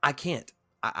 I can't.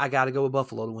 I got to go with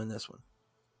Buffalo to win this one.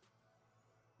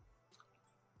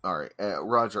 All right.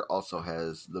 Roger also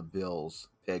has the Bills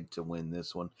pegged to win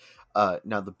this one.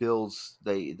 Now, the Bills,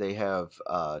 they have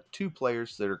 2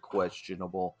 players that are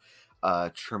questionable.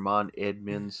 Tremont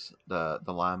Edmonds, the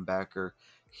linebacker,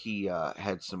 he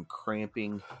had some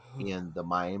cramping in the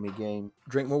Miami game.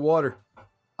 Drink more water.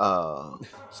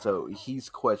 So he's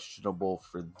questionable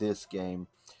for this game.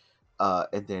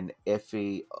 And then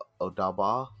Effie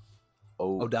Odaba.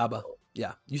 Odaba.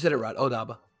 Yeah, you said it right.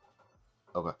 Odaba.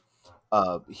 Okay.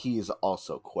 He is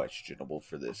also questionable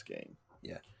for this game.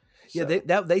 Yeah. So.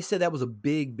 Yeah, they said that was a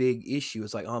big issue.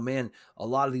 It's like, oh man, a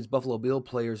lot of these Buffalo Bill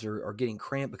players are getting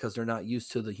cramped because they're not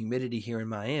used to the humidity here in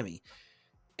Miami.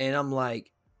 And I'm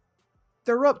like,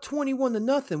 they're up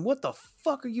 21-0. What the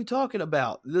fuck are you talking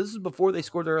about? This is before they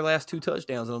scored their last 2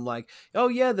 touchdowns. And I'm like, oh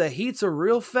yeah, the heat's a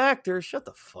real factor. Shut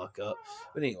the fuck up.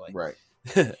 But anyway. Right.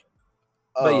 But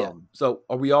yeah, so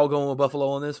are we all going with Buffalo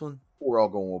on this one? We're all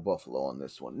going with Buffalo on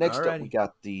this one. Next up, we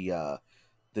got the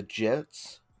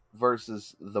Jets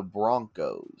versus the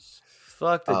Broncos.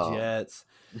 Fuck the Jets.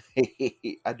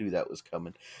 I knew that was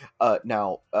coming.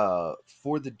 Now,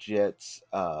 for the Jets,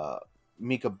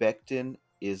 Mika Becton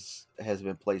has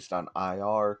been placed on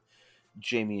IR.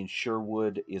 Jamie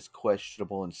Sherwood is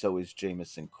questionable, and so is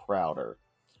Jamison Crowder.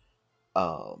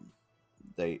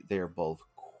 They're both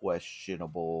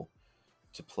questionable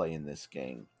to play in this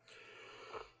game.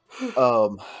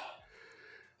 For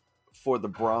the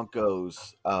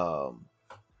Broncos,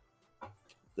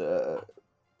 the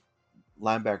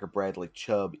linebacker Bradley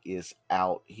Chubb is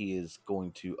out. He is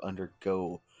going to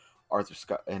undergo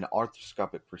an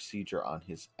arthroscopic procedure on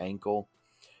his ankle.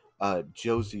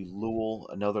 Josie Lewell,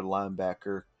 another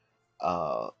linebacker,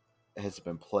 has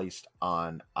been placed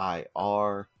on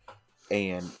IR,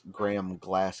 and Graham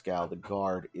Glasgow, the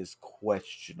guard, is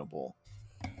questionable.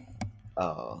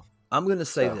 I'm going to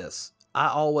say this. I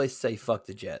always say fuck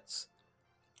the Jets.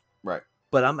 Right.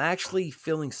 But I'm actually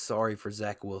feeling sorry for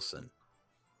Zach Wilson,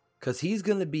 because he's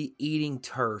going to be eating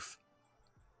turf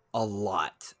a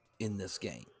lot in this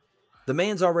game. The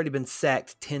man's already been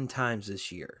sacked 10 times this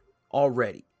year.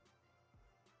 Already.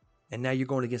 And now you're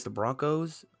going against the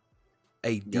Broncos,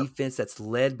 a defense that's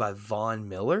led by Von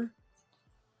Miller?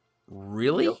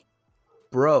 Really? Yep.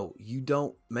 Bro, you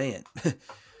don't, man.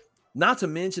 Not to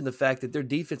mention the fact that their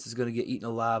defense is going to get eaten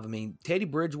alive. I mean, Teddy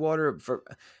Bridgewater,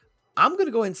 I'm going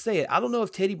to go ahead and say it. I don't know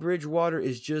if Teddy Bridgewater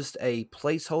is just a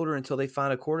placeholder until they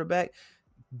find a quarterback.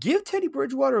 Give Teddy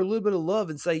Bridgewater a little bit of love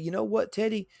and say, you know what,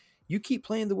 Teddy, you keep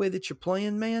playing the way that you're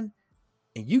playing, man,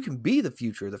 and you can be the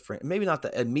future of the franchise. Maybe not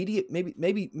the immediate,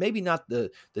 maybe not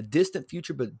the distant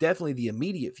future, but definitely the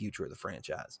immediate future of the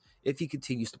franchise if he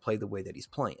continues to play the way that he's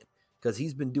playing, because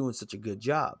he's been doing such a good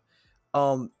job.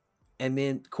 And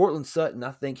then Cortland Sutton, I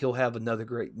think he'll have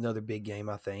another big game,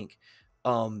 I think.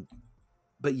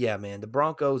 But yeah, man, the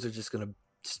Broncos are just going to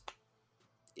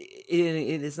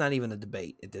it's not even a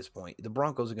debate at this point. The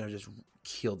Broncos are going to just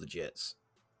kill the Jets.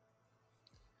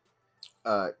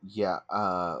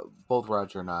 Both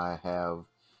Roger and I have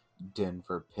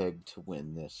Denver pegged to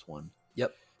win this one.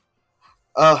 Yep.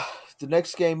 The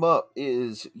next game up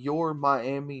is your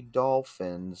Miami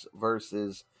Dolphins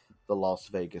versus the Las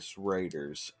Vegas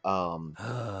Raiders.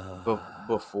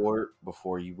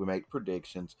 Before you make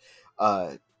predictions,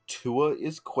 Tua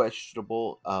is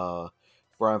questionable.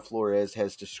 Brian Flores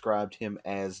has described him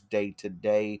as day to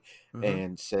day Mm-hmm.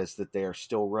 and says that they are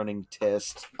still running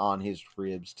tests on his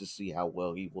ribs to see how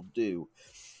well he will do.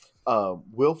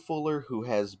 Will Fuller, who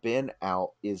has been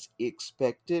out, is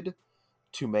expected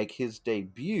to make his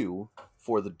debut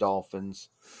for the Dolphins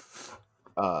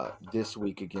this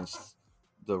week against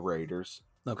the Raiders.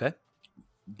 Okay.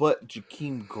 But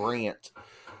Jakeem Grant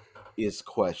is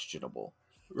questionable.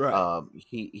 Right.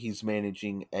 He's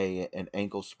managing an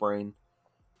ankle sprain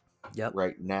Yep.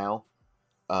 right now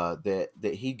that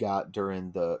he got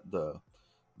during the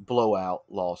blowout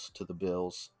loss to the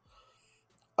Bills.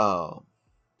 Um,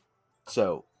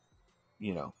 so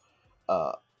you know,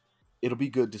 uh, it'll be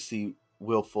good to see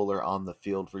Will Fuller on the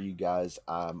field for you guys.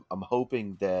 I'm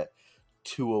hoping that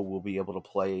Tua will be able to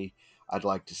play. I'd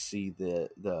like to see the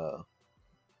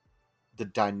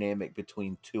dynamic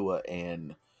between Tua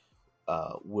and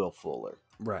Will Fuller.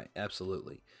 Right.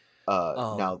 Absolutely.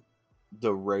 Now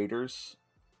the Raiders,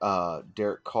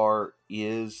 Derek Carr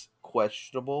is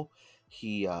questionable.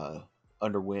 He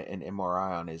underwent an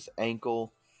MRI on his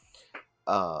ankle,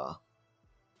 and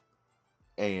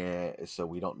so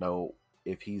we don't know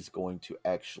if he's going to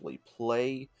actually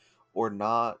play or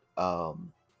not.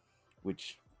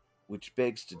 Which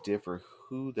begs to differ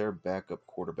who their backup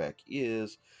quarterback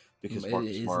is, because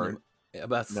Marcus Smart.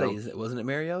 About to say, No, wasn't it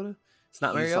Mariota? It's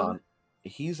not he's Mariota. on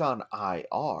he's on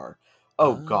IR.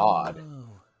 Oh God.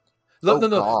 Oh. No, Oh no, no,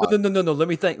 no, God. no, no, no, no. Let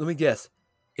me think. Let me guess.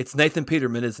 It's Nathan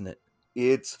Peterman, isn't it?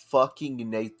 It's fucking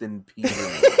Nathan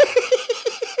Peterman.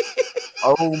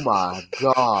 Oh my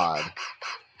God.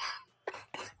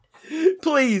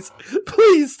 Please,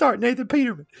 please start Nathan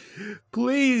Peterman.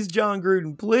 Please, John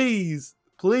Gruden. Please,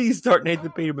 please start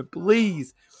Nathan Peterman.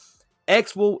 Please.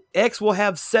 X will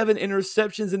have 7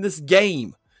 interceptions in this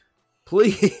game.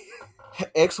 Please.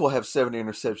 X will have 7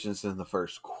 interceptions in the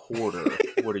first quarter.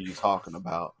 What are you talking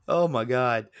about? Oh my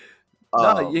God.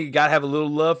 No, you gotta have a little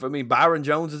love for me. Byron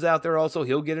Jones is out there also.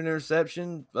 He'll get an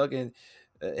interception. Fucking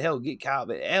hell, get Kyle.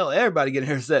 But hell, everybody get an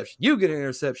interception. You get an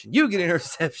interception. You get an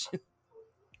interception.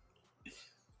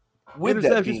 With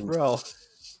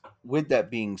that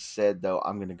being said, though,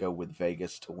 I'm going to go with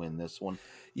Vegas to win this one.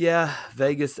 Yeah,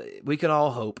 Vegas. We can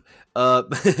all hope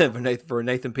for a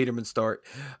Nathan Peterman start.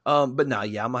 But no,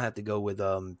 yeah, I'm gonna have to go with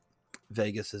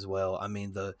Vegas as well. I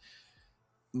mean, the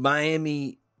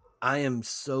Miami. I am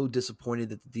so disappointed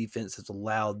that the defense has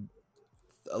allowed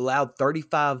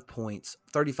 35 points,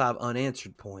 35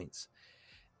 unanswered points.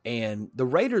 And the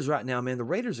Raiders right now, man, the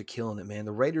Raiders are killing it, man.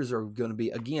 The Raiders are going to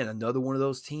be, again, another one of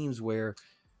those teams where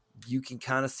you can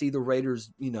kind of see the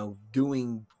Raiders,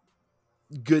 doing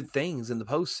good things in the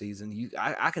postseason.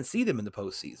 I can see them in the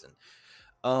postseason.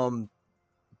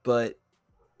 But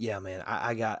yeah, man,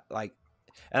 I got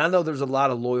and I know there's a lot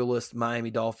of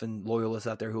Miami Dolphin loyalists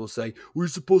out there who will say, we're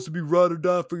supposed to be ride or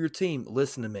die for your team.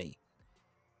 Listen to me.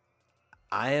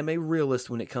 I am a realist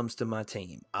when it comes to my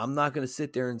team. I'm not going to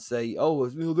sit there and say, oh,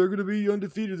 they're going to be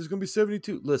undefeated. There's going to be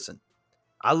 72. Listen,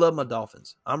 I love my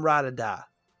Dolphins. I'm ride or die.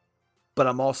 But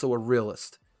I'm also a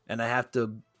realist. And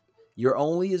you're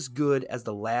only as good as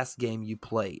the last game you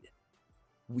played.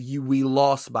 We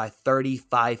lost by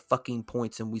 35 fucking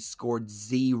points and we scored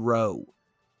 0.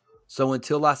 So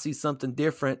until I see something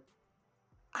different,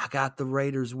 I got the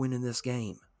Raiders winning this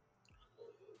game.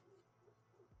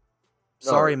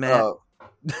 Sorry, Matt.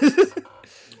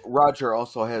 Roger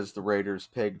also has the Raiders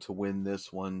pegged to win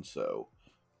this one, so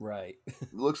right.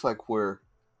 It looks like we're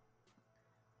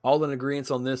all in agreement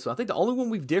on this one. I think the only one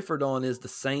we've differed on is the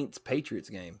Saints-Patriots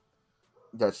game.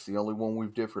 That's the only one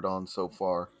we've differed on so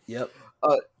far. Yep.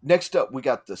 Next up, we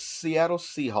got the Seattle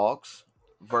Seahawks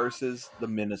versus the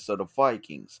Minnesota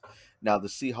Vikings. Now, the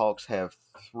Seahawks have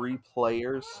 4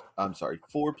 players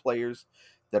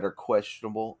that are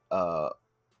questionable.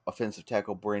 Offensive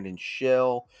tackle Brandon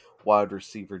Shell, wide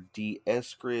receiver D.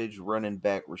 Eskridge, running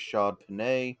back Rashad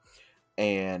Penny,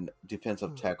 and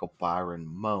defensive tackle Byron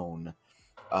Moan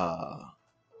are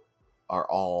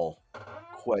all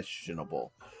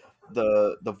questionable.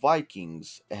 The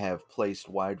Vikings have placed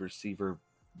wide receiver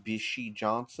Bishi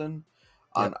Johnson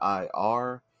on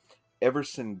IR.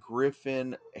 Everson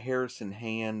Griffin, Harrison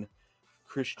Hand,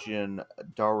 Christian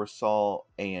Darrisaw,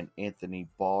 and Anthony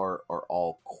Barr are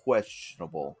all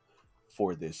questionable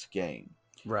for this game.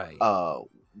 Right.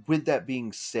 With that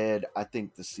being said, I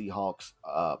think the Seahawks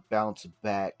bounce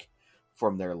back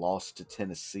from their loss to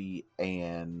Tennessee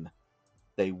and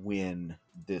they win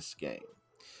this game.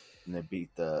 And they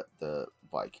beat the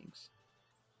Vikings.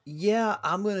 Yeah,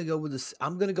 I'm gonna go with this.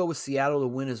 I'm gonna go with Seattle to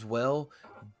win as well.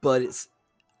 But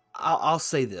I'll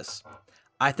say this: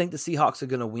 I think the Seahawks are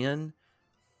gonna win.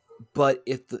 But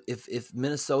if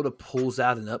Minnesota pulls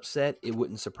out an upset, it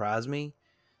wouldn't surprise me.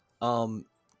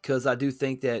 Because I do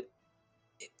think that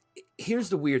here's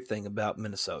the weird thing about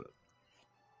Minnesota.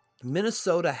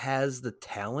 Minnesota has the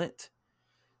talent.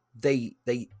 They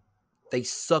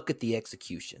suck at the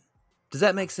execution. Does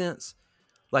that make sense?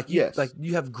 Yes.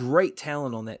 You have great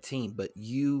talent on that team, but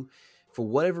you, for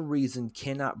whatever reason,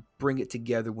 cannot bring it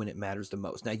together when it matters the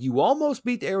most. Now you almost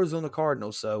beat the Arizona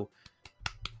Cardinals, so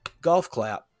golf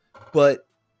clap. But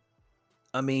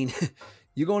I mean,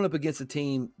 you're going up against a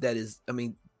team that is, I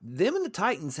mean, them and the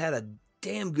Titans had a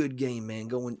damn good game, man.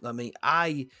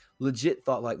 I legit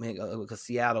thought like, man, because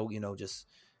Seattle, just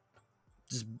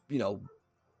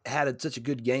had such a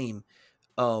good game,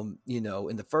 in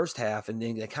the first half, and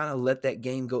then they kind of let that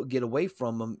game get away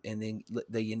from them, and then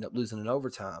they end up losing in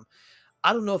overtime.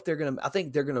 I don't know if I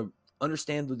think they're gonna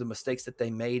understand the mistakes that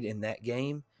they made in that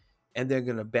game, and they're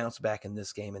gonna bounce back in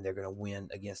this game, and they're gonna win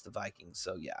against the Vikings.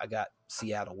 So yeah, I got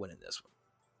Seattle winning this one.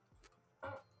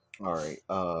 All right.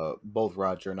 Both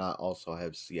Roger and I also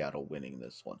have Seattle winning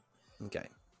this one. Okay.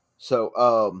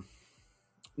 So,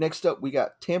 next up we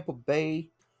got Tampa Bay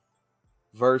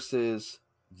versus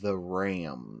the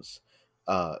Rams.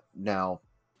 Now,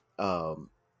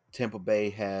 Tampa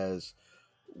Bay has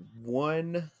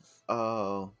one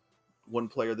one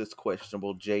player that's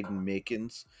questionable, Jaden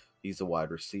Mickens. He's a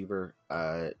wide receiver.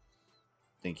 I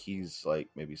think he's like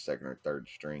maybe second or third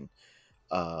string.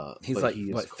 He's but like he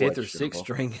is what, fifth or sixth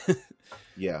string?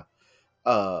 Yeah.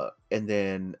 And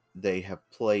then they have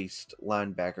placed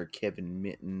linebacker Kevin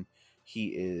Minton.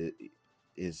 He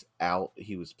is out.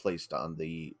 He was placed on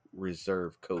the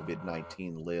reserve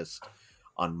COVID-19 list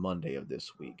on Monday of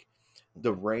this week.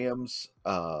 The Rams,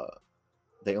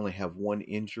 they only have one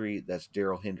injury. That's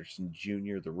Darrell Henderson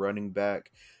Jr., the running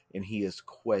back, and he is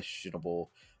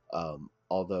questionable.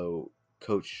 Although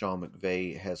Coach Sean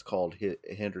McVay has called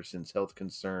Henderson's health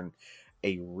concern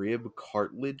a rib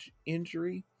cartilage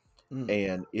injury,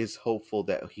 and is hopeful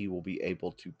that he will be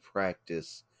able to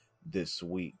practice this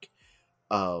week.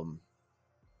 I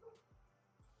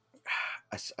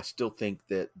still think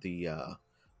that the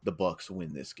Bucks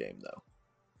win this game, though.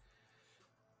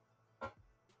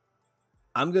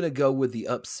 I'm gonna go with the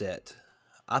upset.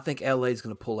 I think LA is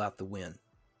gonna pull out the win.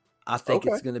 I think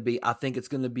Okay. it's gonna be. I think it's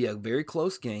gonna be a very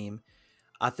close game.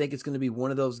 I think it's gonna be one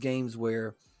of those games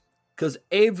where, because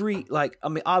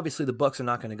obviously the Bucks are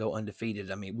not going to go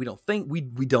undefeated. I mean, we don't think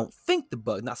the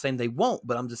Bucks. Not saying they won't,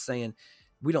 but I'm just saying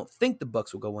we don't think the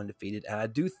Bucks will go undefeated. And I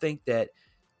do think that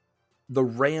the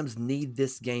Rams need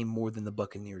this game more than the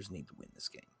Buccaneers need to win this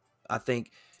game.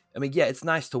 Yeah, it's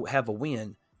nice to have a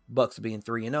win, Bucks being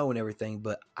 3-0 and everything,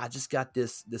 but I just got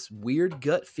this weird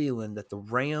gut feeling that the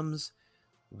Rams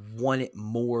want it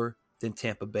more than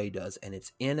Tampa Bay does, and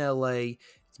it's in LA.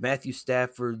 It's Matthew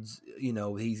Stafford's.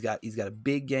 He's got a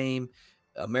big game,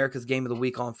 America's Game of the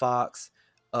Week on Fox.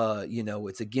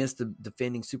 It's against the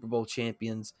defending Super Bowl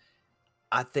champions.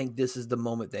 I think this is the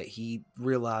moment that he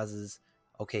realizes,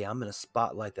 okay, I'm in a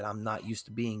spotlight that I'm not used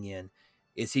to being in.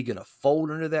 Is he going to fold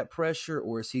under that pressure,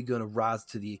 or is he going to rise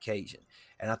to the occasion?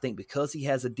 And I think because he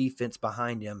has a defense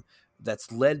behind him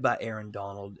that's led by Aaron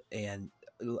Donald and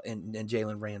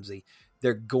Jalen Ramsey,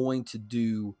 they're going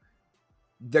to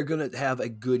have a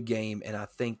good game, and I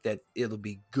think that it'll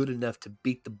be good enough to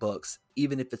beat the Bucks,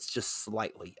 even if it's just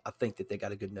slightly. I think that they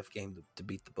got a good enough game to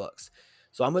beat the Bucks.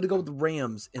 So I'm going to go with the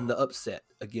Rams in the upset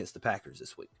against the Packers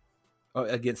this week. Or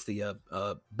against the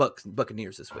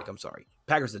Buccaneers this week. I'm sorry.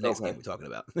 Packers the next game we're talking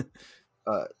about.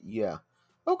 Yeah.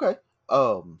 Okay.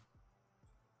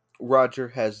 Roger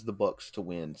has the Bucks to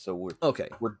win, so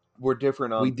we're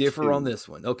different on. We differ on this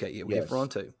one. Okay, yeah, we differ on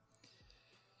two.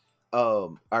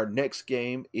 Our next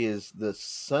game is the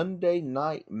Sunday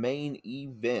night main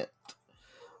event.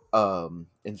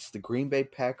 It's the Green Bay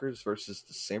Packers versus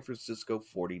the San Francisco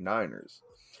 49ers.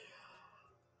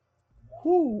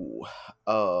 Whoo.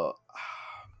 All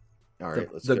right,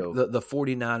 let's go. The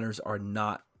 49ers are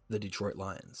not the Detroit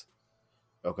Lions.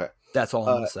 Okay. That's all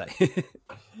I'm going to say.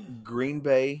 Green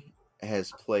Bay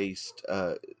has placed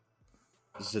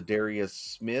Zadarius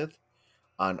Smith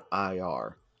on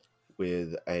IR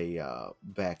with a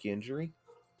back injury.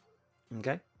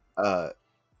 Okay.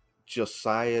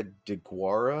 Josiah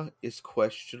DeGuara is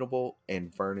questionable,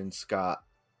 and Vernon Scott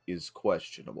is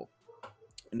questionable.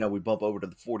 Now we bump over to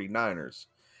the 49ers,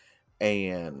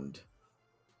 and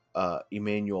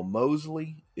Emmanuel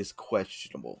Mosley is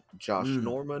questionable. Josh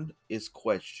Norman is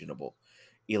questionable.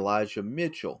 Elijah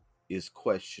Mitchell is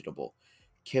questionable.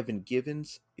 Kevin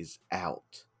Givens is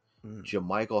out.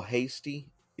 Jermichael Hasty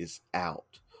is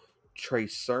out. Trey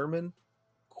Sermon,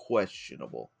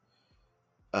 questionable.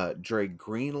 Dre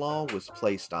Greenlaw was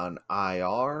placed on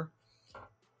IR,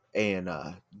 and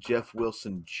Jeff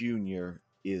Wilson Jr.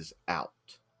 is out.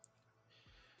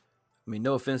 I mean,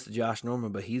 no offense to Josh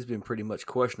Norman, but he's been pretty much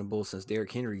questionable since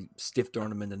Derrick Henry stiffed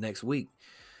armed him in the next week.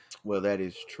 Well, that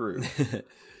is true.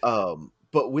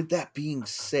 But with that being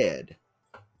said,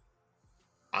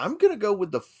 I'm going to go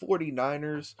with the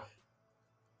 49ers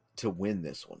to win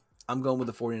this one. I'm going with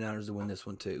the 49ers to win this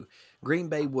one too. Green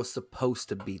Bay was supposed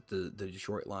to beat the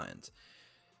Detroit Lions.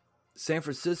 San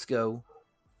Francisco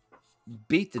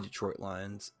beat the Detroit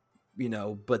Lions,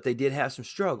 but they did have some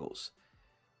struggles.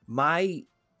 My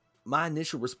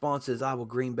initial response is, well,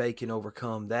 Green Bay can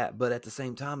overcome that. But at the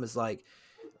same time, it's like,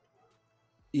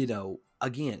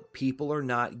 again, people are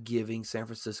not giving San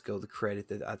Francisco the credit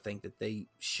that I think that they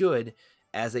should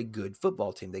as a good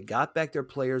football team. They got back their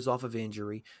players off of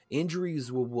injury.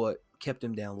 Injuries were what kept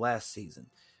them down last season.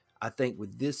 I think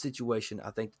with this situation,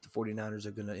 I think that the 49ers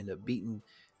are going to end up beating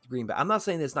Green Bay. I'm not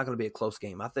saying that it's not going to be a close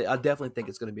game. I definitely think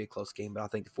it's going to be a close game, but I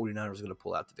think the 49ers are going to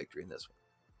pull out the victory in this one.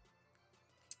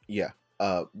 Yeah.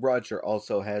 Roger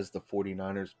also has the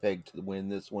 49ers pegged to win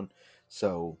this one,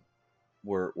 so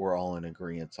we're all in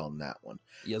agreement on that one.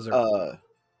 Yes, sir.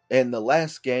 And the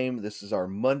last game, this is our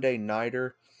Monday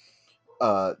nighter.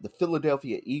 The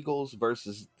Philadelphia Eagles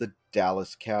versus the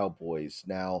Dallas Cowboys.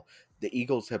 Now, the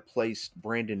Eagles have placed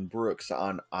Brandon Brooks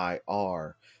on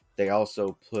IR. They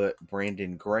also put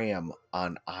Brandon Graham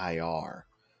on IR.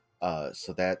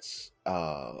 So that's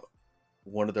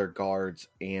one of their guards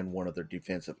and one of their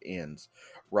defensive ends.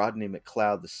 Rodney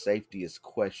McLeod, the safety, is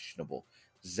questionable.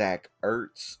 Zach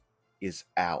Ertz is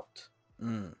out.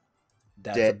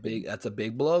 That's a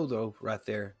big blow though, right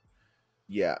there.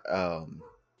 Yeah.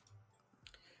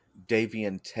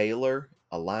 Davian Taylor,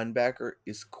 a linebacker,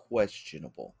 is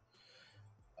questionable.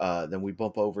 Then we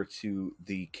bump over to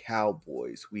the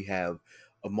Cowboys. We have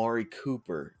Amari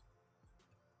Cooper,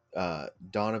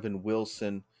 Donovan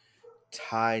Wilson,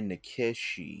 Ty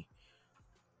Nikeshi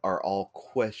are all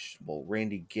questionable.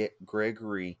 Randy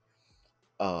Gregory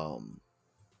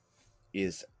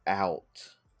is out.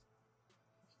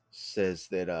 Says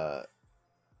that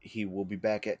he will be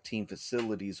back at team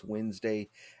facilities Wednesday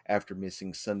after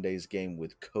missing Sunday's game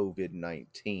with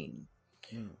COVID-19.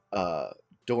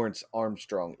 Dorrance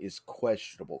Armstrong is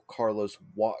questionable. Carlos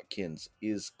Watkins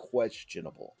is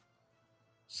questionable.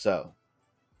 So,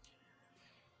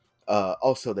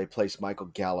 also they placed Michael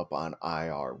Gallup on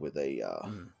IR with a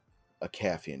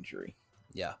calf injury.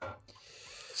 Yeah.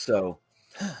 So,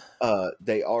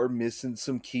 they are missing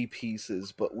some key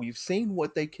pieces, but we've seen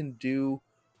what they can do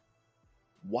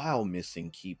while missing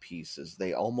key pieces.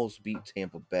 They almost beat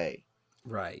Tampa Bay.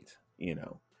 Right.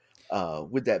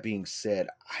 With that being said,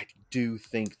 I do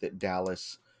think that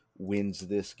Dallas wins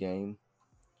this game.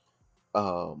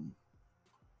 Again,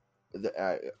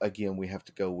 we have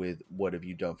to go with what have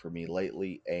you done for me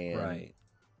lately, and right.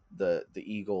 The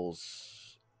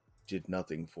Eagles did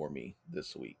nothing for me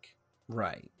this week.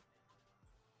 Right.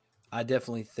 I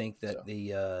definitely think that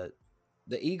the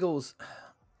Eagles.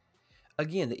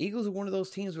 Again, the Eagles are one of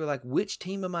those teams where, like, which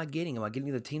team am I getting? Am I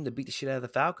getting the team that beat the shit out of the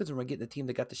Falcons, or am I getting the team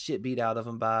that got the shit beat out of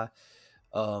them by,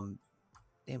 who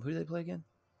do they play again?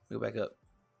 Go back up.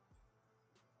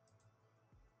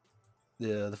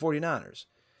 The 49ers.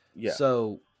 Yeah.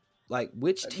 So, like,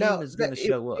 which team is going to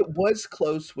show up? It was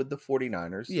close with the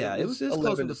 49ers. Yeah, it was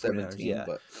close with the 49ers, yeah.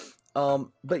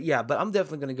 But I'm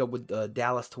definitely going to go with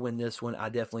Dallas to win this one. I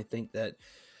definitely think that,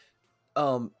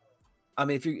 I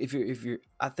mean, if you're,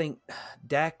 I think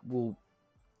Dak will,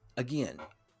 again,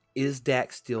 is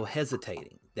Dak still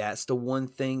hesitating? That's the one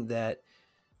thing that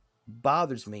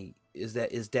bothers me is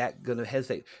Dak going to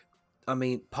hesitate? I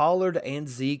mean, Pollard and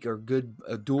Zeke are good,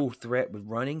 a dual threat with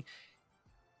running.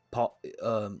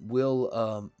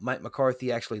 Will Mike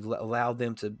McCarthy actually allow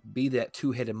them to be that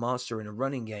two-headed monster in a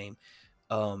running game,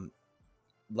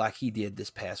 like he did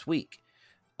this past week?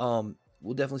 We'll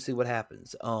definitely see what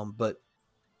happens. But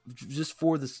just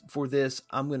for this,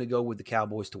 I'm going to go with the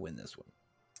Cowboys to win this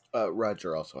one.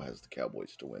 Roger also has the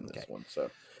Cowboys to win this one.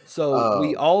 So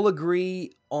we all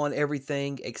agree on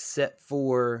everything except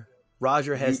for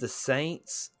Roger has the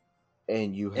Saints,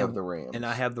 and you have the Rams, and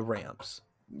I have the Rams.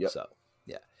 Yep. So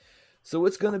yeah. So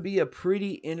it's going to be a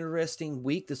pretty interesting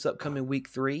week, this upcoming week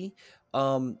 3.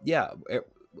 Out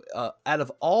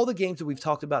of all the games that we've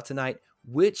talked about tonight,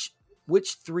 which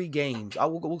 3 games?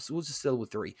 We'll just settle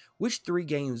with 3. Which 3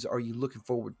 games are you looking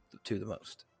forward to the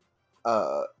most?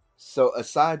 So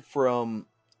aside from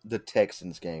the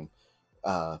Texans game,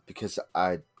 because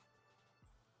I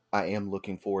am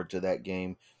looking forward to that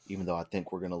game, even though I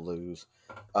think we're going to lose.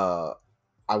 I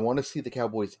want to see the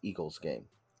Cowboys-Eagles game.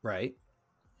 Right.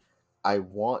 I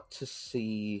want to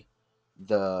see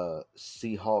the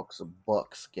Seahawks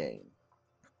Bucks game.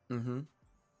 Mm-hmm.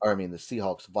 Or I mean the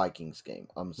Seahawks Vikings game.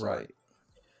 I'm sorry.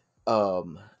 Right.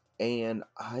 And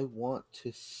I want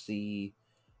to see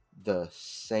the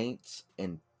Saints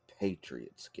and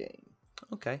Patriots game.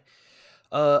 Okay.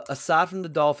 Aside from the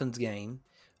Dolphins game,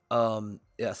 I'm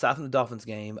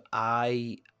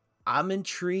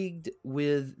intrigued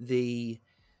with the.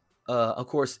 Of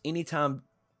course, anytime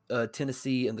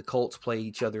Tennessee and the Colts play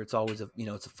each other, it's always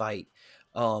it's a fight.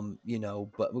 But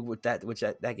with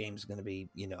that game is going to be,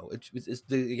 it's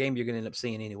the game you're going to end up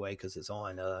seeing anyway because it's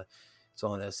on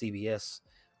CBS.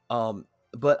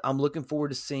 But I'm looking forward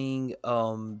to seeing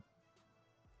the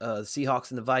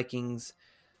Seahawks and the Vikings.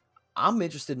 I'm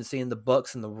interested in seeing the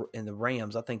Bucks and the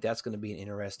Rams. I think that's going to be an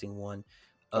interesting one.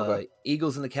 Okay.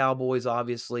 Eagles and the Cowboys,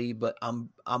 obviously, but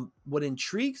what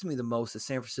intrigues me the most is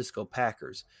San Francisco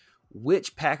Packers.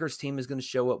 Which Packers team is going to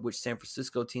show up? Which San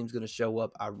Francisco team is going to show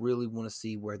up? I really want to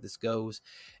see where this goes,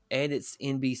 and it's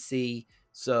NBC.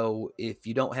 So if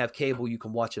you don't have cable, you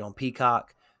can watch it on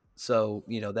Peacock. So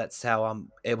that's how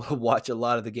I'm able to watch a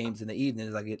lot of the games in the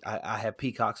evenings. I have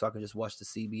Peacock, so I can just watch the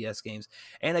CBS games,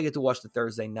 and I get to watch the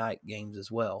Thursday night games as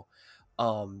well.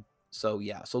 So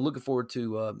looking forward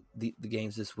to the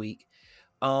games this week.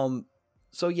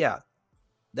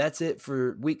 That's it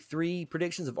for week 3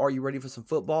 predictions of Are You Ready for Some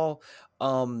Football?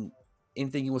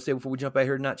 Anything you want to say before we jump out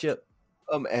here tonight, Chip?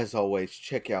 As always,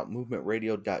 check out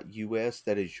movementradio.us.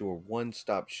 That is your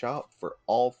one-stop shop for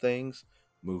all things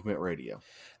Movement Radio.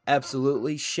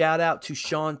 Absolutely. Shout out to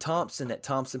Sean Thompson at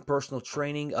Thompson Personal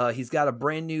Training. He's got a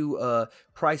brand new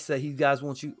price that he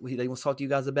wants to talk to you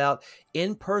guys about.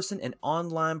 In-person and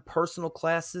online personal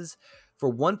classes for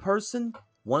one person.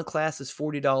 One class is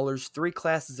 $40, 3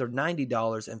 classes are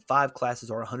 $90, and 5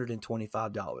 classes are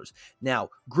 $125. Now,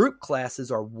 group classes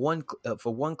are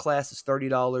for one class is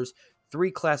 $30,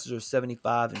 3 classes are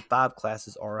 $75, and 5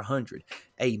 classes are $100.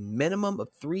 A minimum of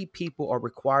 3 people are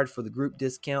required for the group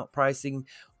discount pricing.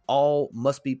 All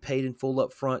must be paid in full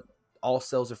up front. All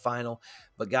sales are final.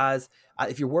 But guys,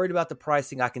 if you're worried about the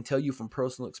pricing, I can tell you from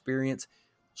personal experience,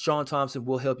 Sean Thompson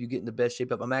will help you get in the best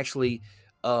shape up. I'm actually,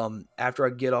 after I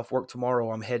get off work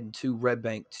tomorrow, I'm heading to Red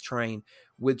Bank to train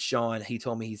with Sean. He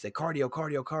told me, he said,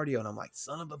 cardio. And I'm like,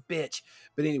 son of a bitch.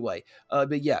 But anyway,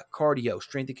 cardio,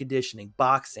 strength and conditioning,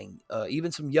 boxing,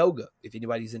 even some yoga, if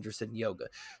anybody's interested in yoga.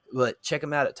 But check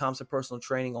him out at Thompson Personal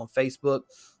Training on Facebook,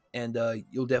 and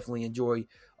you'll definitely enjoy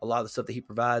a lot of the stuff that he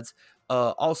provides.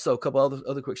 Also, a couple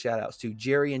other quick shout outs to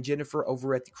Jerry and Jennifer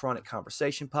over at the Chronic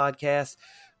Conversation podcast.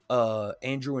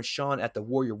 Andrew and Sean at the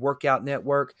Warrior Workout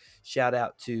Network. Shout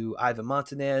out to Ivan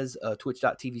Montanez,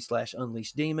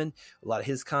 twitch.tv/unleashed-demon, a lot of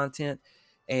his content.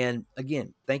 And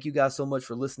again, thank you guys so much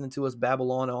for listening to us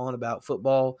babble on about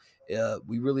football.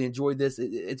 We really enjoyed this.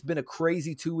 It's been a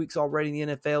crazy 2 weeks already in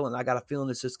the NFL, and I got a feeling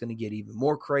it's just going to get even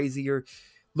more crazier.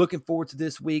 Looking forward to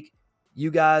this week. You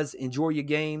guys enjoy your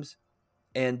games,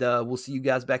 and we'll see you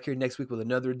guys back here next week with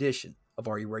another edition of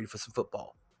Are You Ready for Some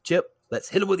Football? Chip, let's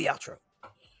hit it with the outro.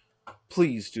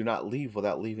 Please do not leave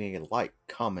without leaving a like,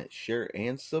 comment, share,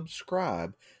 and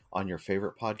subscribe on your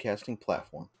favorite podcasting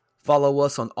platform. Follow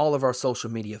us on all of our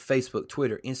social media, Facebook,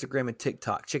 Twitter, Instagram, and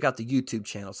TikTok. Check out the YouTube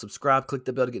channel. Subscribe, click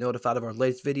the bell to get notified of our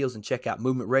latest videos, and check out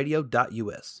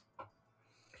movementradio.us.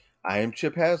 I am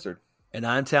Chip Hazard. And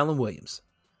I'm Talon Williams.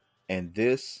 And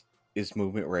this is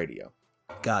Movement Radio.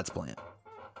 God's plan.